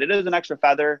seriously, but it is an extra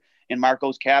feather in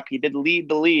Marco's cap. He did lead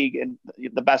the league in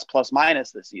the best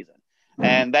plus-minus this season.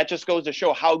 And that just goes to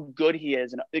show how good he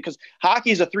is. And because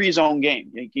hockey is a 3-zone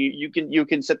game, you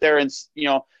can sit there and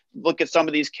look at some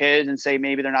of these kids and say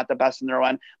maybe they're not the best in their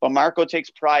own. But Marco takes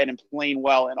pride in playing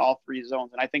well in all 3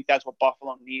 zones, and I think that's what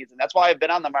Buffalo needs. And that's why I've been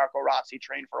on the Marco Rossi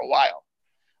train for a while.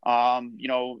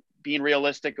 Being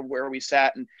realistic of where we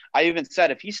sat, and I even said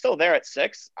if he's still there at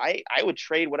 6, I would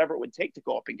trade whatever it would take to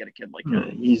go up and get a kid like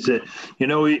him.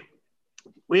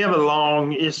 We have a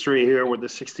long history here with the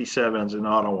 67s in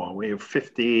Ottawa. We have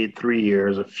 53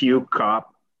 years, a few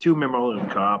cup, 2 Memorial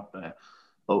Cup.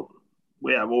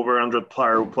 We have over 100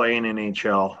 players playing in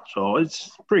NHL, so it's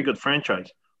a pretty good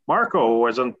franchise. Marco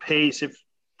was on pace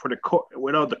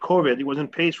without the COVID. He was on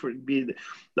pace to be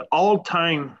the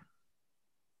all-time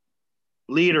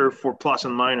leader for plus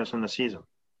and minus in the season.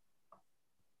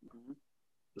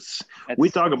 We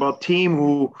talk about team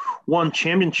who won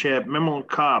championship, Memorial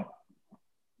Cup,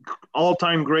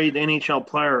 all-time great NHL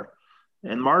player,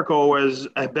 and Marco was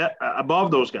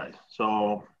above those guys.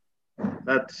 So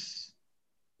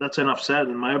that's enough said,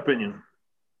 in my opinion.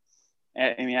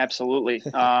 I mean, absolutely.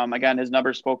 Again, his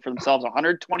numbers spoke for themselves.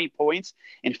 120 points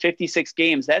in 56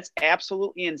 games. That's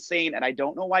absolutely insane, and I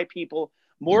don't know why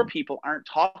more people aren't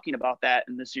talking about that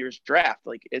in this year's draft.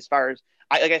 Like, as far as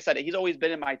like I said, he's always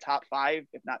been in my top 5,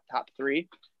 if not top 3.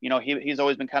 He's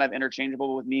always been kind of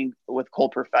interchangeable with me, with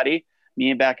Cole Perfetti,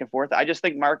 me back and forth. I just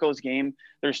think Marco's game,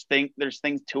 there's things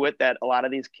to it that a lot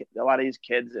of these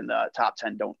kids in the top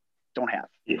 10 don't have.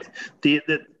 Yeah.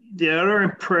 The other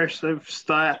impressive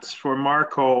stats for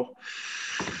Marco,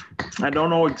 I don't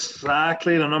know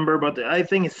exactly the number, but I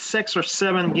think it's 6 or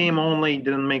 7 game only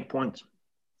didn't make points.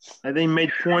 I think he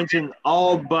made points in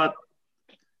all but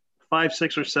 5,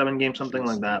 6, or 7 games, something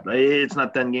like that. It's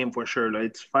not 10 game for sure.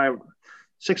 It's 5,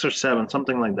 6 or 7,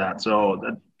 something like that. So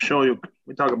that show you,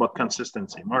 we talk about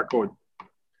consistency. Marco,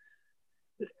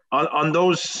 on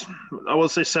those, I will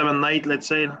say 7 nights, let's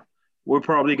say, we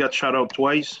probably got shut out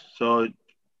twice. So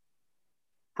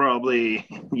probably,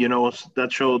 that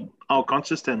showed how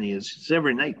consistent he is. It's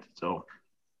every night. So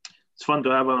it's fun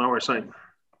to have on our side.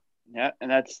 Yeah, and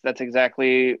that's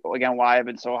exactly, again, why I've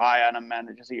been so high on him,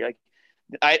 man. Just like,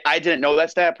 I didn't know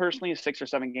that stat personally, 6 or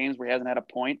 7 games where he hasn't had a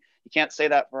point. You can't say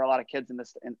that for a lot of kids in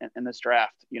this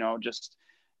draft,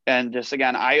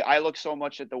 again, I look so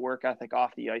much at the work ethic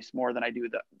off the ice more than I do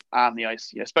on the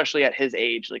ice, especially at his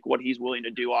age, like what he's willing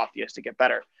to do off the ice to get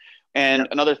better. And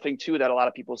another thing too that a lot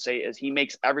of people say is he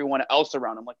makes everyone else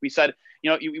around him. Like we said,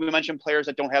 we mentioned players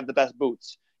that don't have the best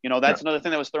boots. That's another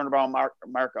thing that was thrown around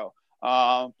Marco.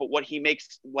 But what he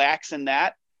lacks in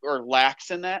that,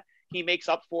 he makes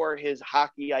up for his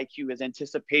hockey IQ, his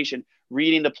anticipation,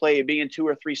 reading the play, being 2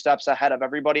 or 3 steps ahead of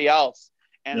everybody else.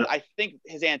 And I think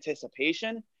his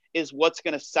anticipation is what's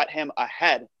going to set him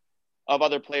ahead of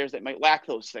other players that might lack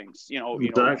those things.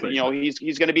 Exactly.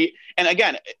 He's going to be, and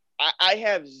again, I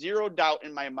have zero doubt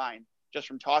in my mind, just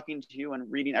from talking to you and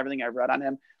reading everything I've read on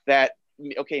him, that,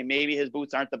 okay, maybe his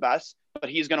boots aren't the best, but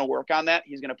he's going to work on that.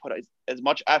 He's going to put as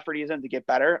much effort he's in to get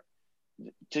better,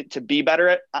 to be better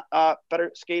at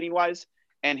better skating wise.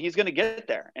 And he's going to get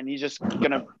there, and he's just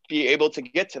going to be able to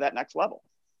get to that next level.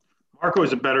 Marco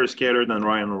is a better skater than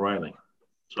Ryan O'Reilly.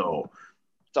 So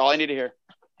that's all I need to hear.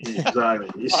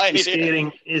 Exactly.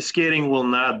 His skating will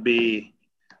not be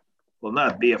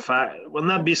a fact. Will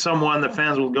not be someone the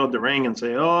fans will go to the ring and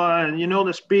say, "Oh, you know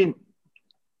the speed."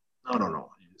 No.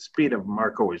 The speed of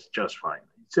Marco is just fine.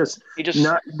 He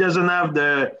doesn't have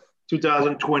the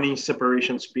 2020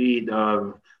 separation speed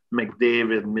of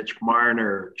McDavid, Mitch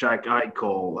Marner, Jack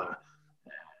Eichel.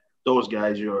 Those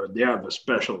guys they have a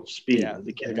special speed. Yeah,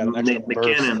 they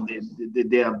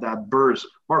have that burst.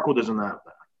 Marco doesn't have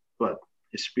that, but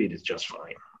his speed is just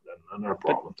fine. No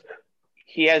problem there.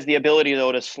 He has the ability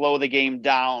though to slow the game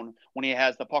down when he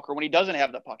has the puck or when he doesn't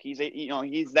have the puck. He's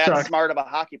that smart of a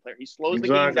hockey player. He slows the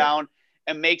game down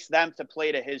and makes them to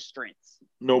play to his strengths.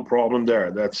 No problem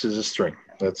there. That's his strength.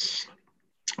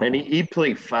 And he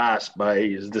played fast by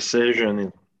his decision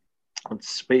and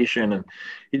anticipation, and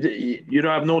you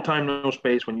don't have no time, no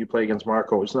space when you play against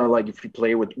Marco. It's not like if you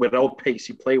play without pace,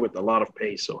 you play with a lot of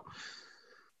pace. So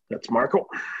that's Marco.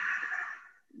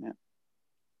 Yeah.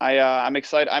 I'm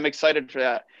excited. I'm excited for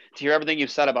that, to hear everything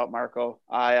you've said about Marco.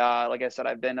 Like I said,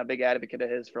 I've been a big advocate of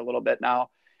his for a little bit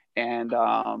now, and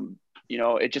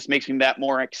it just makes me that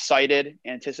more excited,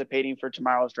 anticipating for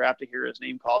tomorrow's draft to hear his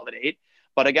name called at 8.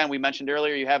 But again, we mentioned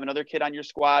earlier, you have another kid on your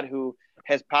squad who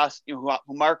has passed, who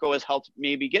Marco has helped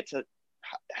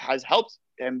has helped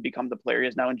him become the player he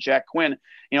is now, in Jack Quinn.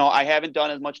 I haven't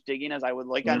done as much digging as I would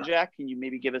like on Jack. Can you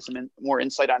maybe give us some more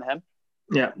insight on him?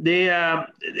 Yeah, they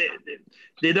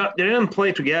didn't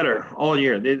play together all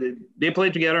year. They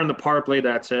played together in the power play.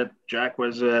 That's it. Jack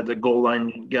was the goal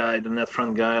line guy, the net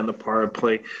front guy on the power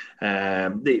play.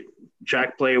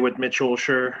 Jack played with Mitch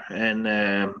Olsher,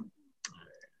 and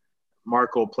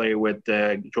Marco played with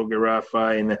Joe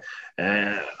Garaffa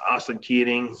and Austin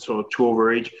Keating, so 2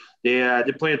 overage.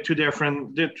 They played two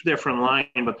different lines,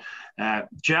 but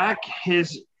Jack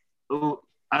has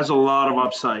a lot of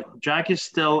upside. Jack is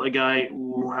still a guy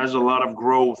who has a lot of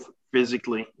growth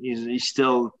physically. He's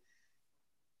still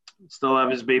have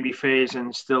his baby face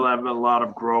and still have a lot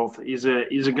of growth. He's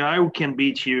a guy who can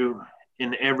beat you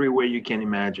in every way you can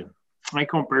imagine. I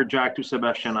compare Jack to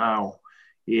Sebastian Aho.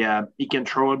 Yeah, he can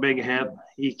throw a big hit.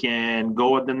 He can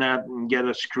go at the net and get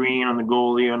a screen on the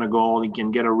goalie on a goal. He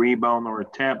can get a rebound or a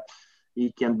tap.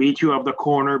 He can beat you up the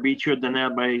corner, beat you at the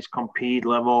net by his compete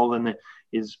level and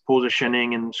his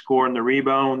positioning and scoring the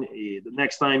rebound. The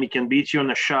next time he can beat you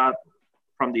on a shot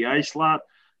from the ice slot.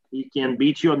 He can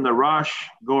beat you in the rush,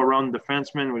 go around the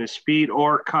defenseman with his speed,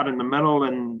 or cut in the middle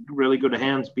and really good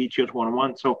hands, beat you at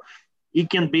 1-1. So he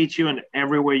can beat you in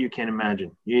every way you can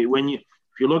imagine.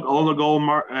 If you look all the goal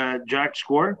Jack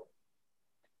scored,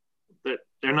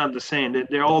 they're not the same.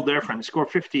 They're all different. He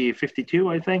scored 50, 52,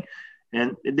 I think,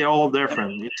 and they're all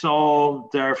different. It's all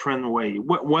different way.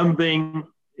 One thing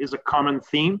is a common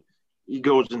theme. He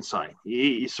goes inside.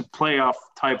 He's a playoff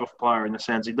type of player in a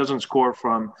sense. He doesn't score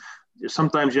from –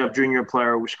 sometimes you have junior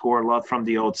player who score a lot from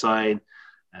the outside.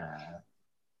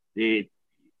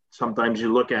 Sometimes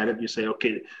you look at it, you say,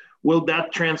 okay, will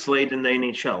that translate in the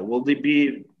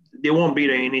NHL? They won't be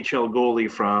the NHL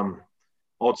goalie from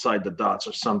outside the dots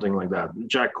or something like that.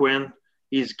 Jack Quinn,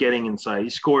 he's getting inside. He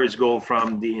scores his goal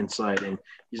from the inside, and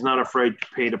he's not afraid to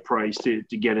pay the price to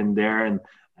get in there. And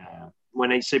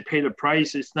when I say pay the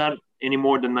price, it's not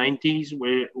anymore the 90s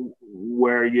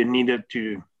where you needed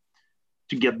to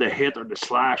get the hit or the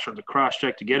slash or the cross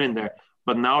check to get in there.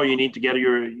 But now you need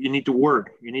to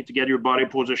work. You need to get your body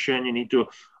position. You need to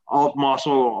out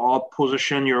muscle or out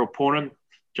position your opponent.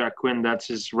 Jack Quinn,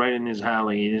 that's right in his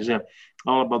alley. He's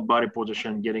all about body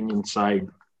position, getting inside,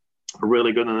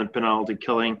 really good on the penalty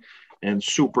killing, and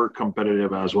super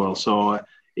competitive as well. So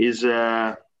he's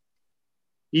a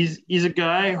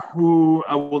guy who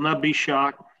I will not be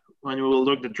shocked when we will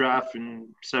look at the draft in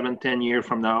 7-10 years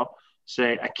from now,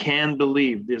 say, I can't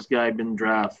believe this guy been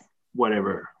drafted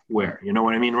where. You know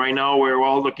what I mean? Right now, we're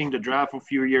all looking to draft a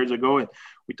few years ago, and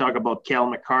we talk about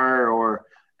Cal McCarr or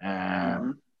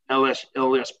Elias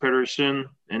Pettersson,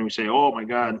 and we say, oh, my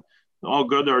God, all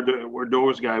good were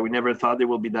those guys. We never thought they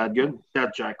will be that good.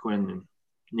 That's Jack Quinn in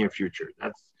near future.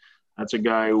 That's a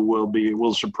guy who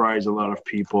will surprise a lot of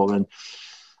people. And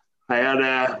I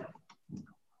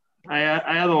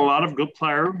had a lot of good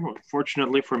players,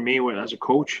 fortunately for me as a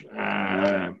coach.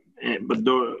 But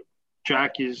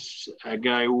Jack is a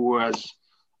guy who has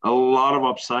a lot of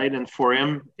upside, and for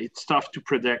him, it's tough to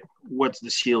predict what's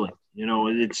the ceiling.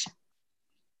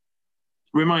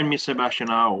 Remind me Sebastian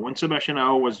Aho. When Sebastian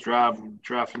Aho was drafted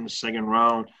in the second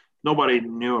round, nobody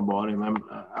knew about him.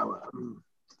 I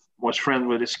was friends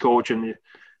with his coach, and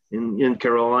in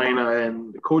Carolina,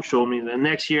 and the coach told me that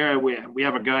next year we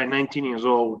have a guy 19 years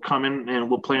old coming and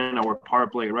we'll play in our power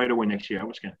play right away next year. I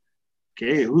was kind of,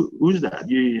 okay, who's that?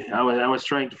 I was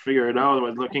trying to figure it out. I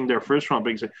was looking their first round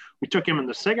picks. We took him in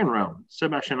the second round,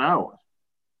 Sebastian Aho.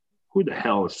 Who the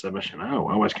hell is Sebastian Aho?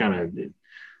 I was kind of,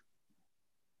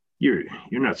 you're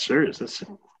not serious.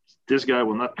 This guy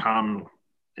will not come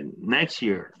next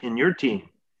year in your team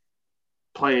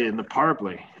play in the power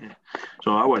play.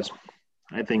 So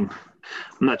I'm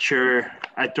not sure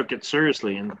I took it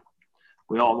seriously. And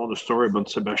we all know the story about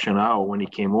Sebastian Aho when he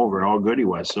came over, how good he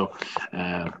was. So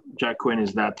Jack Quinn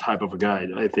is that type of a guy.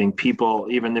 I think people,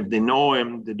 even if they know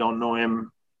him, they don't know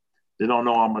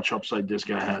how much upside this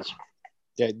guy has.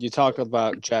 Yeah, you talk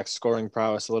about Jack's scoring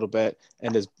prowess a little bit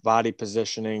and his body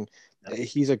positioning.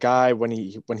 He's a guy when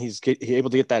he's able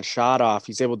to get that shot off,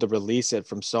 he's able to release it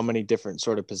from so many different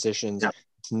sort of positions. Yeah.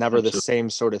 It's never the same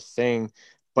sort of thing,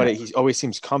 but he always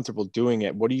seems comfortable doing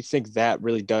it. What do you think that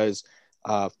really does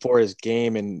for his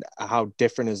game, and how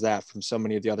different is that from so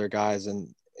many of the other guys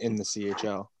in the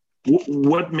CHL?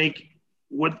 What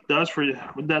that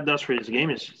does for his game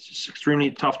is it's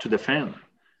extremely tough to defend,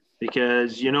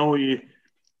 because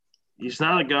he's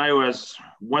not a guy who has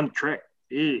one trick.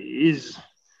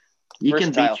 He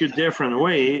can beat you a different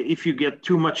way. If you get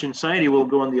too much inside, he will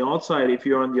go on the outside. If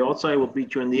you're on the outside, he will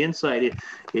beat you on the inside.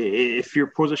 If your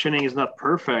positioning is not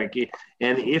perfect,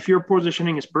 and if your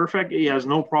positioning is perfect, he has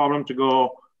no problem to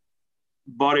go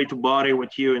body to body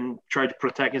with you and try to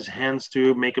protect his hands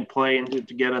to make a play and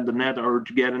to get at the net, or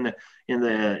to get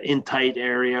in tight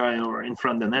area or in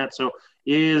front of the net. So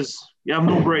you have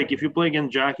no break. If you play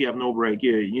against Jack, you have no break.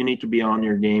 You need to be on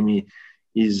your game.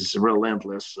 He's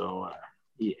relentless. So.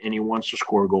 And he wants to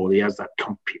score a goal. He has that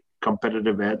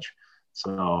competitive edge.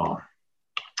 So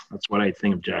that's what I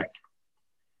think of Jack.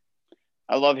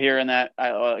 I love hearing that.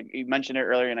 You mentioned it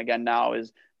earlier, and again now,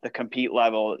 is the compete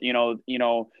level.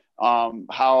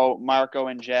 How Marco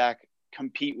and Jack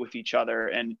compete with each other,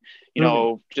 and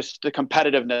just the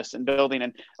competitiveness and building.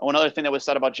 And one other thing that was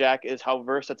said about Jack is how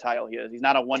versatile he is. He's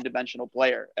not a one-dimensional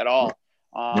player at all.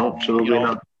 No, absolutely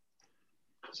not.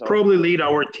 So, probably lead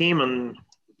our team on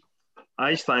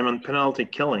ice time and penalty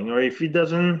killing, or if he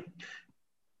doesn't,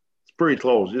 it's pretty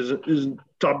close. He's a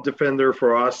top defender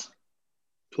for us.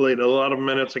 Played a lot of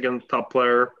minutes against top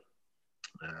player,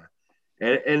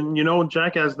 and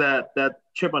Jack has that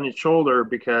chip on his shoulder,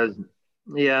 because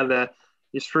he had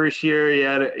his first year. He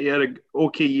had a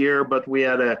okay year, but we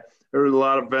had a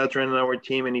lot of veterans in our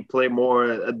team, and he played more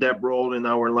a depth role in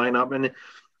our lineup, and.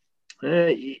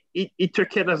 He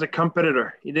took it as a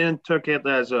competitor. He didn't took it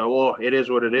as it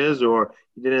is what it is, or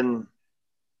he didn't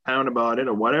pound about it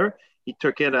or whatever. He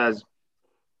took it as,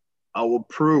 I will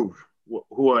prove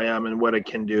who I am and what I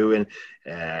can do. And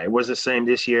it was the same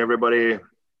this year.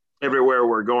 Everywhere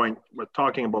we're going, we're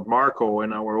talking about Marco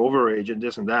and our overage and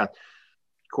this and that.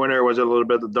 Quinner was a little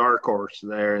bit the dark horse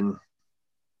there and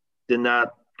did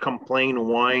not complain,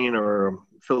 whine, or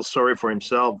feel sorry for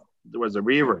himself. There was the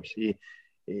reverse. He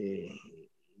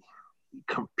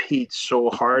competes so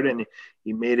hard, and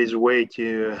he made his way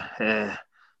to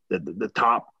the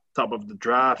top of the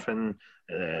draft. And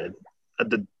at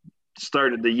the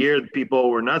start of the year, people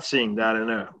were not seeing that.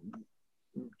 And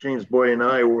James Boyd and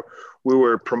I we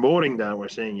were promoting that. We're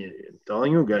saying,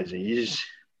 telling you guys, he's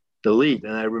the lead.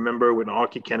 And I remember when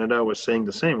Hockey Canada was saying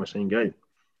the same. We're saying, guys,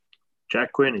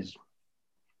 Jack Quinn is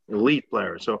an elite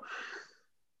player. So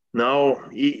now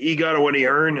he got what he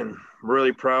earned, and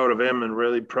really proud of him and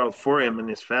really proud for him and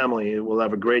his family. We'll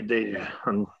have a great day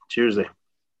on Tuesday.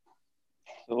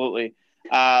 Absolutely.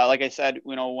 Like I said,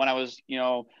 when I was,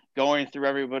 going through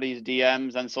everybody's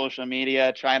DMs on social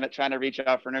media, trying to reach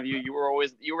out for an interview, you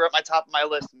were at my top of my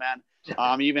list, man.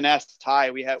 You even asked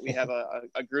Ty. We have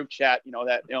a group chat,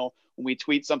 that when we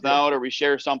tweet something out or we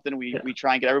share something, we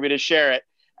try and get everybody to share it.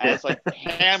 And it's like,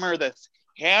 hammer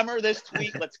this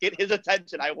tweet. Let's get his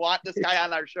attention. I want this guy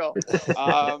on our show.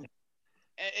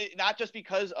 Not just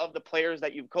because of the players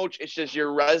that you've coached, it's just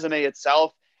your resume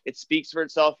itself. It speaks for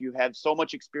itself. You have so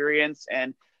much experience.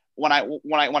 And when I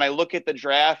look at the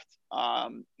draft,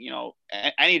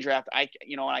 any draft,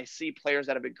 and I see players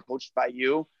that have been coached by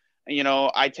you,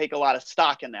 I take a lot of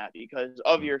stock in that because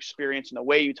of your experience and the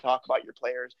way you talk about your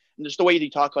players and just the way you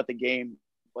talk about the game.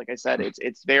 Like I said,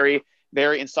 it's very,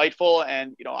 very insightful.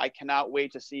 And, I cannot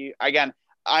wait to see, again,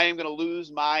 I'm going to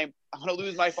lose my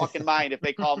fucking mind if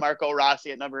they call Marco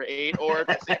Rossi at number 8, or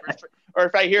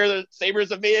if I hear the Sabres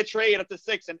have made a trade up to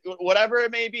 6, and whatever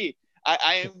it may be.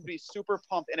 I am going to be super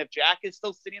pumped. And if Jack is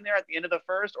still sitting there at the end of the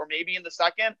first, or maybe in the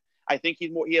second, I think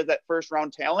he has that first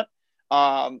round talent.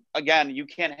 Again, you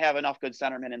can't have enough good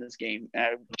centermen in this game.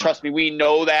 Trust me, we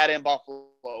know that in Buffalo.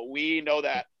 We know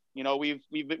that. You know, we've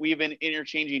been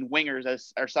interchanging wingers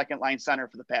as our second line center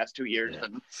for the past 2 years,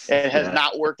 and it has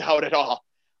not worked out at all.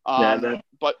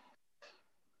 But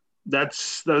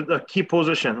that's the key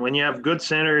position. When you have good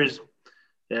centers,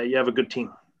 you have a good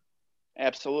team.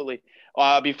 Absolutely.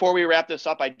 Before we wrap this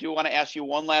up, I do want to ask you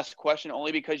one last question,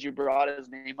 only because you brought his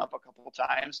name up a couple of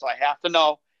times. So I have to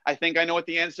know. I think I know what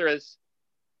the answer is.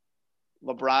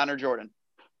 LeBron or Jordan?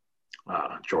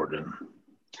 Jordan.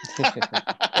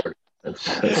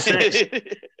 Six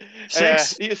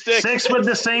with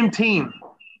the same team.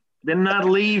 Did not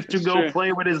leave to go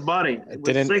play with his buddy.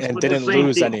 Didn't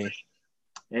lose any.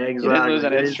 Exactly. He didn't lose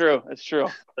any. It's true. It's true.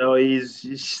 So he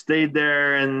stayed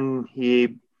there, and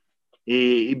he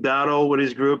battled with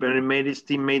his group, and he made his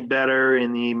teammate better,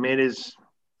 and he made his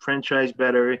franchise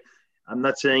better. I'm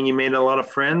not saying he made a lot of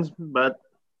friends, but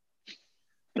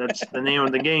that's the name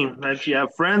of the game. That you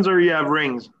have friends or you have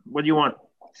rings. What do you want?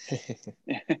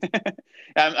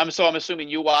 I'm assuming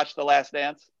you watched The Last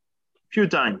Dance? A few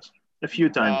times.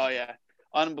 Oh yeah,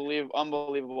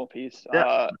 unbelievable piece.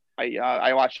 Yeah.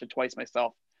 I watched it twice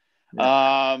myself.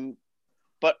 Yeah.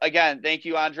 But again, thank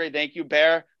you, Andre. Thank you,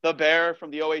 the Bear from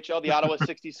the OHL, the Ottawa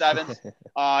 67s.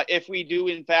 If we do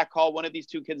in fact call one of these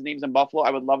two kids' names in Buffalo,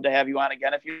 I would love to have you on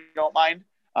again if you don't mind.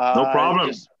 No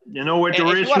problem. You know where to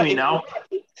reach me now.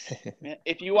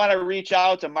 If you want to reach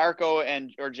out to Marco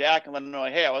or Jack and let them know,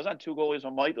 hey, I was on Two Goalies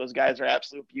One Mic. Those guys are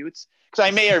absolute beauts. Because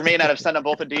I may or may not have sent them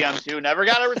both a DM too. Never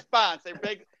got a response.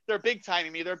 They're big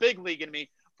timing me. They're big leaguing me.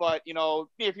 But you know,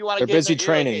 if you want to, they're busy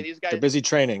training. Hey, these guys, they're busy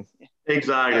training.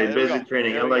 Exactly, busy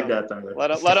training. I like that.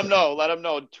 Let them know. Let them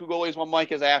know. Two Goalies One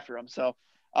Mic is after them. So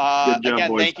good job, again,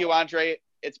 boys. Thank you, Andre.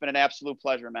 It's been an absolute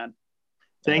pleasure, man.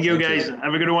 Thank you, guys.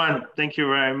 Have a good one. Thank you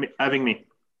for having me.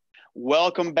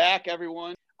 Welcome back,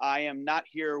 everyone. I am not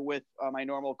here with my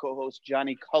normal co-host,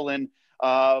 Johnny Cullen,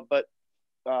 but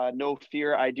no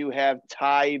fear, I do have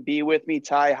Ty B with me.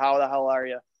 Ty, how the hell are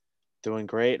you? Doing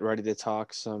great. Ready to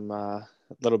talk some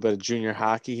little bit of junior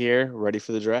hockey here. Ready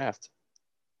for the draft.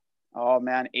 Oh,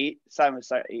 man,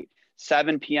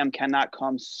 7 p.m. cannot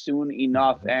come soon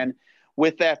enough. And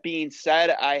with that being said,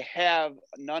 I have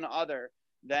none other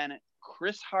than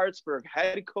Chris Hartsburg,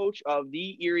 head coach of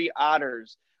the Erie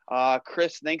Otters.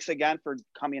 Chris, thanks again for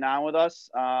coming on with us.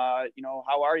 How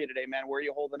are you today, man? Where are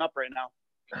you holding up right now?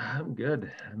 I'm good.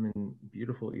 I'm in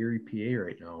beautiful Erie, PA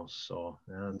right now. So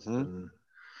it's been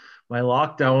my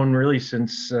lockdown really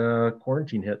since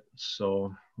quarantine hit.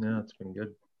 So yeah, it's been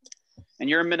good. And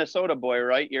you're a Minnesota boy,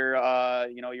 right? You're a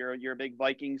big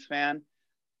Vikings fan.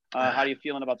 How are you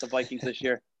feeling about the Vikings this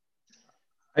year?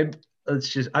 I'm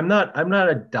not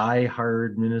a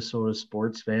diehard Minnesota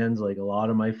sports fans like a lot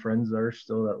of my friends are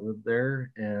still that live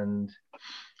there, and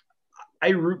I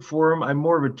root for them. I'm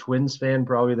more of a Twins fan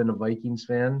probably than a Vikings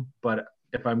fan, but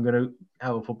if I'm gonna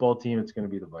have a football team, it's gonna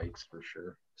be the Vikes for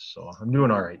sure. So I'm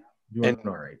doing all right.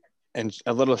 And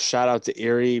a little shout out to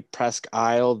Erie, Presque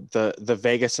Isle, the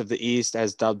Vegas of the East,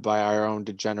 as dubbed by our own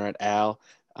degenerate Al.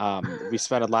 We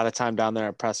spent a lot of time down there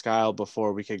at Presque Isle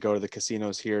before we could go to the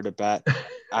casinos here to bet.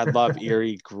 I love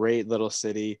Erie, great little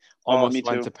city. Almost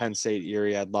went to Penn State,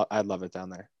 Erie. I'd love it down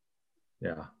there.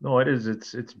 Yeah, no, it is.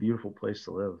 It's a beautiful place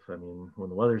to live. I mean, when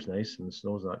the weather's nice and the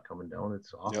snow's not coming down,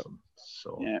 it's awesome. Yep.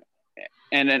 So yeah.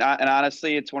 And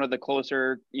honestly, it's one of the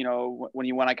closer, when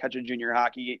you want to catch a junior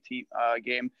hockey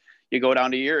game, you go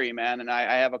down to Erie, man. And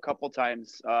I have a couple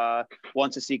times,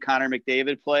 once to see Connor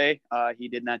McDavid play. He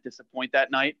did not disappoint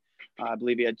that night. I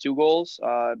believe he had 2 goals,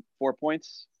 4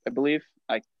 points, I believe.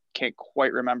 I can't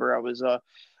quite remember. I was a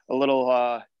little,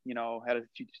 had a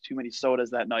few too many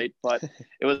sodas that night, but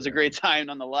it was a great time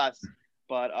nonetheless.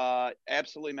 But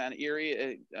absolutely, man,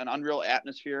 Erie, an unreal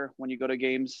atmosphere when you go to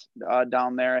games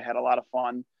down there. I had a lot of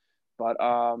fun. But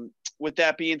with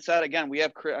that being said, again, we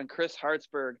have Chris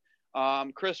Hartsburg.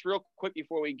 Chris, real quick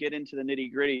before we get into the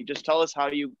nitty gritty, just tell us how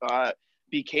you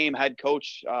became head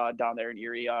coach down there in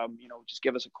Erie. Just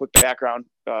give us a quick background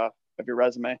of your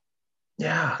resume.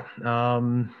 Yeah.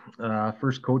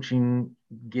 First coaching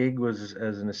gig was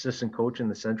as an assistant coach in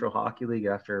the Central Hockey League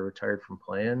after I retired from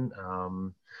playing.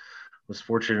 Was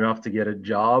fortunate enough to get a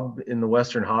job in the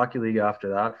Western Hockey League after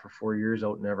that for 4 years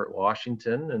out in Everett,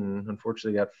 Washington, and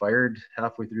unfortunately got fired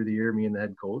halfway through the year, me and the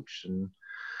head coach, and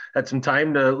had some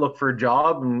time to look for a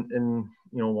job and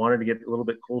wanted to get a little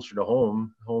bit closer to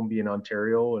home being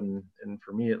Ontario and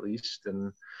for me at least.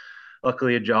 And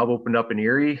luckily a job opened up in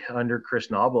Erie under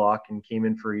Chris Knobloch and came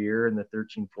in for a year in the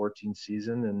 13-14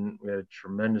 season. And we had a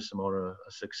tremendous amount of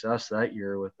success that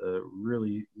year with a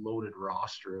really loaded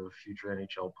roster of future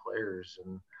NHL players.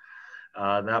 And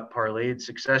that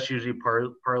success usually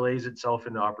parlays itself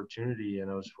into opportunity. And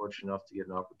I was fortunate enough to get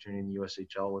an opportunity in the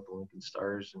USHL with the Lincoln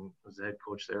Stars and was the head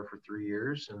coach there for 3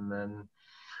 years. And then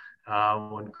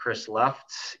when Chris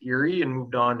left Erie and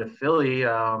moved on to Philly,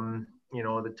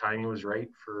 the timing was right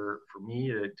for me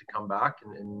to come back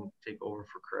and take over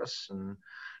for Chris. And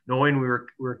knowing we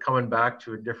were coming back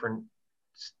to a different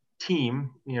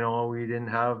team, we didn't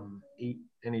have 8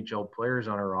 NHL players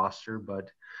on our roster, but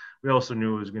we also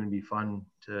knew it was going to be fun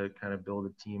to kind of build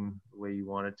a team the way you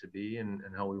want it to be and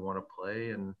how we want to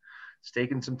play. And it's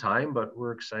taken some time, but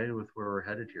we're excited with where we're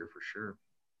headed here for sure.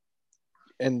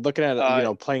 And looking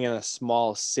at, playing in a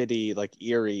small city like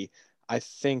Erie, I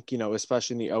think,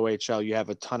 especially in the OHL, you have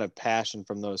a ton of passion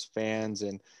from those fans.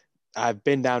 And I've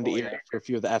been down to Erie for a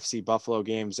few of the FC Buffalo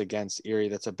games against Erie.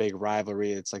 That's a big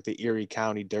rivalry. It's like the Erie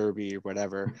County Derby or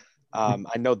whatever.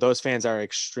 I know those fans are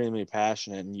extremely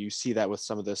passionate, and you see that with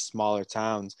some of the smaller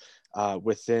towns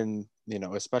within,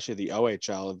 especially the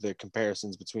OHL, the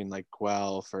comparisons between like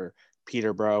Guelph or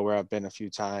Peterborough, where I've been a few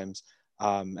times,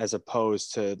 as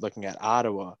opposed to looking at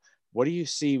Ottawa. What do you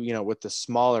see, with the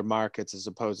smaller markets as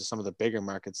opposed to some of the bigger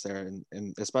markets there,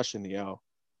 and especially in the O?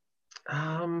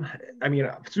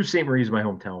 Sault Ste. Marie is my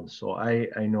hometown, so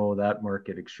I know that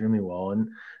market extremely well, and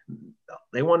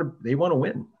they want to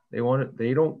win.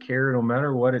 They don't care no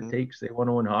matter what it takes. They want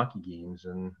to win hockey games,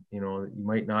 and you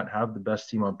might not have the best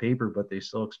team on paper, but they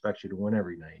still expect you to win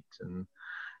every night. And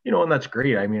and that's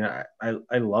great.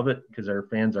 I love it because our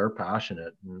fans are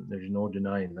passionate, and there's no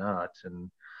denying that. And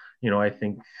I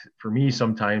think for me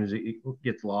sometimes it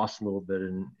gets lost a little bit,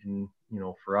 and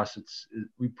for us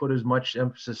we put as much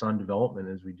emphasis on development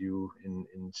as we do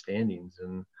in standings.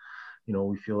 And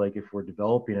we feel like if we're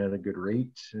developing at a good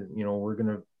rate, we're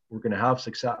gonna have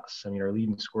success. Our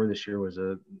leading scorer this year was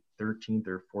a 13th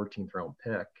or 14th round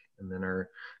pick, and then our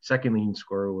second leading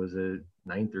scorer was a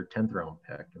 9th or 10th round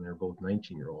pick, and they're both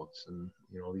 19-year-olds. And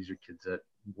these are kids that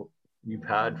we've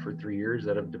had for 3 years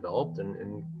that have developed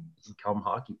and become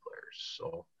hockey players.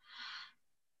 So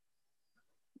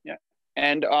yeah,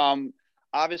 and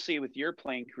obviously with your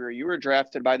playing career, you were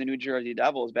drafted by the New Jersey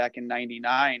Devils back in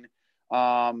 '99.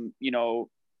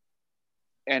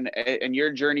 And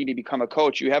your journey to become a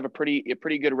coach, you have a pretty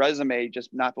good resume,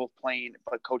 just not both playing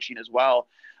but coaching as well.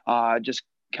 Just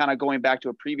kind of going back to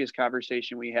a previous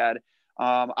conversation we had.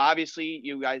 Obviously,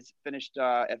 you guys finished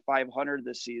at 500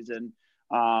 this season,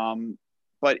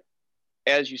 but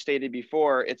as you stated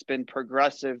before, it's been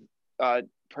progressive.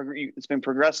 It's been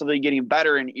progressively getting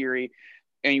better in Erie,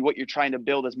 and what you're trying to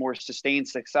build is more sustained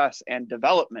success and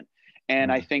development.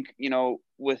 And I think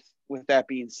with that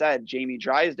being said, Jamie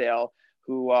Drysdale,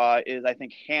 who is, I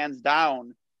think, hands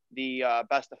down the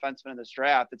best defenseman in this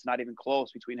draft. It's not even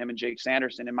close between him and Jake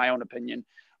Sanderson, in my own opinion.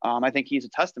 I think he's a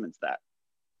testament to that.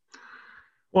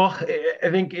 Well, I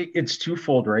think it's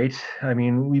twofold, right?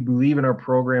 We believe in our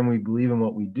program, we believe in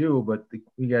what we do, but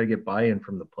we got to get buy-in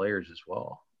from the players as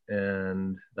well.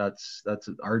 And that's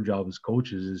our job as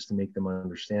coaches, is to make them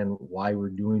understand why we're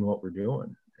doing what we're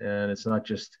doing. And it's not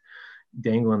just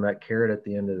dangling that carrot at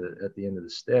the end of the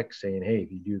stick, saying, "Hey,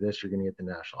 if you do this, you're going to get the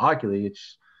National Hockey League."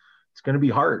 It's going to be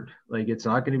hard. Like, it's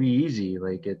not going to be easy.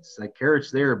 Like, it's that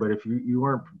carrot's there, but if you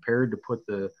aren't prepared to put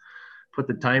the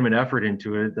time and effort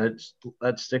into it,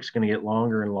 that stick's going to get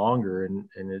longer and longer, and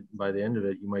by the end of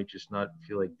it, you might just not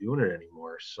feel like doing it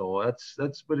anymore. So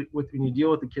that's when you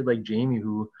deal with a kid like Jamie,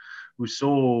 who's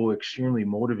so extremely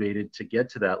motivated to get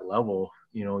to that level.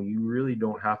 You really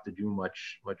don't have to do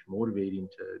much motivating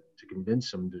to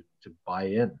convince him to buy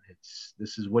in.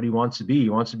 This is what he wants to be. He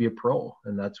wants to be a pro,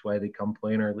 and that's why they come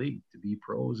play in our league, to be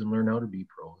pros and learn how to be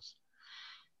pros.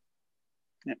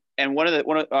 And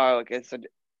like I said,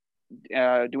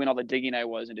 doing all the digging I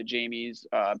was into Jamie's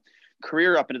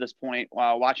career up into this point,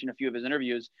 while watching a few of his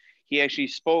interviews, he actually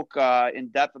spoke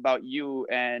in depth about you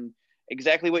and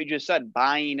exactly what you just said,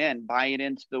 buying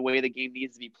into the way the game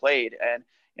needs to be played. And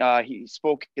he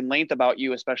spoke in length about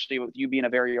you, especially with you being a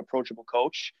very approachable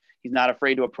coach. He's not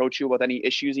afraid to approach you with any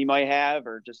issues he might have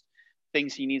or just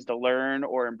things he needs to learn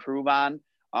or improve on.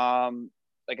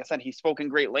 Like I said, he spoke in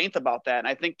great length about that. And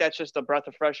I think that's just a breath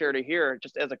of fresh air to hear,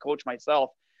 just as a coach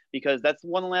myself, because that's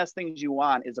one of the last things you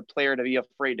want is a player to be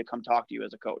afraid to come talk to you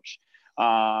as a coach.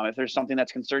 If there's something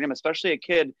that's concerning him, especially a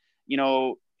kid,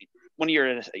 when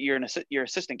you're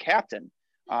assistant captain,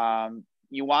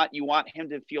 you want him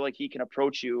to feel like he can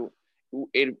approach you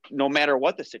no matter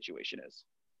what the situation is.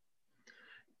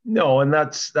 No, and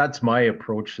that's my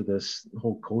approach to this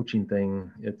whole coaching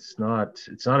thing. It's not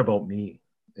about me.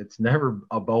 It's never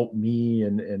about me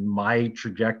and my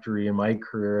trajectory in my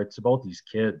career. It's about these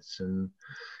kids. And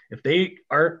if they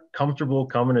aren't comfortable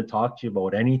coming to talk to you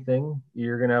about anything,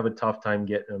 you're going to have a tough time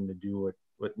getting them to do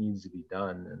what needs to be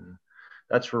done. And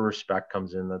that's where respect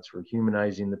comes in. That's where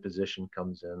humanizing the position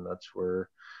comes in. That's where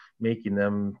making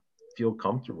them feel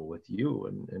comfortable with you,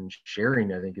 and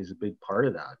sharing, I think, is a big part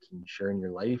of that, and sharing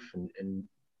your life and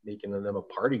making them a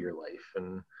part of your life.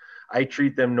 And I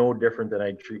treat them no different than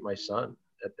I treat my son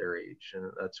at their age. And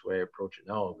that's the way I approach it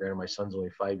now. Granted, my son's only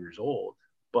 5 years old,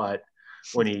 but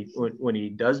when he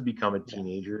does become a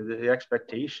teenager, the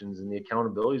expectations and the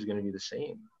accountability is going to be the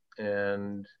same.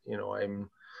 And, you know,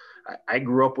 I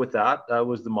grew up with that. That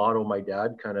was the motto my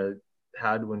dad kind of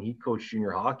had when he coached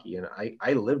junior hockey, and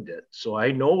I lived it. So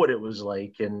I know what it was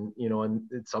like. And, you know, and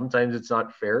sometimes it's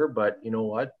not fair, but you know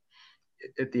what,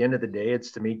 at the end of the day,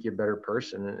 it's to make you a better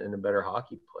person and a better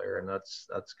hockey player. And that's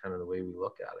kind of the way we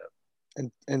look at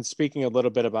it. And speaking a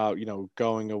little bit about, you know,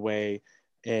 going away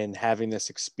and having this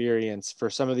experience for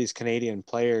some of these Canadian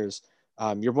players,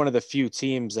 you're one of the few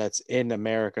teams that's in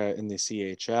America in the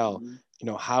CHL. Mm-hmm. You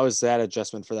know, how is that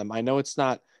adjustment for them? I know it's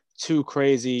not too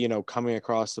crazy, you know, coming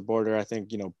across the border. I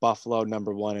think, you know, Buffalo,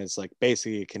 number one, is like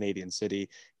basically a Canadian city.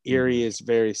 Erie is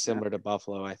very similar to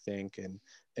Buffalo, I think. And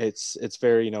it's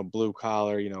very, you know, blue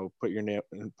collar, you know, put your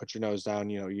nose down,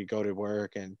 you know, you go to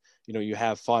work and, you know, you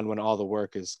have fun when all the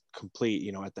work is complete,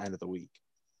 you know, at the end of the week.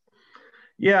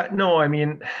 Yeah, no, I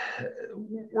mean,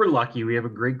 we're lucky. We have a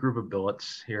great group of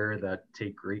billets here that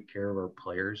take great care of our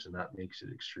players, and that makes it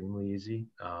extremely easy.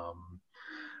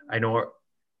 I know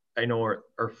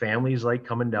our families like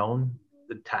coming down.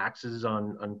 The taxes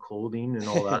on clothing and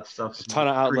all that stuff's a ton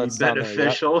of outlets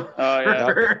beneficial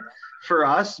for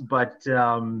us. But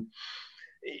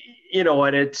you know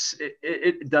what,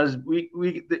 it does.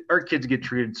 Our kids get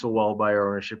treated so well by our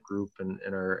ownership group and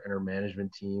our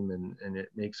management team, and it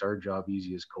makes our job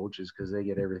easy as coaches because they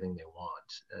get everything they want.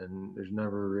 And there's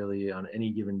never really on any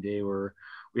given day where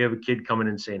we have a kid coming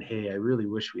in saying, "Hey, I really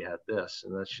wish we had this,"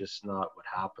 and that's just not what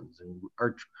happens. And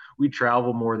we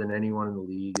travel more than anyone in the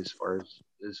league,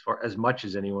 as much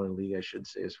as anyone in the league, I should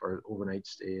say, as far as overnight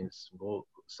stays and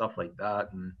stuff like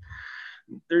that. And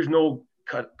there's no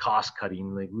cost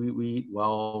cutting. Like we eat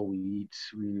well, we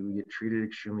get treated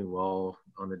extremely well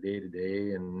on the day to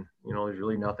day, and you know, there's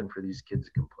really nothing for these kids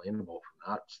to complain about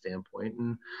from that standpoint.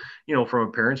 And you know, from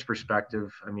a parent's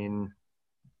perspective, I mean,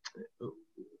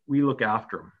 we look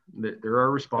after them. They're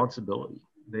our responsibility.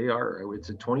 They are. It's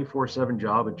a 24/7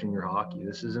 job at junior hockey.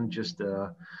 This isn't just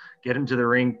get into the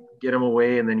rink, get them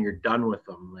away, and then you're done with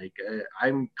them. Like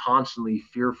I'm constantly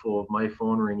fearful of my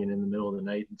phone ringing in the middle of the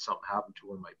night and something happened to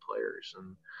one of my players.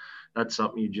 And that's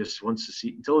something you just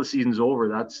until the season's over.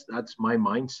 That's my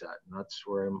mindset, and that's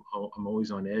where I'm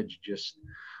always on edge, just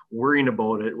worrying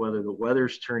about it, whether the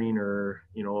weather's turning or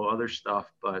you know other stuff.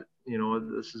 But you know,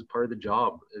 this is part of the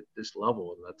job at this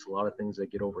level, and that's a lot of things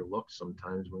that get overlooked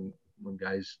sometimes when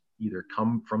guys either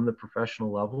come from the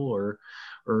professional level or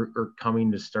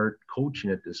coming to start coaching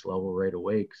at this level right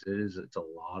away, because it's a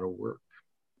lot of work.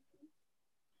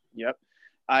 Yep.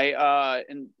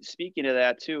 And speaking of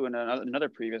that too, in another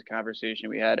previous conversation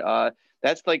we had,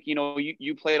 that's like, you know,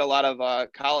 you played a lot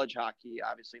of college hockey,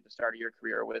 obviously at the start of your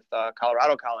career with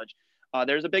Colorado College.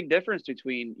 There's a big difference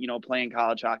between, you know, playing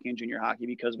college hockey and junior hockey,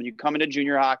 because when you come into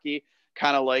junior hockey,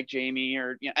 kind of like Jamie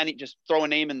or, you know, just throw a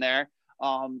name in there,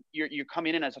 you're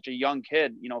coming in as such a young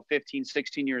kid, you know, 15,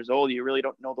 16 years old. You really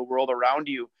don't know the world around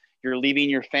you. You're leaving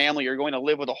your family. You're going to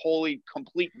live with a wholly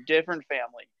complete different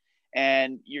family.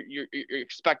 And you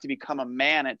expect to become a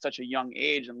man at such a young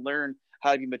age and learn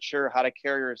how to be mature, how to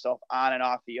carry yourself on and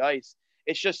off the ice.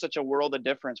 It's just such a world of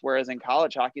difference. Whereas in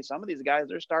college hockey, some of these guys,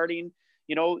 they're starting,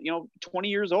 you know, 20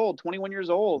 years old, 21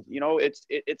 years old. You know, it's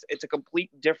a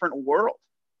complete different world.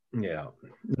 Yeah,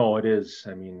 no, it is.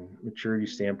 I mean, maturity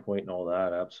standpoint and all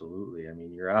that, absolutely. I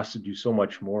mean, you're asked to do so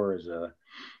much more as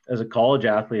a college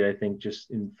athlete, I think,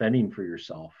 just in fending for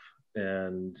yourself.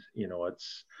 And, you know,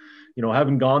 it's, you know,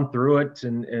 having gone through it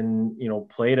and, you know,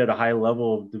 played at a high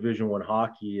level of Division I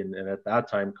hockey. And at that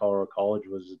time, Colorado College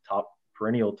was a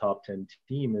perennial top 10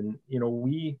 team. And, you know,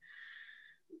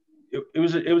 it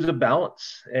was a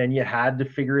balance, and you had to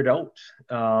figure it out.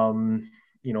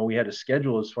 You know, we had a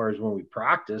schedule as far as when we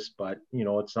practice, but, you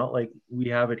know, it's not like we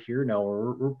have it here now.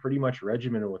 We're pretty much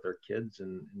regimented with our kids,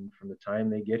 and from the time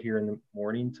they get here in the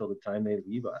morning till the time they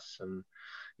leave us. And,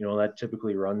 you know, that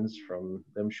typically runs from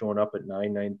them showing up at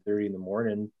 9:30 in the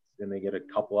morning, then they get a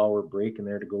couple hour break in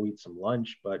there to go eat some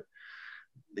lunch, but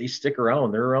they stick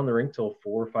around. They're around the rink till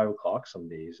 4 or 5 o'clock some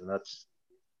days. And that's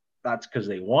because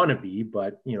they want to be,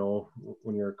 but, you know,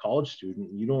 when you're a college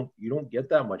student, you don't get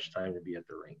that much time to be at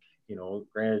the rink. You know,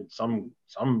 granted, some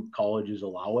colleges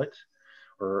allow it,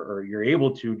 or you're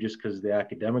able to just because the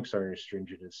academics aren't as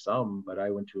stringent as some. But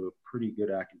I went to a pretty good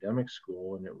academic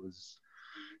school, and it was,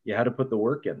 you had to put the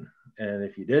work in. And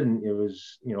if you didn't, it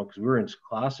was, because we were in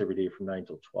class every day from 9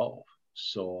 till 12.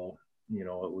 So, it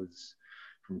was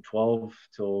from 12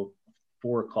 till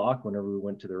 4 o'clock whenever we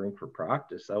went to the rink for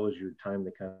practice. That was your time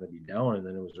to kind of be down. And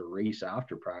then it was a race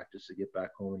after practice to get back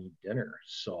home and eat dinner.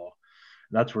 So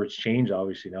that's where it's changed.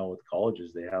 Obviously now with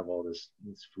colleges, they have all this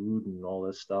food and all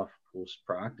this stuff post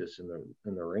practice in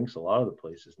the rinks, a lot of the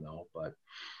places now. But,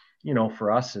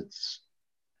 for us,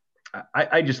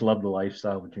 I just love the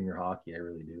lifestyle of junior hockey. I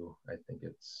really do. I think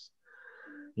it's,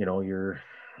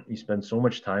 you spend so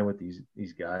much time with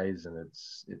these guys, and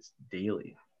it's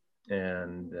daily.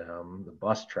 And the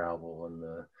bus travel and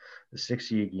the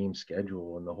 60 game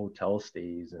schedule and the hotel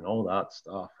stays and all that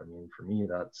stuff. I mean, for me,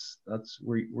 that's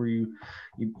where you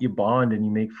bond and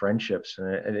you make friendships.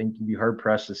 And I think you'd be hard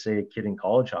pressed to say a kid in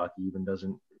college hockey even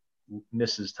doesn't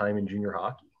miss his time in junior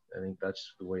hockey. I think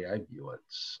that's the way I view it.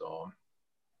 So.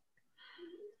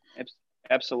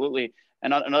 Absolutely.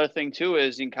 And another thing too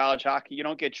is in college hockey, you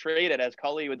don't get traded, as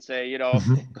Cully would say.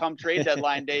 Come trade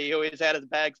deadline day, he always had his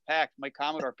bags packed. Mike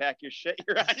Commodore, pack your shit.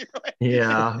 You're on your way.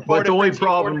 Yeah, but the only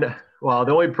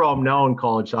problem now in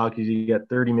college hockey is you get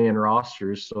 30-man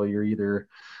rosters, so you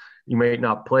might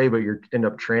not play, but you end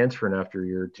up transferring after a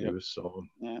year or two. Yep. So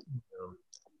yeah.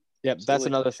 Yep, that's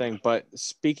another thing. But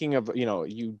speaking of,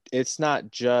 it's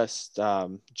not just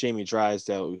Jamie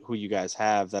Drysdale, who you guys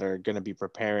have that are going to be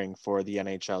preparing for the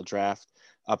NHL draft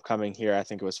upcoming here. I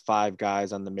think it was 5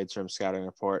 guys on the midterm scouting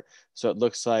report. So it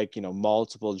looks like,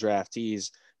 multiple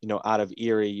draftees, out of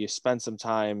Erie. You spent some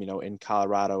time, in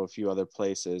Colorado, a few other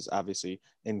places. Obviously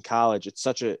in college, it's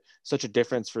such a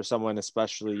difference for someone,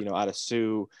 especially, out of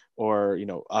Sioux or,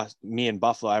 me in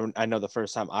Buffalo. I know the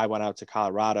first time I went out to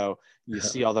Colorado, you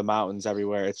see all the mountains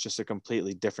everywhere. It's just a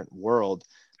completely different world.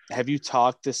 Have you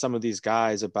talked to some of these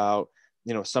guys about,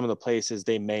 some of the places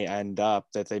they may end up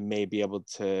that they may be able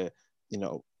to,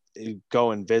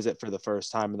 go and visit for the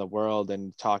first time in the world,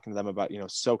 and talking to them about,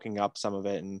 soaking up some of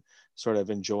it and sort of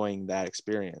enjoying that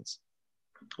experience?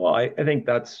 Well, I think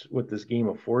that's what this game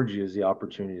affords you, is the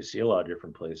opportunity to see a lot of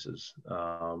different places.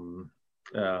 I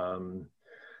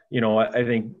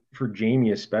think for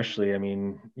Jamie especially, I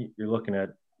mean, you're looking at,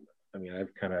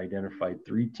 I've kind of identified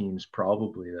 3 teams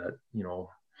probably that,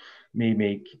 may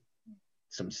make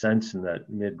some sense in that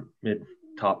mid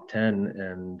top 10,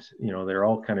 and, they're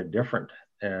all kind of different.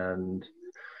 And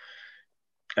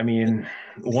I mean,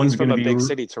 one's from going a to be big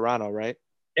city, Toronto, right?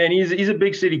 And he's a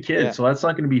big city kid, yeah. So that's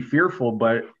not going to be fearful.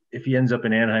 But if he ends up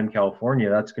in Anaheim,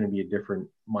 California, that's going to be a different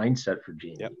mindset for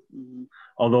Jamie. Yep. Mm-hmm.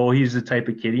 Although he's the type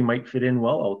of kid, he might fit in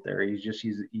well out there. He's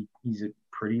a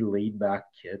pretty laid back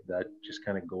kid that just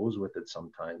kind of goes with it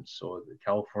sometimes. So the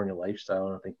California lifestyle, I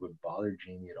don't think would bother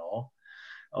Jamie at all.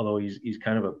 Although he's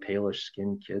kind of a palish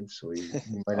skinned kid, so he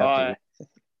might have to.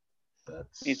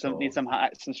 Need some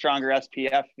stronger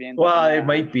SPF. It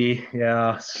might be,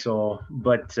 yeah. So,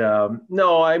 but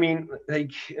no, I mean,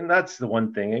 and that's the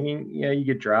one thing. I mean, yeah, you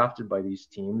get drafted by these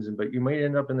teams, but you might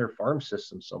end up in their farm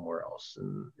system somewhere else,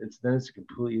 and it's a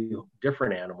completely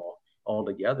different animal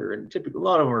altogether. And typically, a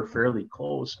lot of them are fairly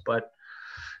close, but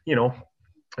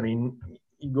I mean,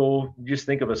 just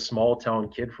think of a small town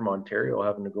kid from Ontario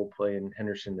having to go play in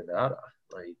Henderson, Nevada,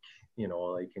 and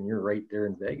you're right there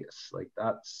in Vegas. Like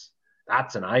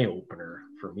that's an eye opener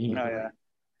for me. Oh,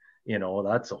 yeah.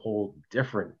 That's a whole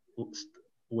different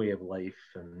way of life.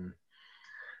 And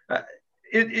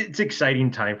it's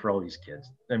exciting time for all these kids.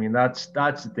 I mean, that's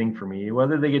the thing for me,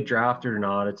 whether they get drafted or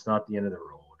not, it's not the end of the road.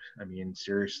 I mean,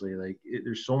 seriously,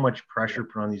 there's so much pressure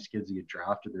put on these kids to get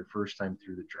drafted their first time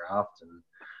through the draft. And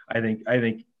I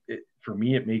think for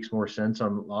me, it makes more sense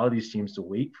on a lot of these teams to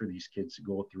wait for these kids to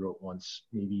go through it once,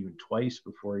 maybe even twice,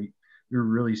 before you're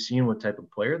really seeing what type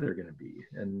of player they're going to be.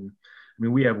 And I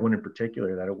mean, we have one in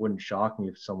particular that it wouldn't shock me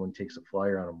if someone takes a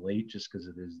flyer on him late just because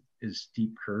of his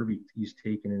steep curve he's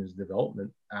taken in his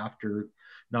development after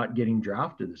not getting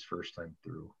drafted his first time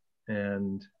through.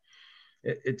 And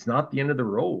it's not the end of the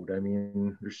road. I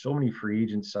mean, there's so many free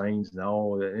agent signings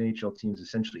now. The NHL teams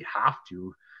essentially have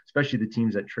to, especially the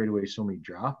teams that trade away so many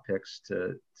draft picks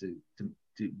to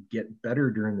get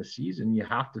better during the season. You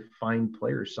have to find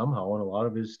players somehow, and a lot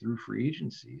of it is through free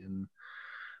agency. And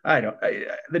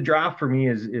the draft for me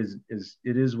is it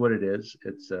is what it is.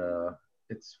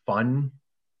 It's fun,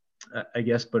 I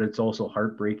guess, but it's also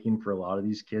heartbreaking for a lot of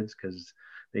these kids because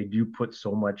they do put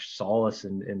so much solace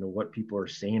into what people are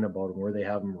saying about them, where they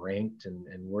have them ranked and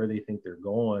where they think they're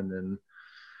going. And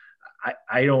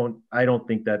I don't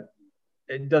think that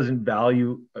it doesn't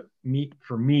value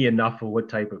me enough of what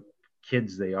type of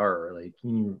kids they are. Like,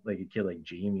 like a kid like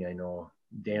Jamie, I know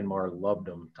Dan Marr loved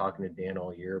him, talking to Dan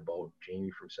all year about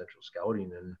Jamie from Central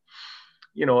Scouting. And,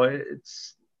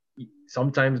 it's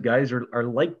sometimes guys are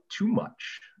like too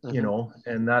much,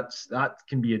 and that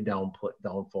can be a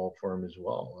downfall for him as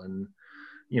well. And,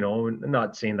 I'm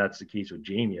not saying that's the case with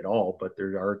Jamie at all, but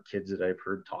there are kids that I've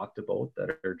heard talked about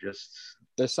that are just,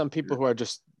 there's some people who are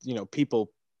just,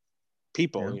 people,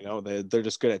 they're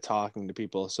just good at talking to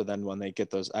people. So then when they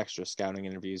get those extra scouting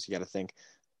interviews, you got to think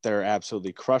they're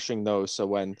absolutely crushing those. So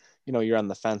when, you're on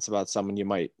the fence about someone, you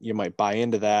might buy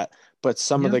into that. But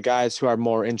some of the guys who are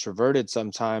more introverted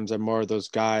sometimes are more of those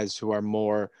guys who are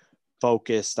more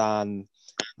focused on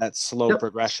that slow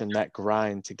progression, that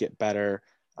grind to get better.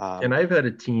 And I've had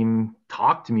a team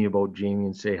talk to me about Jamie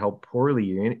and say how poorly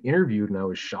you interviewed, and I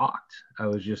was shocked. I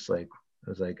was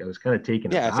kind of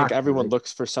taken aback. I think everyone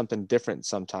looks for something different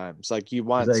sometimes. Like, you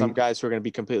want some guys who are going to be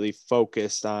completely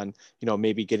focused on,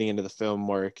 maybe getting into the film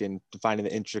work and defining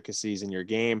the intricacies in your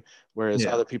game, whereas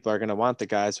other people are going to want the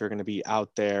guys who are going to be out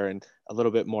there and a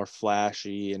little bit more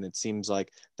flashy. And it seems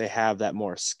like they have that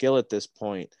more skill at this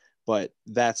point. But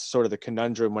that's sort of the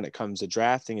conundrum when it comes to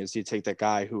drafting, is you take that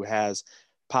guy who has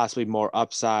possibly more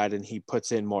upside and he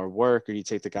puts in more work, or you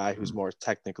take the guy who's more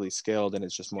technically skilled and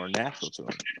it's just more natural to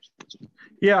him.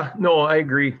 Yeah, no, I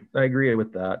agree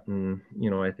with that. And,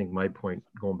 I think my point,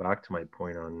 going back to my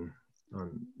point on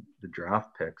the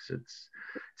draft picks, it's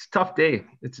a tough day.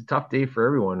 It's a tough day for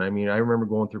everyone. I mean, I remember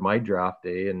going through my draft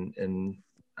day and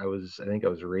I think I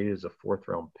was rated as a 4th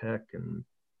round pick and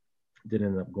didn't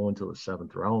end up going till the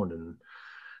 7th round. And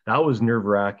that was nerve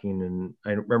wracking. And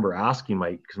I remember asking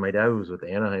because my dad was with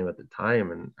Anaheim at the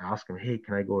time, and asked him, "Hey,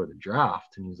 can I go to the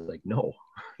draft?" And he's like, "No,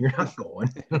 you're not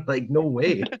going." Like, no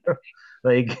way.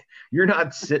 Like, you're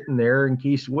not sitting there in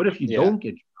case, what if you don't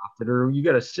get drafted, or you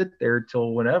got to sit there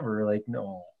till whenever? Like,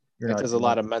 no, you're not. It does a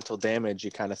lot of mental damage,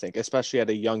 you kind of think, especially at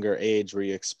a younger age where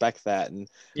you expect that. And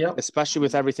especially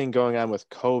with everything going on with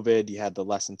COVID, you had the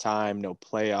lesson time, no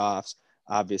playoffs,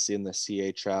 obviously in the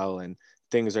CHL, and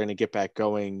things are going to get back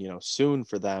going, soon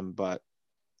for them. But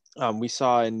we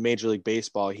saw in Major League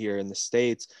Baseball here in the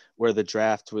States where the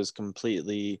draft was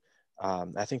completely,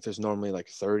 I think there's normally like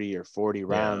 30 or 40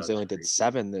 rounds. They only did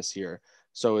 7 this year.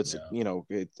 So it's,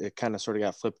 it kind of sort of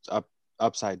got flipped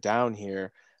upside down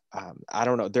here. I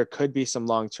don't know. There could be some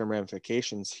long-term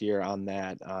ramifications here on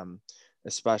that.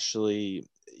 Especially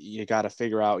you got to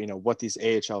figure out, what these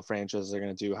AHL franchises are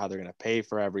going to do, how they're going to pay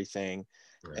for everything.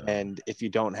 And if you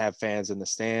don't have fans in the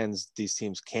stands, these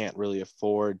teams can't really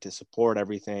afford to support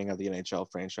everything. Or the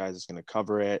NHL franchise is going to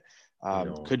cover it.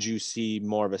 Could you see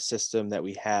more of a system that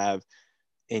we have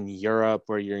in Europe,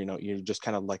 where you're just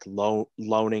kind of like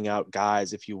loaning out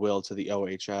guys, if you will, to the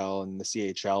OHL and the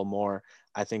CHL more?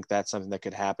 I think that's something that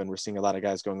could happen. We're seeing a lot of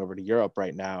guys going over to Europe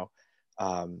right now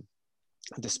to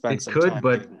spend some time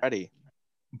getting ready.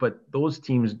 But those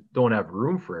teams don't have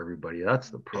room for everybody.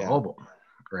 That's the problem.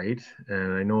 Right.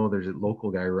 And I know there's a local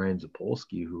guy, Ryan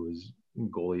Zapolsky, who is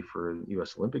goalie for the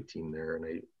U.S. Olympic team there. And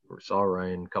I saw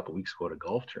Ryan a couple of weeks ago at a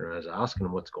golf tournament. I was asking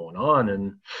him what's going on.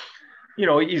 And,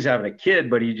 he's having a kid,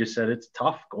 but he just said it's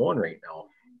tough going right now.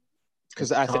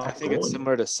 Because I think it's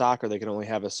similar to soccer. They can only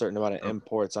have a certain amount of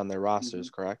imports on their rosters,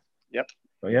 correct? Yep.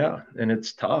 Oh, yeah. And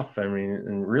it's tough. I mean,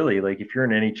 and really, like, if you're an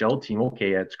NHL team,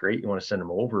 okay, that's great. You want to send them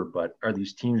over. But are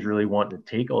these teams really wanting to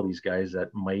take all these guys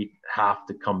that might have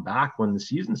to come back when the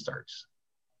season starts?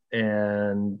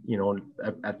 And,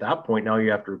 at that point, now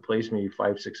you have to replace maybe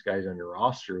 5-6 guys on your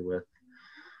roster with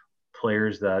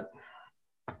players that,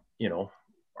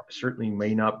 certainly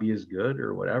may not be as good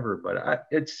or whatever. But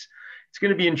it's going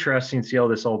to be interesting to see how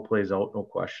this all plays out, no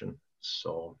question.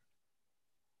 So.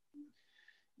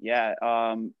 Yeah.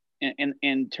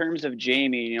 In terms of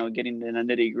Jamie, getting in the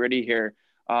nitty gritty here,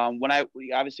 when I've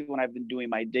been doing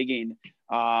my digging,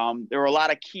 there were a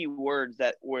lot of key words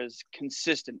that was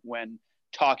consistent when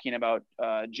talking about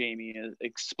Jamie.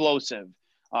 Explosive,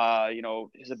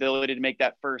 his ability to make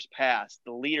that first pass,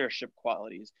 the leadership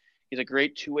qualities. He's a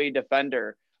great two-way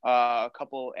defender. A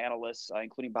couple analysts,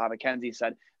 including Bob McKenzie,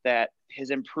 said that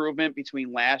his improvement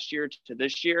between last year to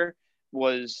this year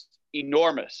was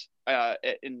enormous.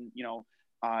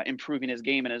 Improving his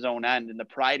game in his own end, and the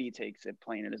pride he takes at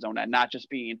playing in his own end, not just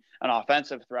being an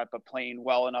offensive threat, but playing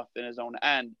well enough in his own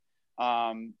end.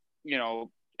 And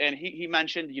he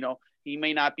mentioned, he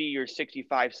may not be your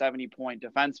 65, 70 point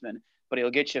defenseman, but he'll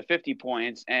get you 50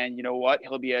 points. And you know what?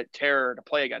 He'll be a terror to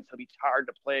play against. He'll be hard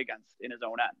to play against in his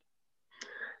own end.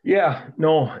 Yeah,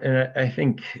 no. And I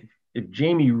think if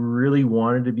Jamie really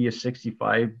wanted to be a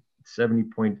 65, 70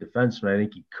 point defenseman, I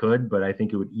think he could, but I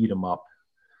think it would eat him up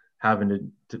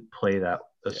having to play that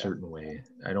a certain way.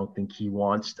 I don't think he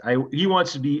wants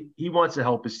to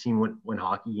help his team win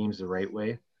hockey games the right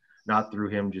way, not through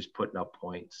him just putting up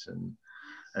points. And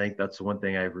I think that's the one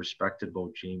thing I've respected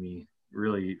about Jamie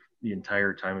really the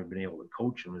entire time I've been able to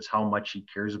coach him, is how much he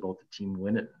cares about the team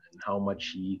winning and how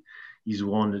much he's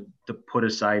willing to put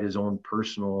aside his own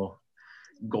personal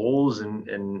goals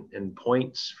and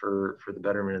points for the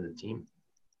betterment of the team.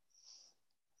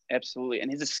 Absolutely.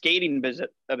 And his skating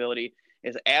ability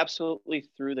is absolutely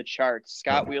through the charts.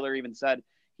 Scott Wheeler even said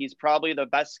he's probably the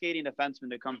best skating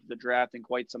defenseman to come to the draft in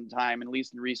quite some time, at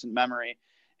least in recent memory.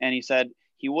 And he said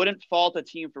he wouldn't fault a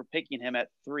team for picking him at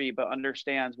 3, but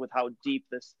understands with how deep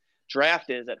this draft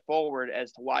is at forward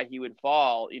as to why he would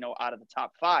fall, out of the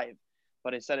top 5.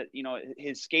 But I said it,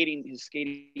 his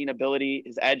skating ability,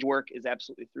 his edge work is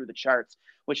absolutely through the charts,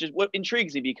 which is what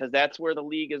intrigues me, because that's where the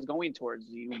league is going towards.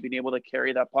 You being able to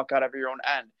carry that puck out of your own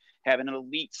end, having an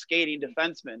elite skating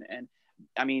defenseman. And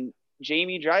I mean,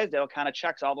 Jamie Drysdale kind of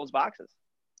checks all those boxes.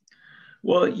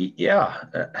 Well, yeah.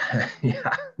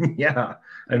 Yeah.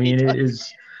 I mean,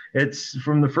 it's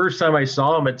from the first time I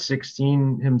saw him at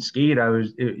 16, him skate,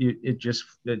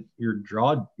 your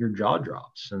jaw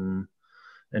drops.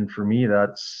 And for me,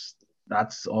 that's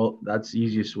the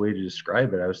easiest way to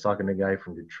describe it. I was talking to a guy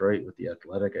from Detroit with the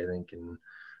Athletic, I think, and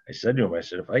I said to him,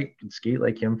 if I could skate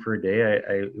like him for a day,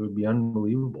 it would be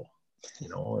unbelievable,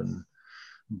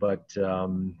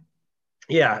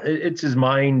 it's his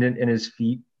mind and his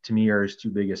feet, to me, are his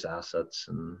 2 biggest assets.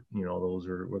 And, those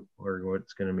are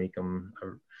what's going to make him,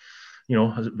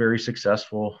 a very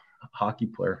successful hockey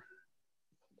player.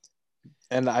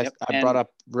 And I brought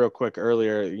up real quick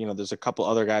earlier, there's a couple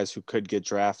other guys who could get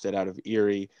drafted out of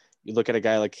Erie. You look at a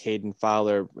guy like Hayden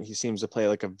Fowler, he seems to play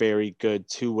like a very good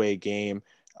 2-way game,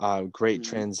 great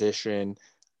transition,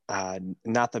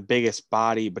 not the biggest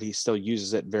body, but he still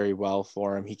uses it very well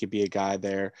for him. He could be a guy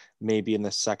there, maybe in the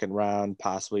 2nd round,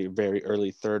 possibly very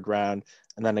early 3rd round.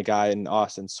 And then a guy in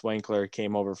Austin Swankler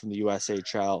came over from the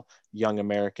USHL, young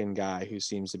American guy who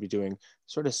seems to be doing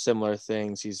sort of similar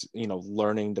things. He's,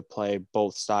 learning to play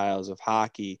both styles of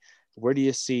hockey. Where do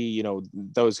you see,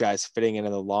 those guys fitting in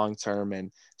the long term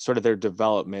and sort of their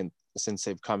development since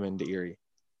they've come into Erie?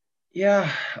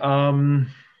 Yeah.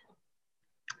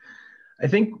 I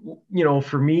think,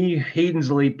 for me, Hayden's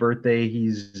late birthday,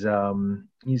 he's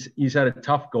had a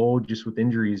tough go just with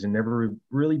injuries and never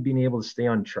really been able to stay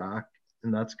on track.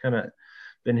 And that's kind of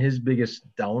been his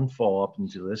biggest downfall up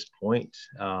until this point.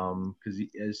 Because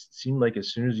it seemed like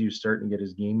as soon as he was starting to get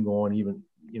his game going, even,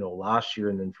 last year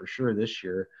and then for sure this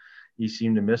year, he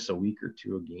seemed to miss a week or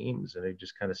 2 of games, and it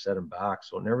just kind of set him back.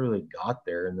 So it never really got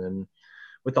there. And then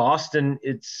with Austin,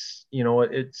 it's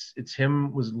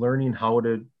him was learning how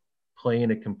to play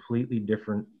in a completely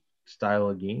different style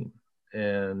of game.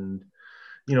 And,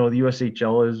 the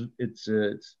USHL it's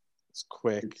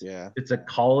quick. It's a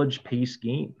college pace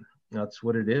game. That's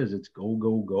what it is. It's go,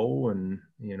 go, go. And,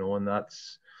 and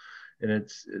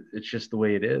it's just the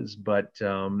way it is. But,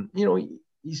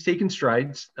 he's taken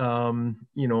strides, and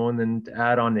then to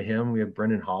add on to him, we have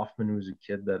Brendan Hoffman, who's a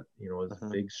kid that, is a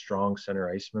big, strong center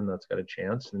iceman that's got a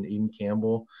chance. And Aiden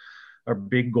Campbell, our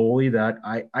big goalie that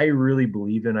I really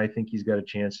believe in. I think he's got a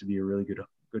chance to be a really good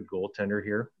goaltender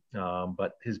here.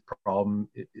 But it's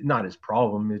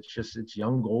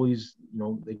young goalies,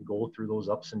 they go through those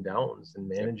ups and downs, and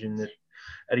managing it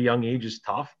at a young age is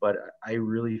tough. But I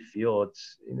really feel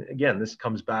again, this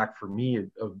comes back for me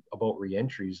about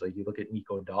reentries. Like you look at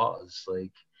Nico Dawes,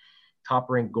 like top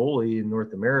ranked goalie in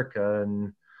North America,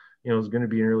 and, is going to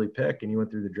be an early pick, and he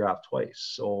went through the draft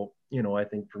twice. So, I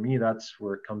think for me, that's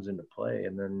where it comes into play.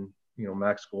 And then,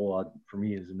 Max Golod for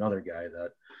me is another guy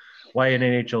that why an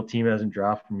NHL team hasn't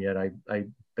drafted him yet. I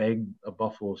begged a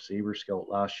Buffalo Sabre scout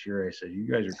last year. I said, you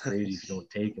guys are crazy if you don't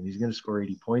take him. He's going to score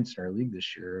 80 points in our league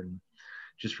this year. And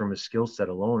just from his skill set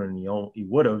alone, and he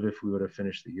would have if we would have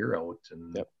finished the year out.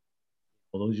 And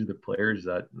well, those are the players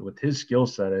that with his skill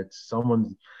set, it's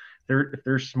someone if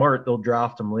they're smart, they'll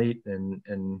draft him late and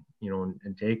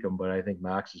take him. But I think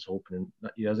Max is hoping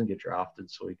he doesn't get drafted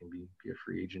so he can be a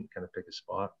free agent, kind of pick a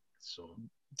spot. So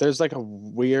there's like a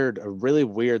really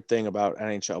weird thing about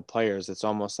NHL players. It's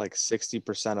almost like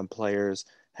 60% of players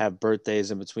have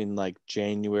birthdays in between like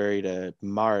January to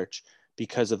March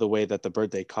because of the way that the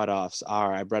birthday cutoffs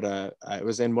are. I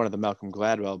was in one of the Malcolm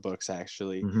Gladwell books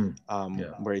actually,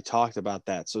 where he talked about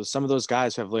that. So some of those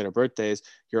guys who have later birthdays,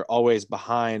 you're always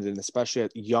behind, and especially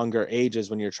at younger ages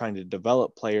when you're trying to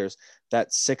develop players,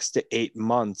 that 6 to 8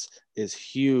 months is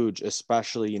huge,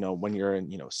 especially, when you're in,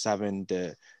 7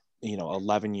 to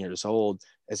 11 years old,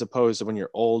 as opposed to when you're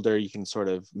older, you can sort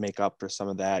of make up for some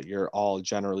of that. You're all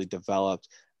generally developed.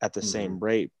 at the same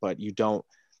rate, but you don't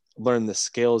learn the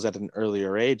skills at an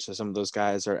earlier age. So some of those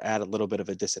guys are at a little bit of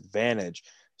a disadvantage.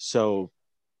 So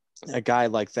a guy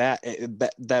like that,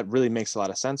 that really makes a lot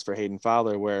of sense for Hayden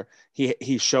Fowler, where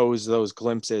he shows those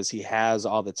glimpses. He has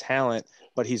all the talent,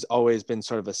 but he's always been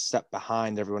sort of a step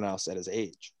behind everyone else at his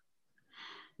age.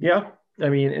 Yeah. I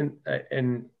mean,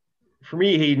 and for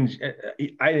me, Hayden's,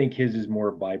 I think his is more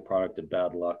a byproduct of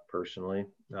bad luck personally,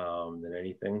 than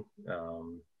anything.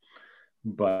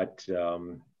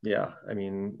 Yeah, I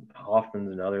mean,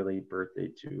 Hoffman's another late birthday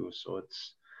too. So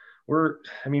we're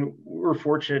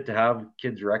fortunate to have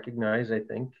kids recognized, I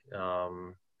think.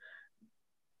 Will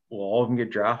all of them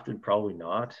get drafted? Probably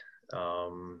not. I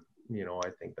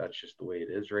think that's just the way it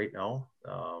is right now.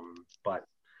 But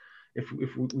if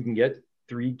we can get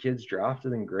 3 kids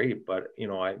drafted, then great. But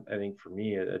I think for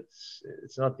me,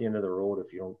 it's not the end of the road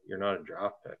if you're not a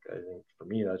draft pick. I think for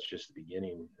me, that's just the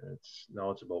beginning. It's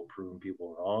about proving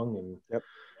people wrong and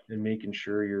making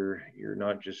sure you're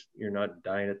not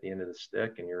dying at the end of the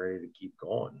stick and you're ready to keep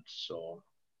going. So.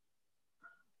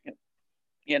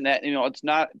 And that, it's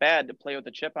not bad to play with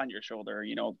a chip on your shoulder,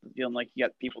 feeling like you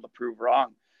got people to prove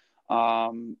wrong.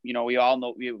 We all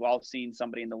know, we've all seen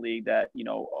somebody in the league that,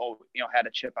 had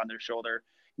a chip on their shoulder,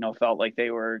 felt like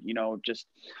they were, just,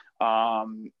 not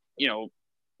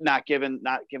given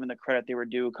the credit they were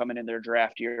due coming in their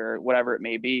draft year or whatever it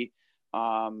may be.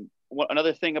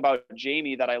 Another thing about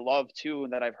Jamie that I love too,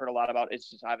 and that I've heard a lot about, is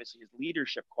just obviously his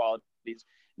leadership qualities.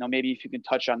 Maybe if you can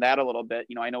touch on that a little bit.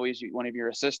 I know he's one of your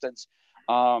assistants.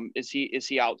 Is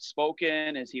he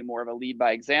outspoken? Is he more of a lead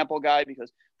by example guy?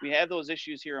 Because we have those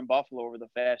issues here in Buffalo over the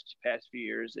past few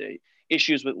years,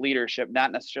 issues with leadership,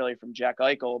 not necessarily from Jack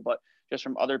Eichel, but just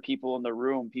from other people in the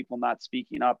room, people not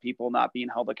speaking up, people not being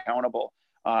held accountable.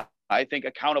 I think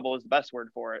accountable is the best word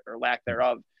for it, or lack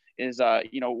thereof. Is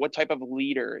what type of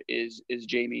leader is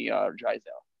Jamie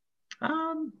Drysdale?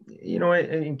 I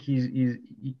think he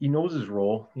knows his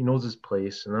role, he knows his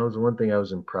place, and that was one thing I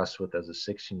was impressed with as a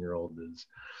 16-year-old is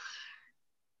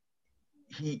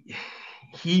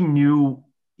he knew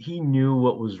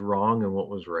what was wrong and what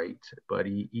was right, but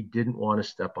he didn't want to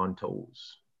step on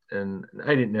toes. And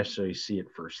I didn't necessarily see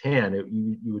it firsthand.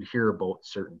 You would hear about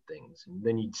certain things, and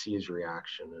then you'd see his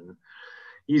reaction. And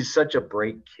he's such a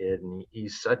bright kid, and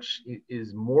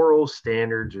his moral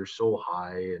standards are so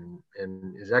high,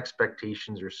 and his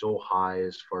expectations are so high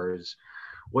as far as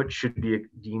what should be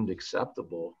deemed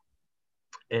acceptable.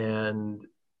 And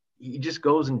he just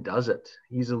goes and does it.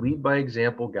 He's a lead by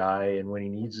example guy, and when he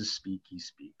needs to speak, he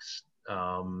speaks.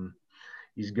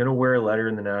 He's going to wear a letter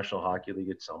in the National Hockey League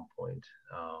at some point.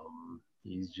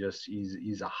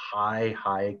 He's a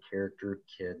high character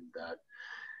kid that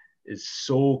is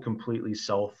so completely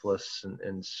selfless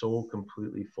and so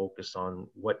completely focused on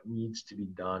what needs to be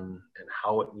done and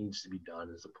how it needs to be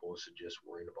done, as opposed to just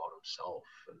worrying about himself.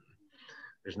 And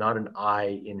there's not an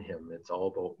I in him. It's all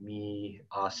about me,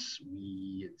 us,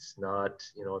 we. It's not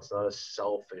a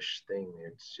selfish thing.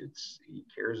 He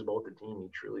cares about the team. He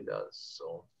truly does.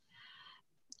 So.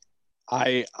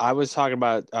 I was talking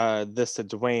about this to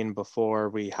Dwayne before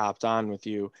we hopped on with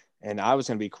you, and I was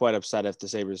going to be quite upset if the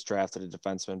Sabres drafted a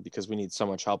defenseman because we need so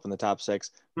much help in the top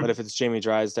 6. But if it's Jamie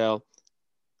Drysdale,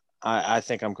 I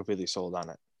think I'm completely sold on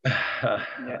it.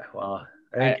 Yeah. Well,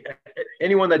 I think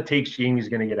anyone that takes Jamie is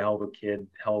going to get a hell of a kid,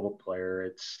 hell of a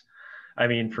player.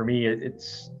 For me,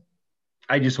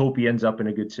 I just hope he ends up in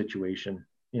a good situation,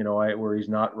 where he's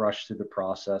not rushed through the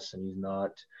process and he's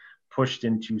not pushed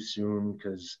in too soon,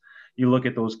 because you look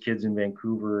at those kids in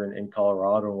Vancouver and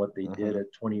Colorado and what they did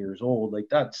at 20 years old, I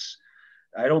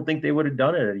don't think they would have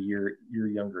done it at a year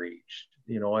younger age.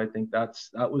 I think that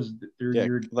was their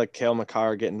year. Like Cale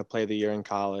Makar getting to play the year in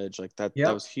college, that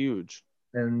was huge.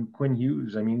 And Quinn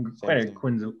Hughes,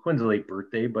 Quinn's a late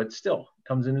birthday, but still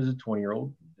comes in as a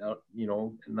 20-year-old, and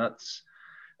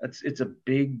it's a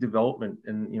big development.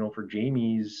 And, for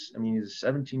Jamie, he's a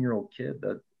 17-year-old kid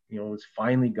that, has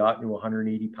finally gotten to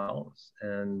 180 pounds,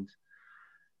 and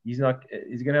he's going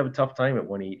to have a tough time at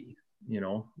 180.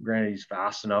 Granted, he's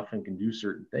fast enough and can do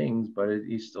certain things, but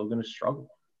he's still going to struggle.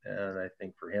 And I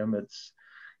think for him,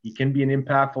 he can be an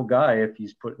impactful guy if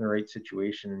he's put in the right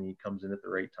situation and he comes in at the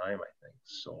right time, I think.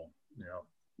 So,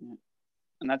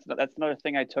 And that's another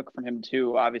thing I took from him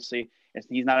too. Obviously,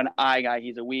 he's not an I guy;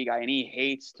 he's a we guy, and he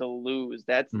hates to lose.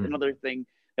 That's another thing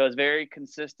that was very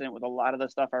consistent with a lot of the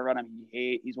stuff I run him.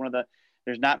 He's one of the.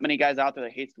 There's not many guys out there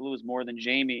that hates to lose more than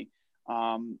Jamie.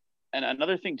 And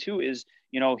another thing too is,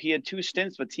 he had 2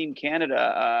 stints with Team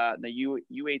Canada, the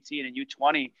U18 and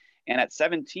U20, and at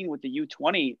 17 with the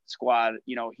U20 squad,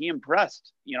 he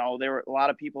impressed. There were a lot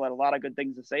of people had a lot of good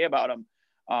things to say about him.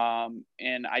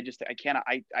 And I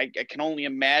can only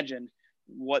imagine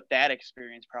what that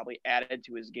experience probably added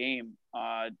to his game,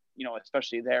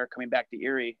 especially there coming back to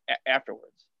Erie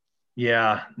afterwards.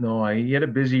 Yeah, no, he had a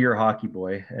busy year, hockey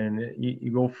boy, and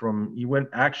you went from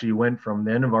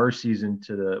the end of our season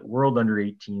to the World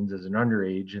Under-18s as an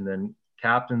underage, and then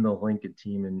captained the Lincoln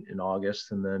team in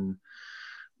August, and then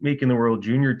making the World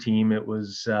Junior team. It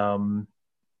was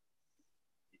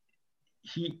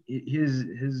he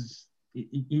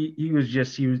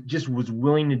was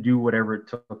willing to do whatever it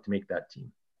took to make that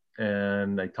team.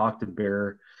 And I talked to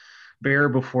Bear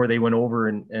before they went over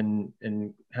and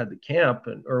had the camp,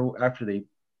 or after they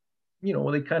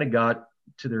kind of got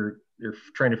to they're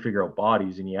trying to figure out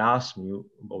bodies, and he asked me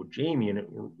about Jamie and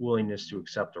willingness to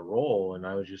accept a role, and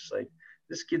I was just like,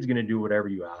 this kid's going to do whatever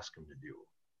you ask him to do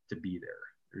to be there.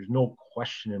 There's no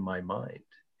question in my mind.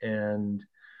 And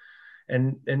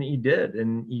he did,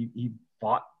 and he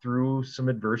fought through some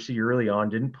adversity early on,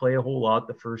 didn't play a whole lot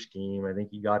the first game. I think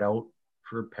he got out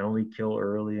for a penalty kill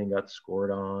early and got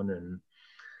scored on, and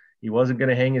he wasn't going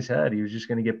to hang his head. He was just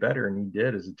going to get better, and he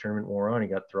did. As the tournament wore on, he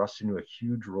got thrust into a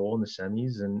huge role in the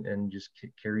semis and just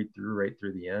carried through right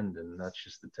through the end, and that's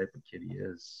just the type of kid he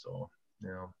is. So,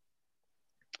 yeah.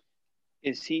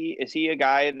 Is he a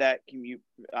guy that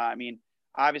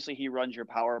obviously he runs your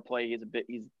power play. He's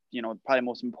probably the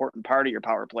most important part of your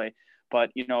power play, but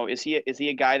is he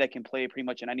a guy that can play pretty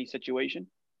much in any situation?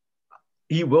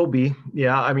 He will be.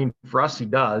 Yeah. I mean, for us, he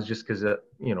does, just because,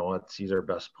 he's our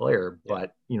best player.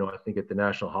 But, I think at the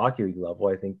National Hockey League level,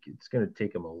 I think it's going to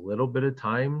take him a little bit of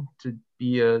time to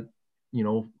be a,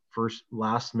 first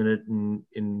last minute in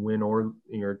win or,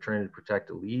 trying to protect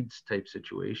the leads type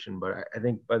situation. But I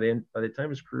think by the time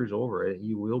his career's over,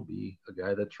 he will be a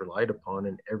guy that's relied upon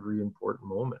in every important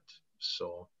moment.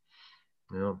 So,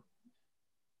 yeah.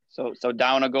 So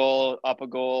down a goal, up a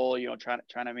goal,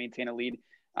 trying to maintain a lead.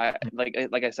 Like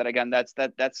I said, again, that's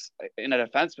in a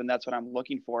defenseman, that's what I'm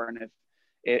looking for. And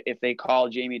if they call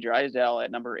Jamie Drysdale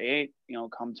at number 8,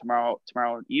 come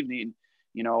tomorrow evening,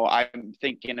 I'm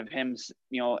thinking of him,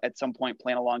 at some point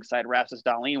playing alongside Rasmus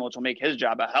Dahlin, which will make his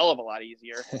job a hell of a lot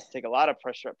easier. Take a lot of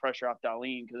pressure off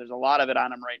Dahlin, because there's a lot of it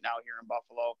on him right now here in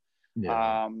Buffalo.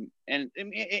 Yeah. And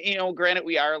granted,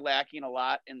 we are lacking a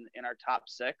lot in our top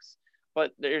 6.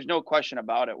 But there's no question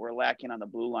about it. We're lacking on the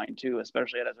blue line too,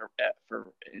 especially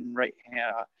in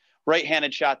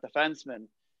right-handed shot defenseman.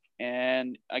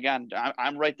 And again,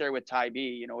 I'm right there with Ty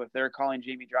B. If they're calling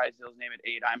Jamie Drysdale's name at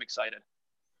 8, I'm excited.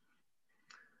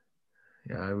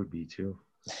 Yeah, I would be too.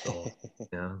 So,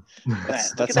 yeah.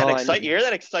 That's all I need. You hear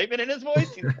that excitement in his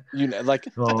voice?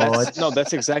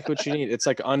 That's exactly what you need. It's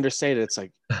like understated. It's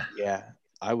like, yeah.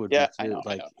 I would. Yeah, be too.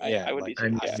 I would be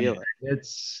too. I feel it.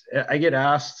 I get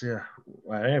asked.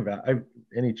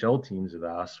 NHL teams have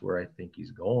asked where I think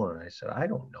he's going. I said I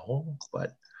don't know,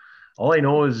 but all I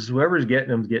know is whoever's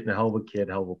getting him is getting a hell of a kid,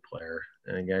 hell of a player,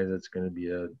 and a guy that's going to be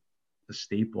a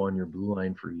staple on your blue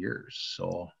line for years.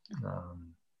 So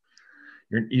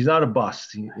he's not a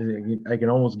bust. I can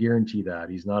almost guarantee that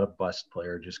he's not a bust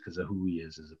player just because of who he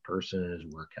is as a person and his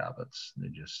work habits. They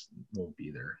just won't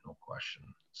be there, no question.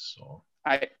 So.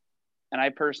 I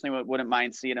personally wouldn't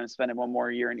mind seeing him spending one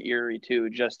more year in Erie too,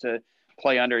 just to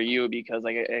play under you, because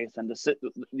like I said,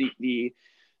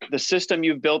 the system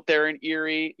you've built there in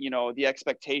Erie, the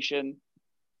expectation,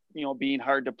 being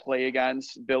hard to play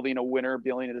against, building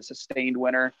a sustained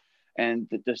winner, and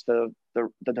the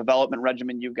development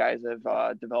regimen you guys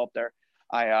have developed there.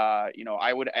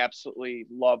 I would absolutely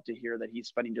love to hear that he's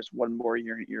spending just one more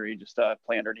year in Erie just to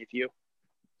play underneath you.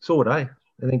 So would I.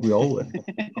 I think we all would.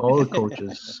 All the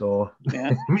coaches. So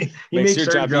yeah. he makes your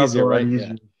our job jobs easier, a lot right?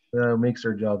 easier. Yeah. Makes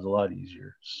our jobs a lot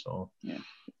easier. So yeah.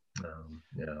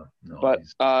 No, but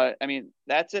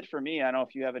that's it for me. I don't know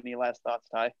if you have any last thoughts,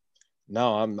 Ty.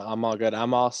 No, I'm all good.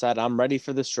 I'm all set. I'm ready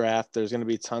for this draft. There's going to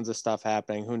be tons of stuff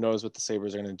happening. Who knows what the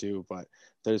Sabres are going to do, but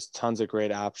there's tons of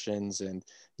great options. And,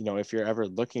 if you're ever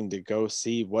looking to go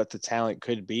see what the talent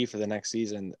could be for the next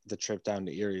season, the trip down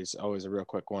to Erie is always a real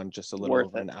quick one, just a little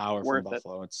over an hour from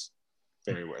Buffalo. It's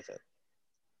very worth it.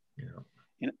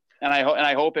 Yeah. And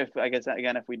I hope if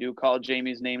we do call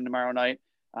Jamie's name tomorrow night,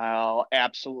 I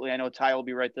know Ty will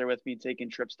be right there with me, taking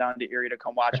trips down to Erie to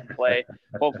come watch him play.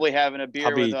 Hopefully having a beer.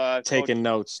 I'll be with taking Coach.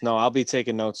 Notes. No, I'll be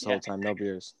taking notes the whole time. No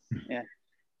beers. Yeah.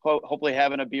 Hopefully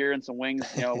having a beer and some wings,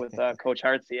 with Coach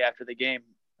Hartsey after the game.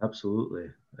 Absolutely.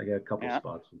 I got a couple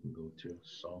spots we can go to.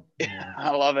 So I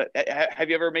love it. Have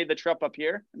you ever made the trip up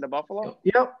here into Buffalo?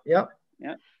 Yep. Yeah.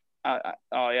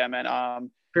 Oh yeah, man.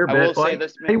 Fair bit. I will say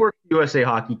this, man. I work USA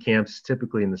hockey camps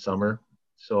typically in the summer.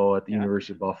 So at the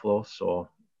University of Buffalo. So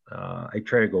I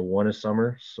try to go one a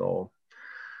summer. So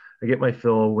get my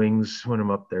fill of wings when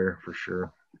I'm up there for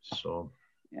sure. So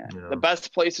yeah, the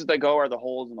best places to go are the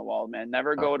holes in the wall, man.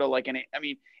 Never go to like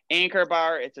Anchor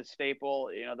Bar. It's a staple.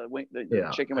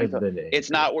 The chicken wings. It's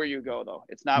not where you go though.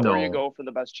 It's not where you go for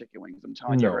the best chicken wings. I'm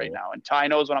telling you right now. And Ty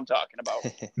knows what I'm talking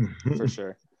about. For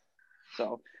sure.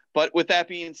 So, but with that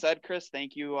being said, Chris,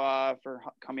 thank you for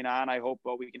coming on. I hope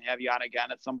we can have you on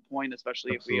again at some point,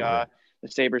 especially if the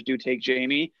Sabres do take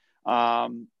Jamie.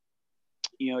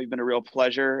 You've been a real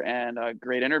pleasure and a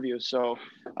great interview. So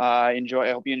I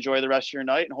hope you enjoy the rest of your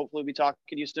night, and hopefully we'll be talking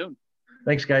to you soon.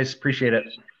 Thanks, guys. Appreciate it.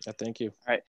 Yeah, thank you.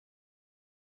 All right.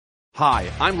 Hi,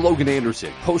 I'm Logan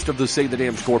Anderson, host of the Say the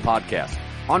Damn Score podcast.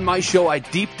 On my show, I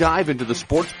deep dive into the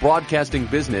sports broadcasting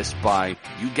business by,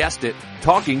 you guessed it,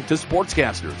 talking to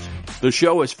sportscasters. The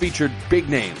show has featured big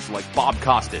names like Bob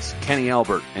Costas, Kenny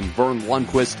Albert, and Vern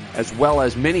Lundquist, as well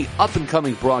as many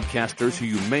up-and-coming broadcasters who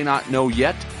you may not know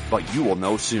yet, but you will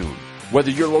know soon.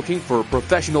 Whether you're looking for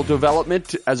professional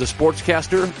development as a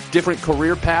sportscaster, different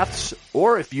career paths,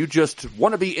 or if you just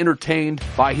want to be entertained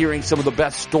by hearing some of the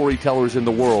best storytellers in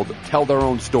the world tell their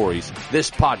own stories,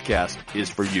 this podcast is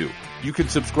for you. You can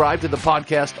subscribe to the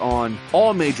podcast on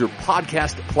all major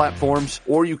podcast platforms,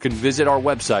 or you can visit our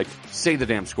website,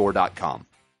 saythedamnscore.com.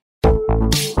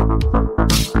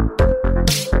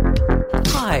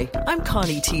 Hi, I'm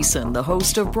Connie Thiessen, the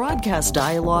host of Broadcast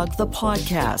Dialogue, the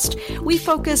podcast. We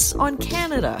focus on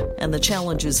Canada and the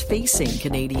challenges facing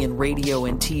Canadian radio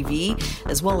and TV,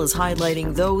 as well as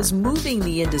highlighting those moving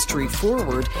the industry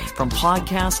forward from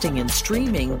podcasting and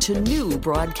streaming to new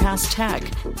broadcast tech.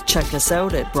 Check us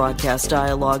out at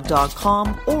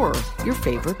broadcastdialogue.com or your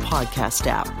favorite podcast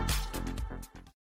app.